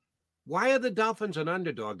first. Why are the Dolphins an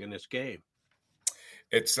underdog in this game?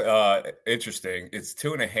 It's interesting. It's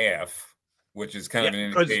 2.5, which is kind of an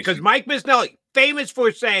indication. Because Mike Missanelli, famous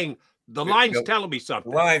for saying, the line's telling me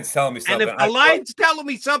something. The line's telling me something. And if the line's telling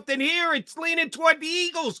me something here, it's leaning toward the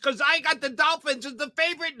Eagles because I got the Dolphins as the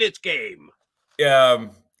favorite in this game.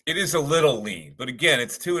 It is a little lean, but again,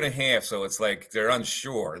 it's 2.5, so it's like they're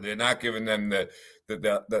unsure. They're not giving them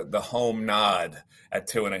the home nod at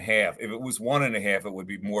 2.5. If it was 1.5, it would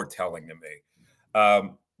be more telling to me.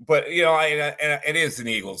 but and it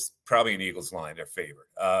is probably an Eagles line, their favorite.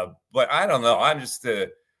 But I don't know.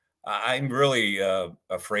 I'm really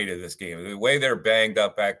afraid of this game. The way they're banged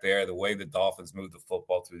up back there, the way the Dolphins move the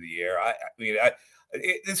football through the air.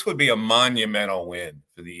 This would be a monumental win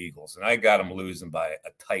for the Eagles, and I got them losing by a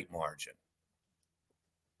tight margin.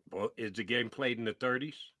 Well, is the game played in the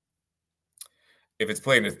 30s? If it's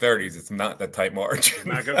played in the 30s, it's not the tight margin. It's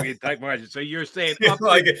not going to be a tight margin. So you're saying upper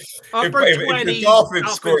 20s, if the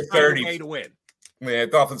Dolphins score 30 to win. Yeah,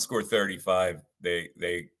 Dolphins score 35, they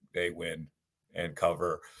win and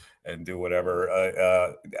cover and do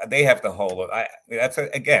whatever. They have to hold it.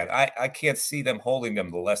 I can't see them holding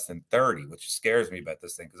them to less than 30, which scares me about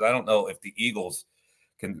this thing because I don't know if the Eagles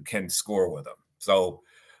can score with them. So,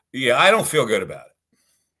 yeah, I don't feel good about it.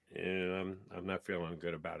 Yeah, I'm not feeling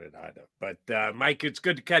good about it either. But, Mike, it's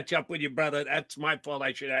good to catch up with you, brother. That's my fault.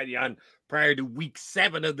 I should have had you on prior to week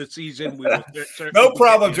 7 of the season. We will no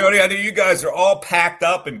problem, Jody. I know you guys are all packed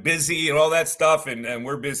up and busy and all that stuff, and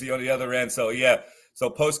we're busy on the other end. So, yeah. So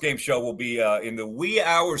post-game show will be in the wee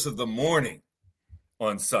hours of the morning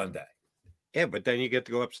on Sunday. Yeah, but then you get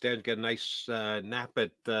to go upstairs and get a nice nap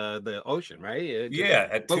at the ocean, right? At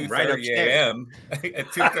 2:30 a.m. At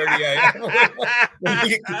 2:30 a.m.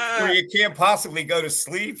 where you can't possibly go to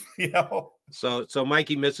sleep, So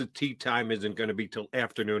Mikey misses tea time isn't going to be till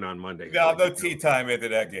afternoon on Monday. No tea time into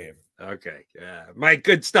that game. Okay. Mike,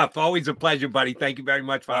 good stuff. Always a pleasure, buddy. Thank you very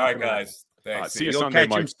much for all right, guys. Thanks. See you You'll Sunday,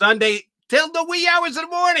 catch him Sunday till the wee hours of the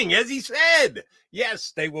morning, as he said.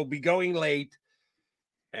 Yes, they will be going late.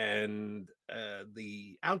 And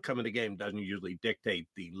the outcome of the game doesn't usually dictate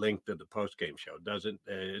the length of the post-game show, doesn't?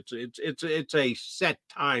 It's a set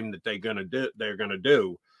time that they're gonna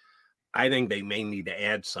do. I think they may need to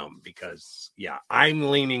add some because, I'm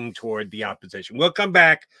leaning toward the opposition. We'll come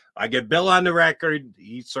back. I get Bill on the record.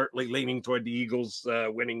 He's certainly leaning toward the Eagles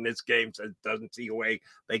winning this game. So doesn't see a way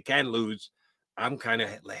they can lose. I'm kind of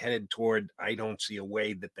headed toward I don't see a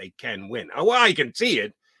way that they can win. Well, I can see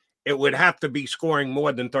it. It would have to be scoring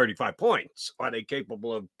more than 35 points. Are they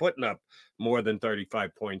capable of putting up more than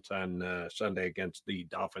 35 points on Sunday against the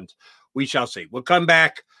Dolphins? We shall see. We'll come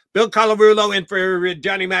back. Bill Colarulo in for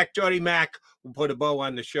Johnny Mac, Jody Mac. We'll put a bow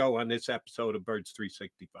on the show on this episode of Birds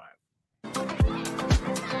 365.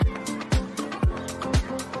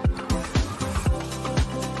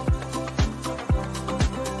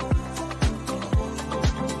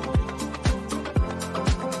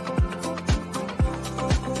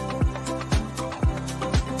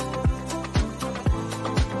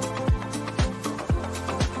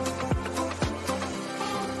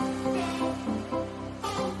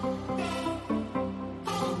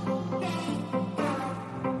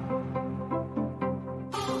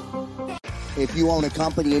 If you own a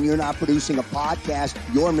company and you're not producing a podcast,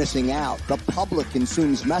 you're missing out. The public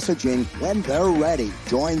consumes messaging when they're ready.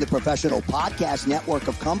 Join the professional podcast network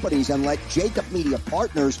of companies and let Jacob Media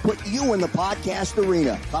Partners put you in the podcast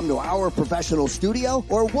arena. Come to our professional studio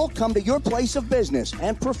or we'll come to your place of business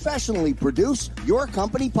and professionally produce your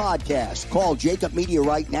company podcast. Call Jacob Media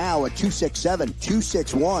right now at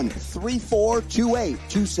 267-261-3428.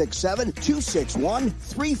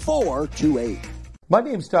 267-261-3428. My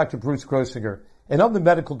name is Dr. Bruce Grossinger, and I'm the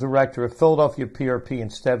medical director of Philadelphia PRP and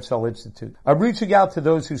Stem Cell Institute. I'm reaching out to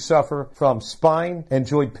those who suffer from spine and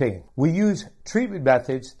joint pain. We use treatment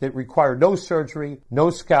methods that require no surgery, no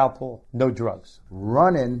scalpel, no drugs.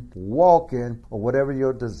 Running, walking, or whatever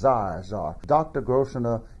your desires are, Dr.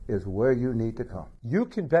 Grossinger is where you need to come. You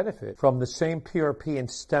can benefit from the same PRP and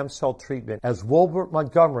stem cell treatment as Wilbert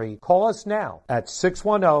Montgomery. Call us now at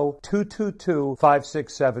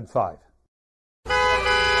 610-222-5675.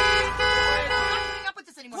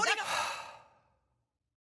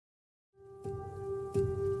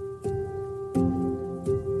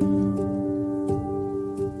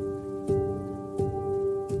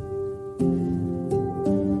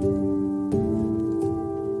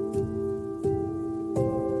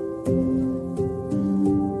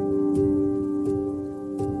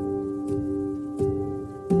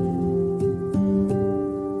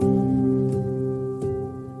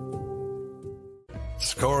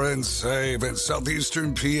 Score and save in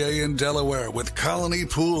southeastern PA and Delaware with Colony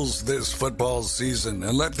Pools this football season,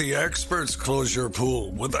 and let the experts close your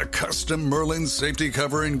pool with a custom Merlin safety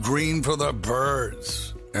cover in green for the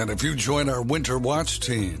birds. And if you join our Winter Watch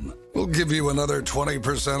team, we'll give you another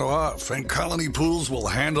 20% off, and Colony Pools will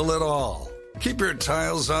handle it all. Keep your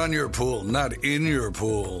tiles on your pool, not in your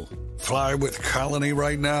pool. Fly with Colony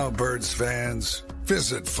right now, birds fans.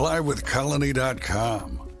 Visit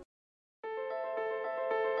flywithcolony.com.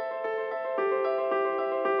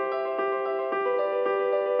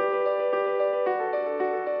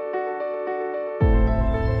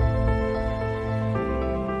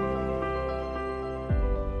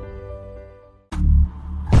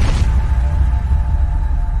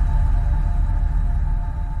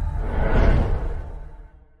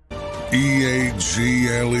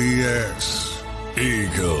 Yes,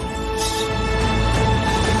 Eagles.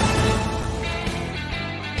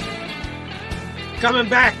 Coming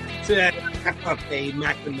back to wrap up a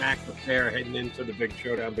Mac and Mac affair, heading into the big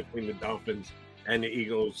showdown between the Dolphins and the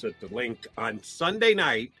Eagles at the Link on Sunday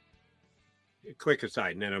night. Quick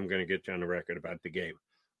aside, and then I'm going to get you on the record about the game.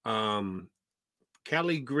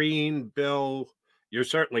 Kelly Green, Bill, you're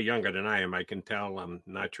certainly younger than I am. I can tell. I'm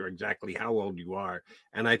not sure exactly how old you are.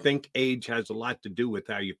 And I think age has a lot to do with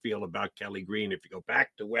how you feel about Kelly Green. If you go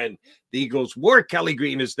back to when the Eagles wore Kelly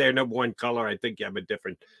Green as their number one color, I think you have a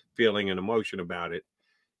different feeling and emotion about it.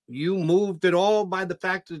 You moved at all by the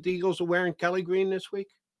fact that the Eagles are wearing Kelly Green this week?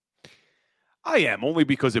 I am, only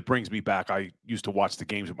because it brings me back. I used to watch the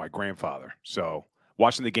games with my grandfather. So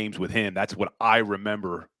watching the games with him, that's what I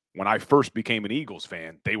remember when I first became an Eagles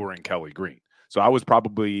fan. They were in Kelly Green. So I was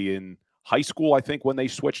probably in high school, I think, when they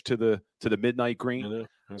switched to the midnight green. Okay.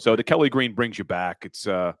 So the Kelly Green brings you back. It's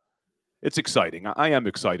exciting. I am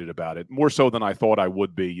excited about it, more so than I thought I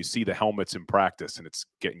would be. You see the helmets in practice, and it's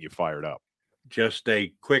getting you fired up. Just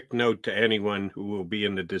a quick note to anyone who will be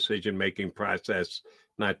in the decision-making process,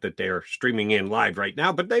 not that they're streaming in live right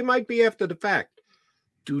now, but they might be after the fact.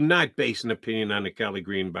 Do not base an opinion on the Kelly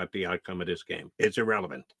Green about the outcome of this game. It's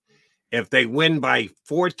irrelevant. If they win by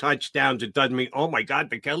 4 touchdowns, it doesn't mean, oh, my God,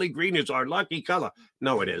 the Kelly Green is our lucky color.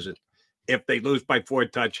 No, it isn't. If they lose by 4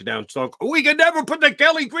 touchdowns, so we can never put the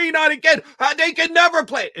Kelly Green on again. They can never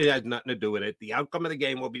play. It has nothing to do with it. The outcome of the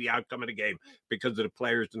game will be the outcome of the game because of the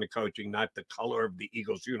players and the coaching, not the color of the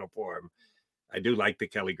Eagles uniform. I do like the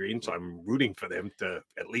Kelly Green, so I'm rooting for them to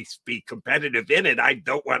at least be competitive in it. I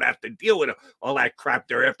don't want to have to deal with all that crap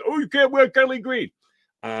they're after. Oh, you can't wear Kelly Green.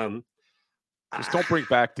 Just don't bring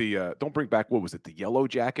back what was it, the yellow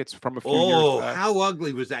jackets from a few years back? How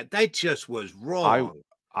ugly was that? That just was wrong.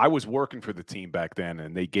 I was working for the team back then,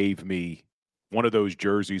 and they gave me one of those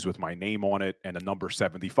jerseys with my name on it and a number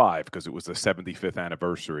 75 because it was the 75th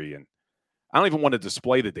anniversary. And I don't even want to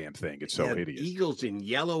display the damn thing. It's so hideous. Eagles in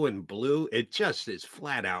yellow and blue. It just is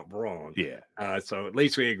flat out wrong. Yeah. So at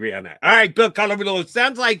least we agree on that. All right, Bill Colarulo, it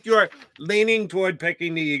sounds like you're leaning toward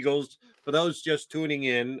picking the Eagles. For those just tuning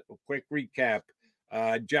in, a quick recap.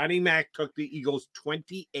 Johnny Mack took the Eagles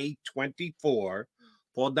 28-24.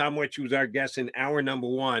 Paul Domowitch, who was our guest in hour number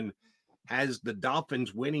 1, has the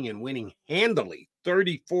Dolphins winning and winning handily,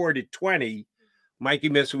 34-20. Mikey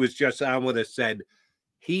Miss, who was just on with us, said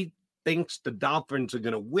he thinks the Dolphins are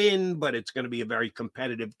going to win, but it's going to be a very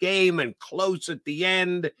competitive game and close at the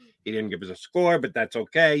end. He didn't give us a score, but that's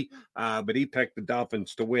okay. But he picked the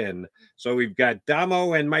Dolphins to win. So we've got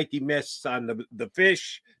Damo and Mikey Miss on the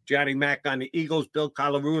Fish, Johnny Mack on the Eagles, Bill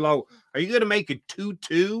Colarulo. Are you going to make it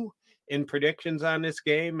 2-2 in predictions on this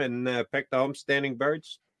game and pick the homestanding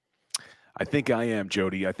Birds? I think I am,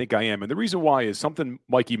 Jody. I think I am. And the reason why is something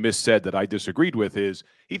Mikey Miss said that I disagreed with is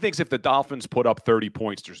he thinks if the Dolphins put up 30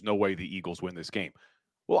 points, there's no way the Eagles win this game.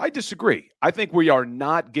 Well, I disagree. I think we are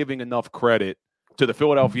not giving enough credit to the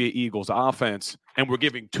Philadelphia Eagles offense, and we're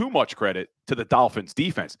giving too much credit to the Dolphins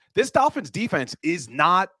defense. This Dolphins defense is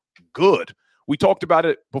not good. We talked about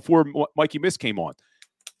it before Mikey Miss came on.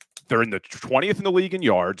 They're in the 20th in the league in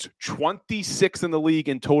yards, 26th in the league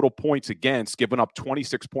in total points against, giving up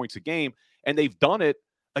 26 points a game, and they've done it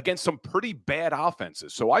against some pretty bad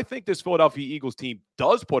offenses. So I think this Philadelphia Eagles team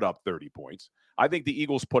does put up 30 points. I think the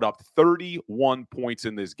Eagles put up 31 points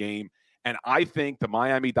in this game, and I think the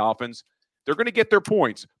Miami Dolphins, they're going to get their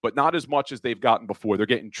points, but not as much as they've gotten before. They're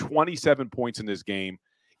getting 27 points in this game.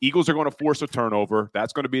 Eagles are going to force a turnover.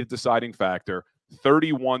 That's going to be the deciding factor.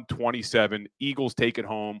 31-27. Eagles take it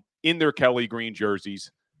home in their Kelly Green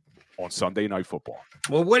jerseys on Sunday Night Football.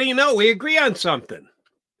 Well, what do you know? We agree on something.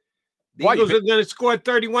 The Eagles are going to score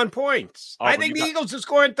 31 points. I think the Eagles are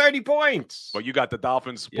scoring 30 points. But you got the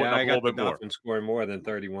Dolphins putting up a little bit more. Dolphins scoring more than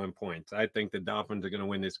 31 points. I think the Dolphins are going to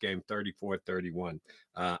win this game 34-31.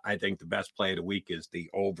 I think the best play of the week is the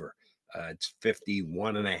over. It's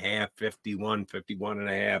 51.5,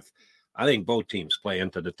 51.5. I think both teams play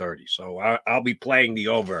into the 30. So I'll be playing the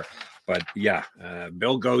over. But, yeah,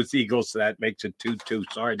 Bill goes Eagles, so that makes it 2-2.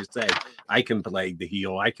 Sorry to say. I can play the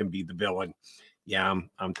heel. I can be the villain. Yeah,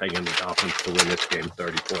 I'm taking the Dolphins to win this game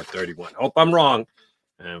 34-31. Hope I'm wrong.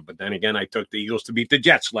 But then again, I took the Eagles to beat the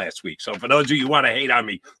Jets last week. So for those of you who want to hate on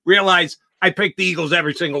me, realize I picked the Eagles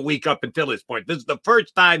every single week up until this point. This is the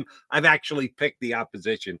first time I've actually picked the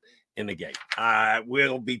opposition in the game.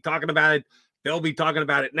 We'll be talking about it. They'll be talking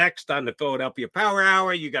about it next on the Philadelphia Power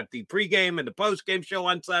Hour. You got the pregame and the postgame show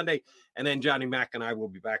on Sunday. And then Johnny Mack and I will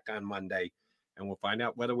be back on Monday. And we'll find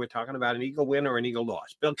out whether we're talking about an Eagle win or an Eagle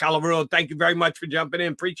loss. Bill Colarulo, thank you very much for jumping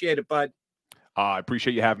in. Appreciate it, bud. I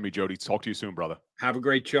appreciate you having me, Jody. Talk to you soon, brother. Have a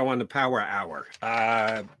great show on the Power Hour.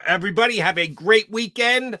 Everybody have a great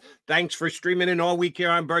weekend. Thanks for streaming in all week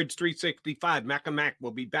here on Birds 365. Mac and Mac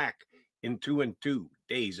will be back in 2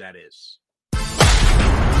 days, that is.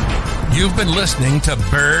 You've been listening to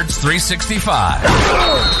Birds 365,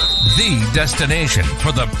 the destination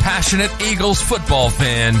for the passionate Eagles football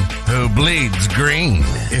fan who bleeds green.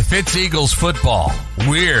 If it's Eagles football,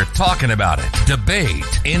 we're talking about it. Debate,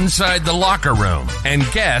 inside the locker room, and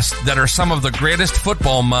guests that are some of the greatest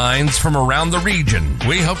football minds from around the region.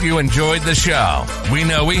 We hope you enjoyed the show. We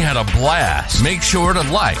know we had a blast. Make sure to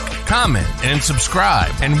like, comment, and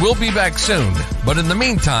subscribe, and we'll be back soon. But in the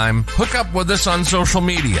meantime, hook up with us on social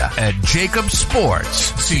media at Jacob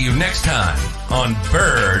Sports. See you next time on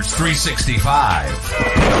Birds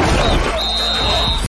 365.